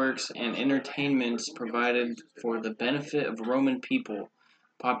public works and entertainments provided for the benefit of Roman people,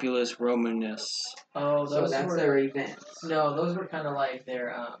 populus Romanus. Oh, So that's their events. No, those were kind of like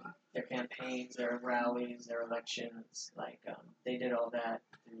their campaigns, their rallies, their elections. Like they did all that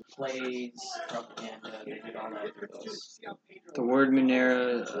through plays, propaganda. They did all that through those. The word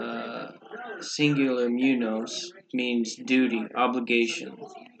Munera, singular munhoz, means duty, obligation,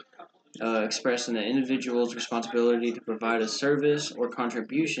 expressing an individual's responsibility to provide a service or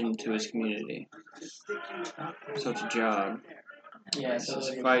contribution to his community. So it's a job. Yeah, so it's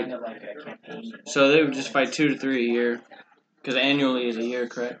it's a fight. Kind of like a campaign. So they would just fight 2 to 3 a year, because annually is a year,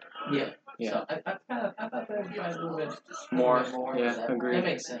 correct? Yeah. So I thought they would fight a little bit More. Yeah, that, agreed. That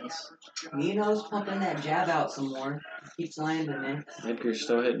makes sense. Nino's pumping that jab out some more. Keeps landing it. Edgar's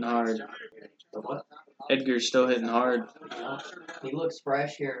still hitting hard. The what? Edgar's still hitting hard. Yeah. He looks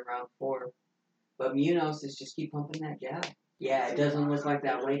fresh here in round 4. But Munoz is just keep pumping that jab. Yeah, it doesn't look like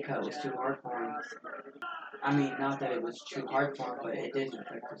that weight cut was too hard for him. I mean, not that it was too hard for him, but it didn't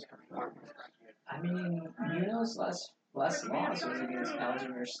affect his performance. I mean, Munoz's last loss was against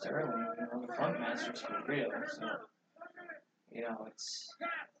Aljamain Sterling, the Funk Masters for real. So, it's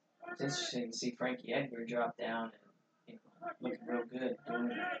interesting to see Frankie Edgar drop down and looking real good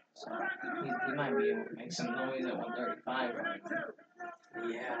doing it. So he might be able to make some noise at 135.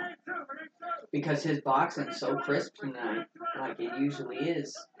 Yeah, because his boxing's so crisp tonight, like it usually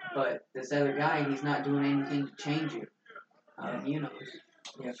is. But this other guy, he's not doing anything to change it. Munoz.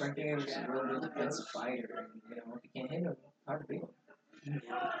 Yeah, Frankie Edgar's a real good defensive fighter, and if you can't hit him, hard to beat him.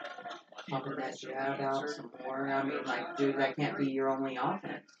 Yeah. Pumping that jab out some more. I mean, like, dude, that can't be your only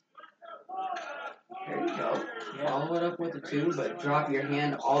offense. There you go. Yeah. Follow it up with a 2, but drop your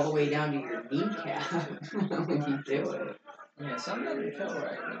hand all the way down to your kneecap when you do it. Yeah, something doesn't feel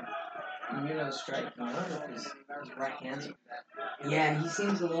right. Munoz striking hard because his right hand's like that. Yeah, he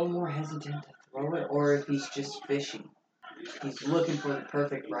seems a little more hesitant to throw it, or if he's just fishing. He's looking for the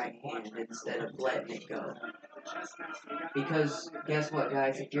perfect right hand instead of letting it go. Because, guess what,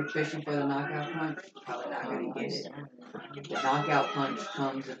 guys? If you're fishing for the knockout punch, you're probably not going to get it. The knockout punch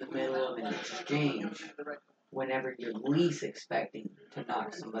comes in the middle of an exchange whenever you're least expecting to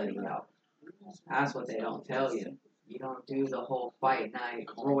knock somebody out. That's what they don't tell you. You don't do the whole fight night,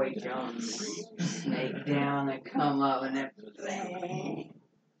 Roy Jones snake down and come up and then bang.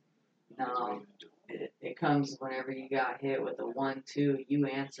 No. It comes whenever you got hit with a 1-2, you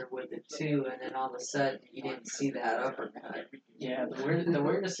answer with a 2, and then all of a sudden you didn't see that uppercut. Yeah, the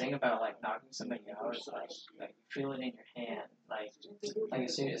weirdest thing about like knocking somebody out is like you feel it in your hand. Like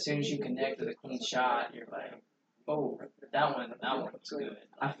as soon as you connect with a clean shot, you're like, oh, that one was good.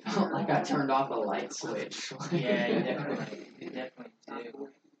 I felt like I turned off a light switch. Yeah, you definitely do.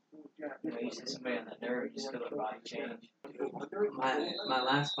 You see somebody on the nerve, you just feel their body change. My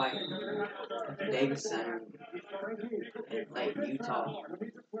last fight at the Davis Center in Lake Utah,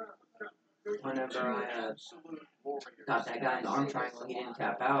 whenever I got that guy in the arm triangle, he didn't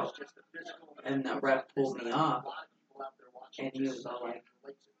tap out, and the ref pulled me off, and he was all like,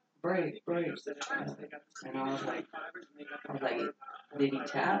 break. And I was like, did he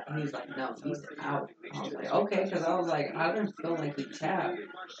tap? And he's like, no, he's out. I was like, okay, because I was like, I didn't feel like he tapped.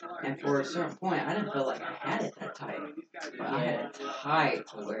 And for a certain point, I didn't feel like I had it that tight. But I had it tight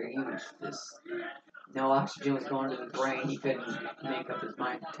to where he was just, no oxygen was going to the brain. He couldn't make up his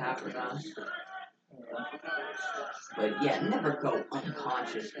mind to tap or not. But yeah, never go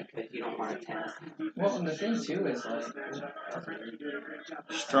unconscious because you don't want to tap. Well, and the thing too is like,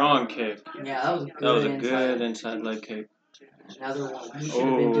 Strong kick. Yeah, that was That was a good good inside leg kick. Another one. He should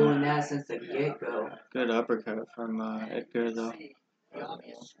have been doing that since the get-go. Good uppercut from Edgar, though.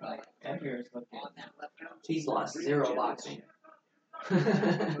 Edgar is looking. He's lost 0 boxing.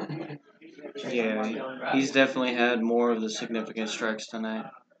 Yeah, he's definitely had more of the significant strikes tonight.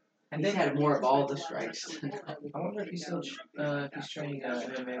 And he's had more of all the strikes. I wonder if he's still if he's training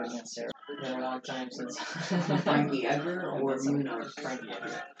MMA with Sarah. It's been a long time since. Frankie Edgar or Munhoz? Frankie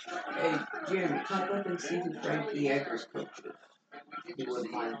Edgar. Hey, Jeremy, come up and see who Frankie Edgar's coach is. He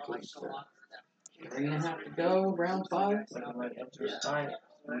wouldn't mind, please, sir. 3.5 to go, round 5. Looking like Edgar's fight.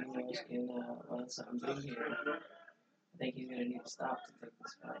 Munhoz can run something big here. I think he's going to need to stop to take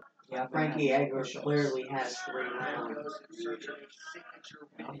this fight. Yeah, Frankie Edgar clearly has 3 rounds.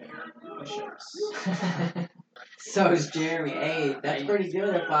 So is Jeremy. Hey, that's pretty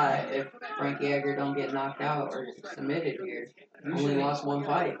good if Frankie Edgar don't get knocked out or submitted here. Only lost 1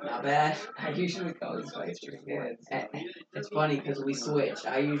 fight. Not bad. I usually call these fights pretty good. It's funny because we switch.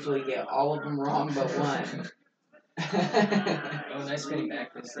 I usually get all of them wrong but one. Oh, nice spinning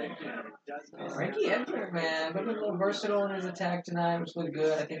back this thing. Frankie Edgar, man, looking a little versatile in his attack tonight, which looked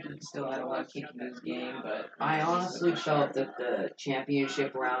good. I think he still had a lot of kicking in his game, but I honestly felt that the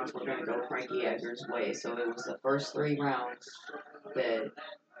championship rounds were going to go Frankie Edgar's way, so it was the first 3 rounds that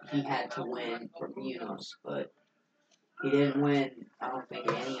he had to win for Munhoz, but he didn't win, I don't think,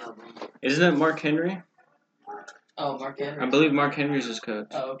 any of them. Isn't it Mark Henry? Oh, Mark Henry. I believe Mark Henry's his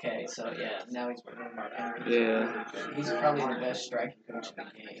coach. Oh, okay. So, yeah, now he's working with Mark Henry. Yeah. He's probably the best striking coach in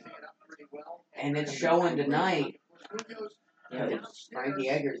the game. And it's showing tonight. Because Frankie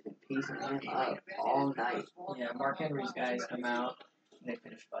Edgar's been piecing him up all night. Yeah, Mark Henry's guys come out, they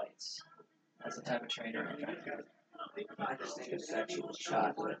finish fights. That's the type of trainer I'm trying to be. I just think of sexual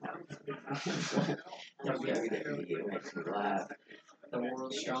chocolate. WWE makes me laugh. The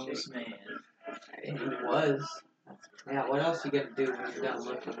world's strongest man. And he was. Yeah, what else you gotta do when you're done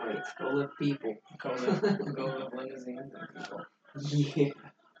lifting weights? Go lift people. Go lift limousines and people. Yeah.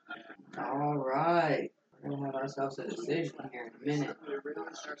 Alright. We're gonna have ourselves a decision here in a minute.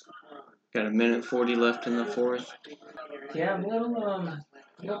 Got 1:40 left in the 4th. Yeah, I'm a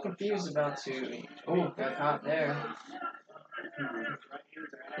little confused about two. Oh, got caught there.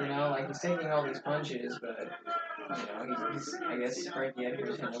 You know, like he's taking all these punches, but you know, he's I guess Frankie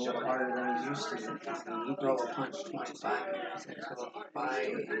Edgar's hitting a little harder than he's used to. You throw a punch 25 minutes into a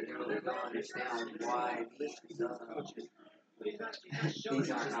fight, and you really don't understand why these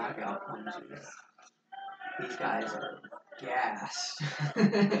aren't knockout punches. These guys are gassed.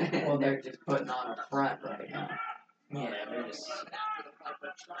 Well, they're just putting on a front right now. Yeah, they're just.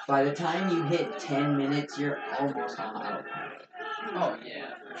 By the time you hit 10 minutes, you're almost on autopilot. Oh,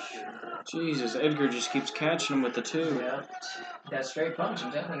 yeah, for sure. Jesus, Edgar just keeps catching him with the 2. Yep. That straight punch,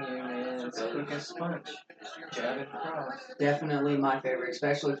 I'm telling you, man. It's the quickest punch. Jab it across. Definitely my favorite,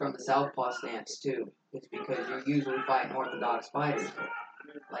 especially from the southpaw stance, too. It's because you're usually fighting orthodox fighters,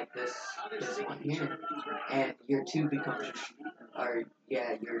 like this one here. And your 2 becomes,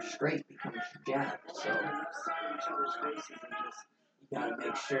 your straight becomes your jab. So you gotta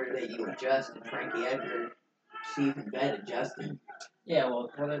make sure that you adjust, and Frankie Edgar, see even better adjusting. Yeah, well,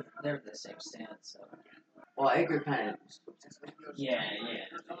 they're the same stance, so. Well, Edgar kind of switches stance. Yeah.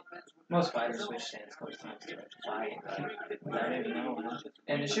 Most fighters switch stance a couple times to fight without even knowing.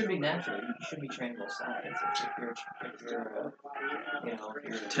 And it should be natural. You should be trained both sides. If you're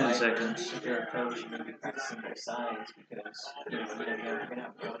 10 seconds. If you're a coach, you need to be practicing both sides because you're gonna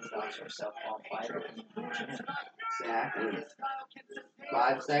have one box or southpaw fighter. Exactly.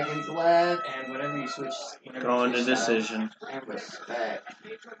 5 seconds left. And whenever you switch, Going to decision. And respect.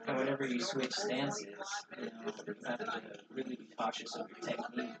 And whenever you switch stances, you have to really be cautious of your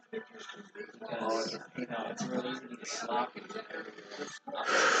technique because it's really easy to get sloppy.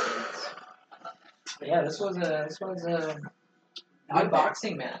 Yeah, this was a good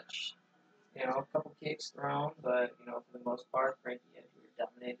boxing match. You know, a couple kicks thrown, but for the most part, Frankie Edgar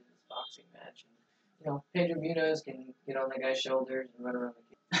dominated this boxing match. And, Pedro Munhoz can get on the guy's shoulders and run around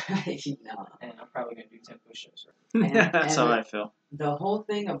the cage. No. And I'm probably gonna do 10 push-ups. That's how I feel. The whole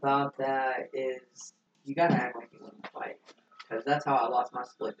thing about that is you gotta act like you wouldn't fight. because that's how I lost my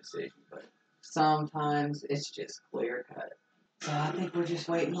split decision. But sometimes it's just clear cut. So I think we're just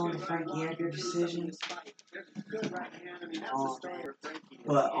waiting on the Frankie Edgar decisions.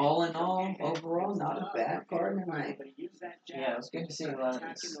 But all in all, overall, not a bad card tonight. Yeah, it was good to see a lot of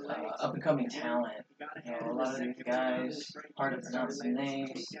this up-and-coming talent. You know, a lot of these guys, hard to pronounce some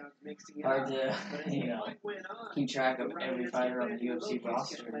names, hard to, keep track of every fighter on the UFC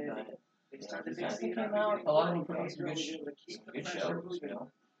roster. But these guys that came out, a lot of them put on some good shows,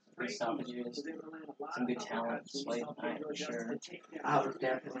 good stoppages, some good talent displayed tonight for sure. I was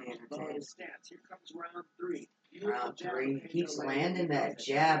definitely entertained. Round 3, he keeps landing that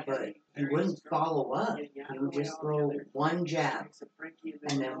jab, but he wouldn't follow up. He would just throw one jab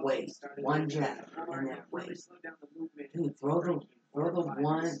and then wait, one jab and then wait. Dude, throw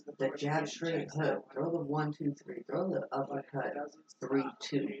the jab straight hook, throw the 1, 2, 3, throw the uppercut 3,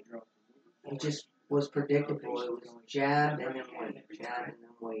 2. It just was predictable. It was jab and then wait, jab and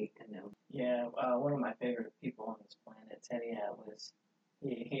then wait, and then. Yeah, one of my favorite people on this planet, Teddy Atlas,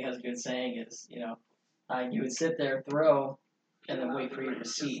 he has a good saying is, you would sit there, throw, and then wait for your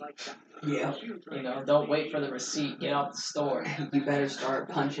receipt. Yeah. Don't wait for the receipt. Get out the store. You better start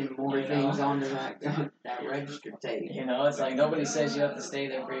punching more things onto that register tape. It's like nobody says you have to stay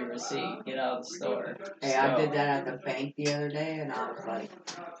there for your receipt. Get out of the store. Hey, I did that at the bank the other day, and I was like,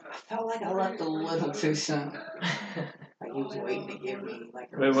 I felt like I left a little too soon. Like he was waiting to give me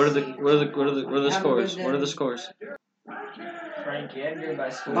like. Wait, what are the scores? What are the scores? Frankie Edgar by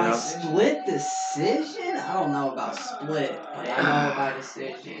split by decision. Split decision? I don't know about split, but I know by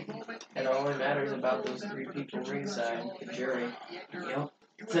decision. It only matters about those 3 people ringside, the jury. Yep.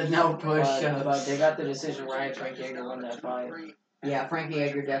 It's a no push. But they got the decision right. Frankie Edgar won that fight. Yeah, Frankie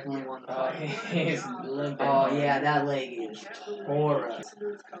Edgar definitely won the fight. He's limping. Oh, yeah, that leg is horrible.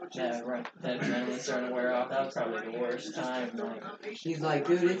 That adrenaline's starting to wear off. That was probably the worst time. He's like,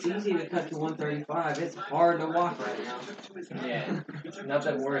 dude, it's easy to cut to 135. It's hard to walk right now. Yeah.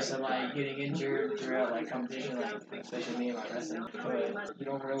 Nothing worse than, getting injured throughout, competition, especially me and my wrestling. But you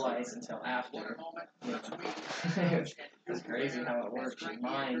don't realize until after. It's crazy how it works. Your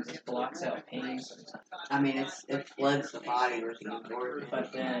mind just blocks out pain sometimes. I mean, it floods the body with the endorphin.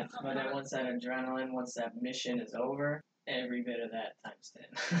 But then once that adrenaline, once that mission is over, every bit of that times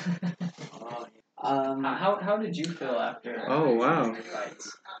 10. How did you feel after? Oh wow! Your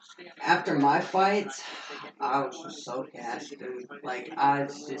fights? After my fights, I was just so gassed, dude. I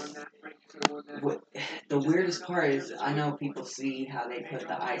was just. The weirdest part is, I know people see how they put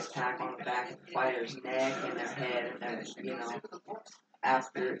the ice pack on the back of the fighter's neck and their head, and their,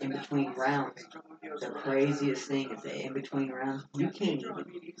 after in between rounds. The craziest thing is that in between rounds, you can't even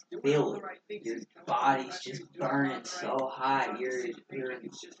feel it. Your body's just burning so hot. You're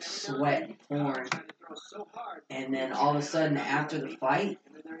in sweat and pouring. And then all of a sudden, after the fight,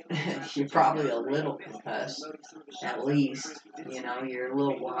 you're probably a little concussed, at least. You're a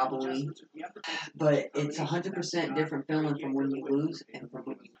little wobbly. But it's 100% different feeling from when you lose and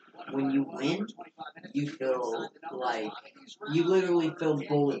from when you win. You feel like you literally feel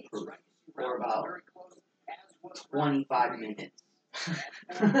bulletproof for about 25 minutes.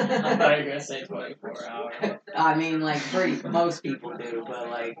 I thought you were going to say 24 hours. I mean, most people do,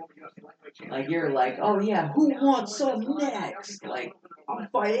 but you're like, oh yeah, who wants some next? I'll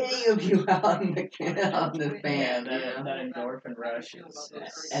fight any of you out in the fan. Yeah, that endorphin rush is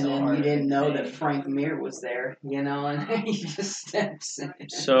and so then hard you didn't know to that Frank Mir was there, and he just steps in.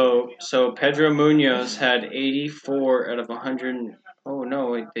 So Pedro Munhoz had 84 out of 100. Oh no,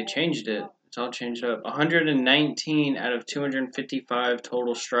 wait, they changed it. It's all changed up. 119 out of 255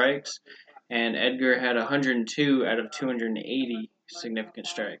 total strikes, and Edgar had 102 out of 280 significant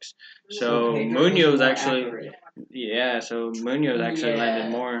strikes. So Munhoz actually,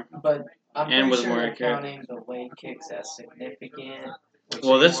 landed more. But I'm and was sure more they're accurate. counting the leg kicks as significant.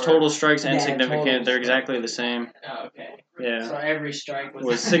 Well, that's total strikes and Yeah, significant. total They're exactly the same. Oh, okay. Yeah. So every strike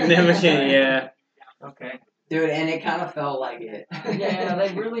Was significant, yeah. Okay. Dude, and it kind of felt like it. Yeah,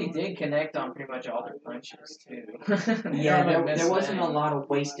 they really did connect on pretty much all their punches, too. Yeah, there wasn't a lot of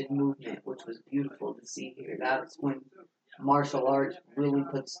wasted movement, which was beautiful to see here. That's when martial arts really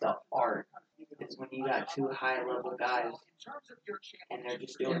puts the art. It's when you got 2 high-level guys, and they're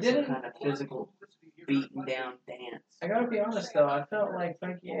just doing some kind of physical beaten down dance. I gotta be honest, though, I felt like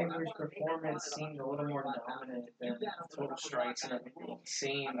Frankie Edgar's performance seemed a little more dominant than total strikes and everything.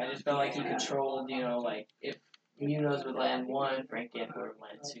 I just felt like he controlled, if Munhoz would land 1, Frankie Edgar would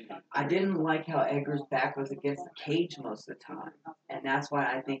land 2. I didn't like how Edgar's back was against the cage most of the time, and that's why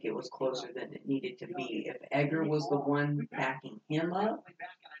I think it was closer than it needed to be. If Edgar was the one backing him up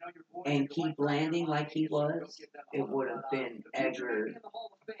and keep landing like he was, it would have been Edgar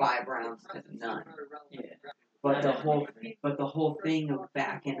 5 rounds to none. Yeah. But the whole thing of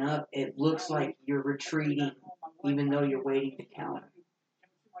backing up, it looks like you're retreating, even though you're waiting to counter.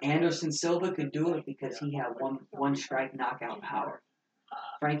 Anderson Silva could do it because he had one strike knockout power.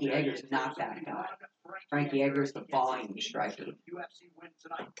 Frankie Edgar's not that guy. Frankie Edgar's the volume striker.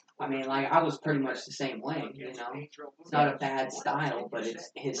 I mean, like, I was pretty much the same way, you know. It's not a bad style, but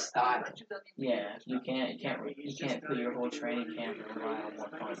it's his style. Yeah, you can't put your whole training camp and rely on one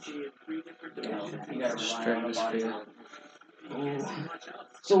punch. You know, you gotta rely on a body.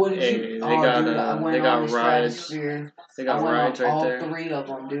 So what did you? They got rides. They got rides right all there. 3 of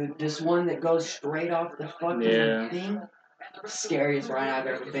them, dude. This one that goes straight off the fucking thing. Scariest ride I've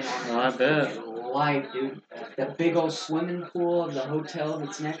ever been on in I bet. life, dude. The big old swimming pool of the hotel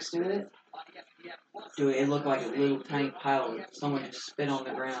that's next to it. Dude, it looked like a little tiny pile of someone just spit on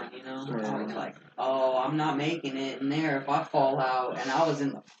the ground, you know? Yeah. I was like, oh, I'm not making it in there if I fall out. And I was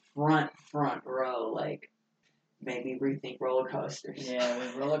in the front row, like, made me rethink roller coasters. Yeah,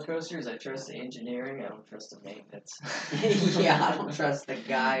 with roller coasters, I trust the engineering, I don't trust the maintenance. Yeah, I don't trust the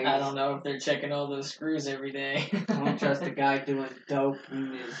guy. I don't know if they're checking all those screws every day. I don't trust the guy doing dope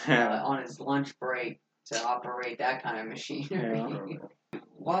on his lunch break to operate that kind of machinery. Yeah.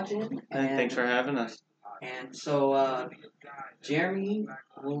 Watching. Thanks for having us. And so, Jeremy,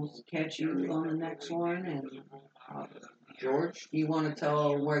 we'll catch you on the next one. And George, you want to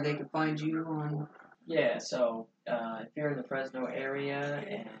tell where they can find you on? Yeah, so if you're in the Fresno area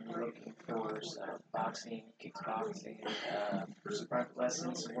and you're looking for some boxing, kickboxing, some private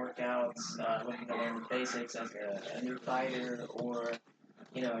lessons, some workouts, looking to learn the basics as a new fighter, or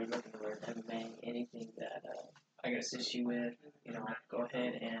you're looking to learn MMA, anything that I can assist you with, go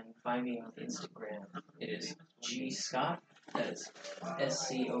ahead and find me on Instagram. It is G Scott. That is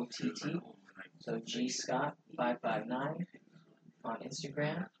SCOTT. So G Scott 559 on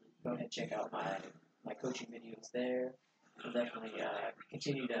Instagram. Go ahead and check out my coaching videos there. We'll definitely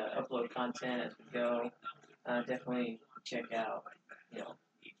continue to upload content as we go. Definitely check out,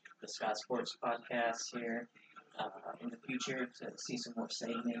 the Scott Sports podcast here in the future to see some more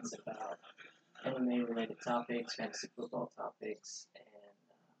segments about MMA related topics, fantasy football topics, and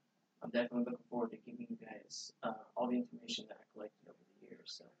I'm definitely looking forward to giving you guys all the information that I collected over the years.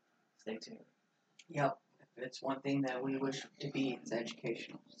 So stay tuned. Yep, if it's one thing that we wish to be, it's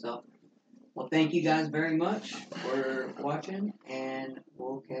educational. So. Well, thank you guys very much for watching, and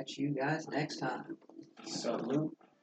we'll catch you guys next time. Salute.